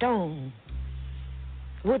stone,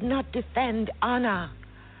 would not defend honor,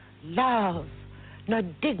 love, nor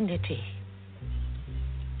dignity.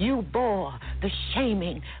 You bore the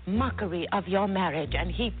shaming mockery of your marriage and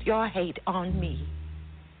heaped your hate on me,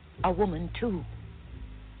 a woman too,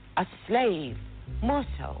 a slave more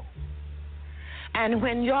so. And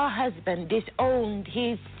when your husband disowned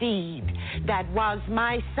his seed that was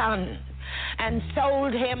my son and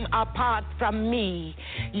sold him apart from me,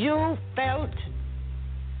 you felt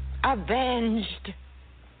avenged.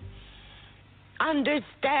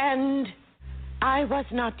 Understand, I was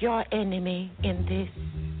not your enemy in this.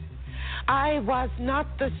 I was not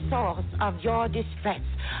the source of your distress.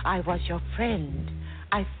 I was your friend.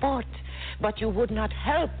 I fought, but you would not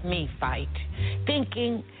help me fight,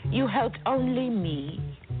 thinking you helped only me.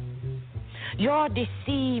 Your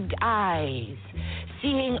deceived eyes,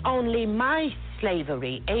 seeing only my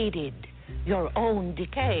slavery, aided your own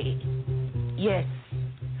decay. Yes,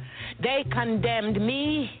 they condemned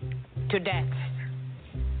me to death,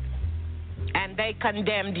 and they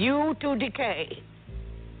condemned you to decay.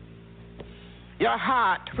 Your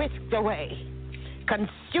heart whisked away,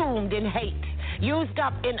 consumed in hate, used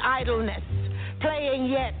up in idleness, playing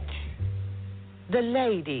yet the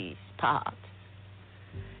lady's part,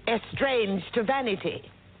 estranged to vanity.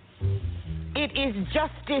 It is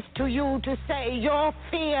justice to you to say your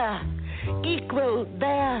fear equaled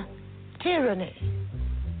their tyranny.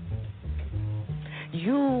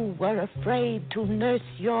 You were afraid to nurse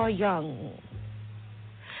your young,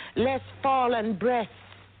 lest fallen breasts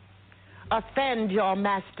offend your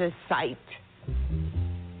master's sight,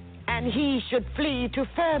 and he should flee to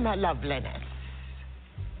firmer loveliness.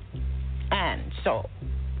 And so,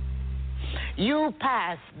 you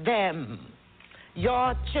passed them,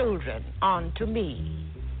 your children, on to me.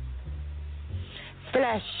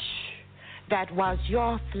 Flesh that was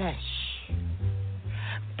your flesh,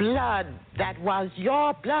 blood that was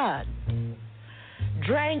your blood,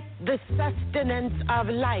 drank the sustenance of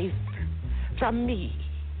life from me.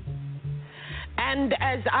 And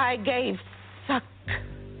as I gave suck,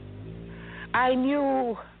 I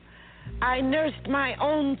knew I nursed my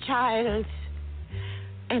own child's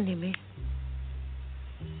enemy.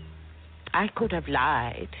 I could have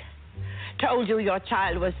lied, told you your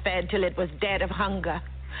child was fed till it was dead of hunger.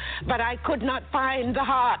 But I could not find the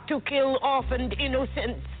heart to kill orphaned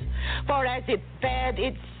innocence, for as it fed,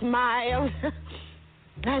 it smiled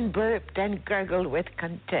and burped and gurgled with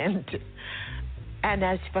content. And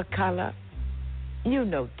as for color, knew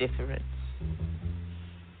no difference.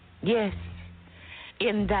 Yes,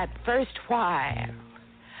 in that first while,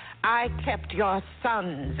 I kept your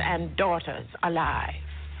sons and daughters alive.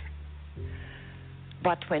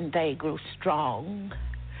 But when they grew strong,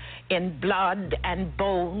 in blood and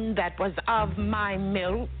bone that was of my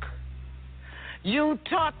milk, you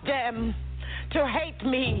taught them to hate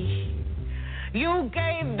me. You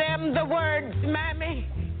gave them the words mammy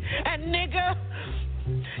and nigger,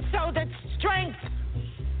 so that strength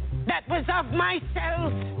that was of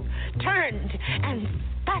myself turned and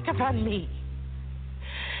spat upon me,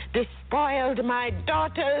 despoiled my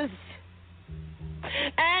daughters,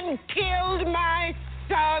 and killed my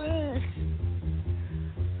sons.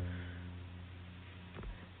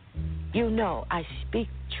 You know I speak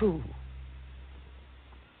true,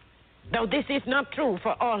 though this is not true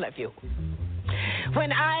for all of you.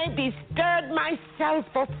 When I bestirred myself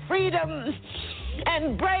for freedom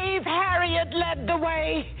and brave Harriet led the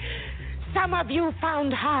way, some of you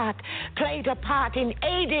found heart, played a part in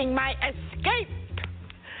aiding my escape.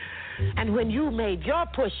 And when you made your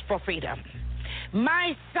push for freedom,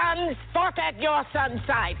 my sons fought at your son's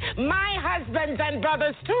side. My husbands and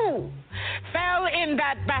brothers, too, fell in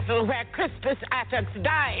that battle where Crispus Attucks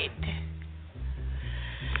died.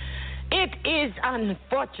 It is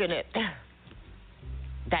unfortunate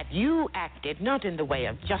that you acted not in the way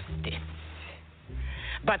of justice,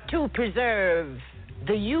 but to preserve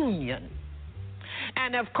the Union.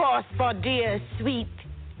 And, of course, for dear, sweet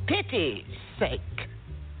pity's sake.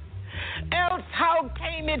 Else how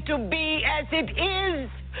came it to be as it is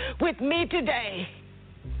with me today?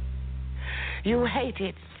 You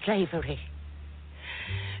hated slavery,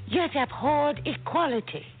 yet abhorred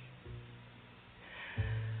equality.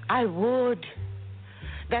 I would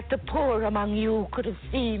that the poor among you could have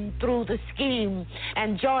seen through the scheme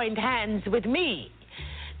and joined hands with me.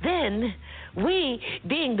 Then we,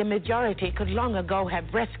 being the majority, could long ago have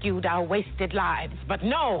rescued our wasted lives. But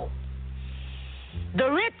no, the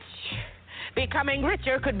rich, becoming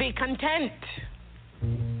richer, could be content,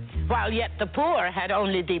 while yet the poor had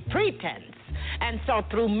only the pretense, and sought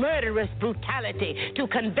through murderous brutality to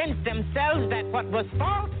convince themselves that what was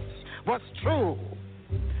false was true.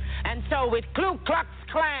 And so with Ku Klux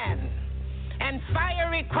Klan and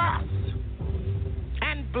fiery cross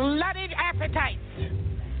and blooded appetites,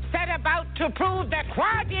 set about to prove that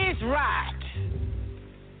what is right,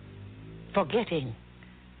 forgetting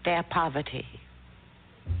their poverty.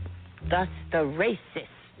 Thus the racists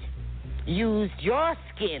used your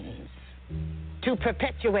skins to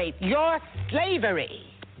perpetuate your slavery.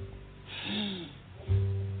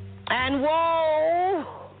 And woe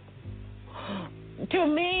to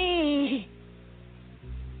me,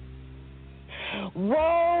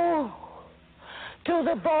 woe to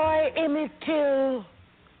the boy Emmett Till,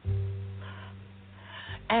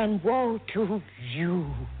 and woe to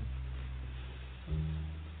you.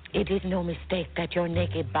 It is no mistake that your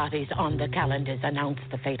naked bodies on the calendars announce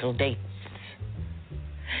the fatal dates.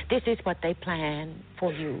 This is what they plan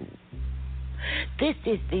for you. This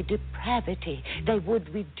is the depravity they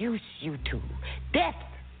would reduce you to. Death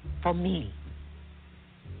for me,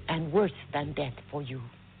 and worse than death for you.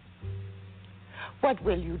 What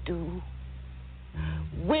will you do?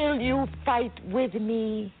 Will you fight with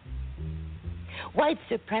me? White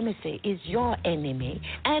supremacy is your enemy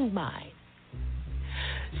and mine.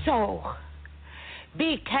 So,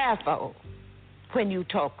 be careful when you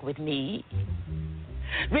talk with me.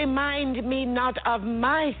 Remind me not of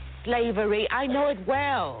my slavery, I know it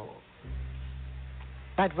well,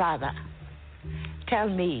 but rather tell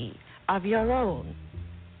me of your own.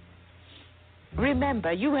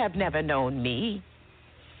 Remember, you have never known me.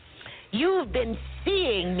 You've been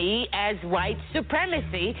seeing me as white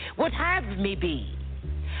supremacy would have me be.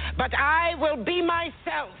 But I will be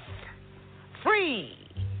myself, free.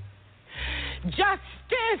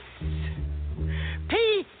 Justice,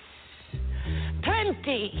 peace,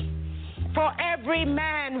 plenty for every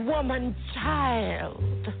man, woman,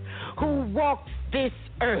 child who walks this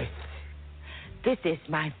earth. This is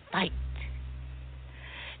my fight.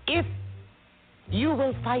 If you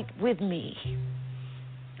will fight with me,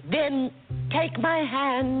 then take my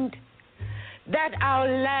hand, that our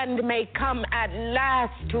land may come at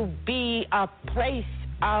last to be a place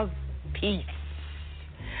of peace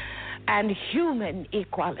and human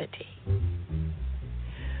equality.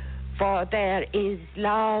 For there is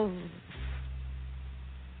love,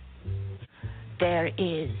 there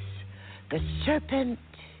is the serpent,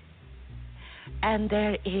 and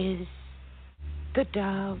there is the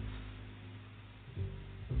dove.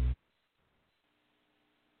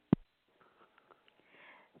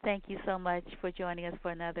 Thank you so much for joining us for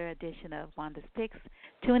another edition of Wanda's Picks.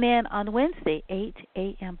 Tune in on Wednesday, 8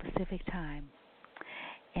 a.m. Pacific Time.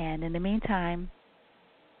 And in the meantime,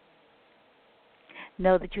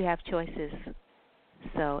 know that you have choices,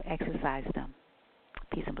 so exercise them.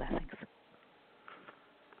 Peace and blessings.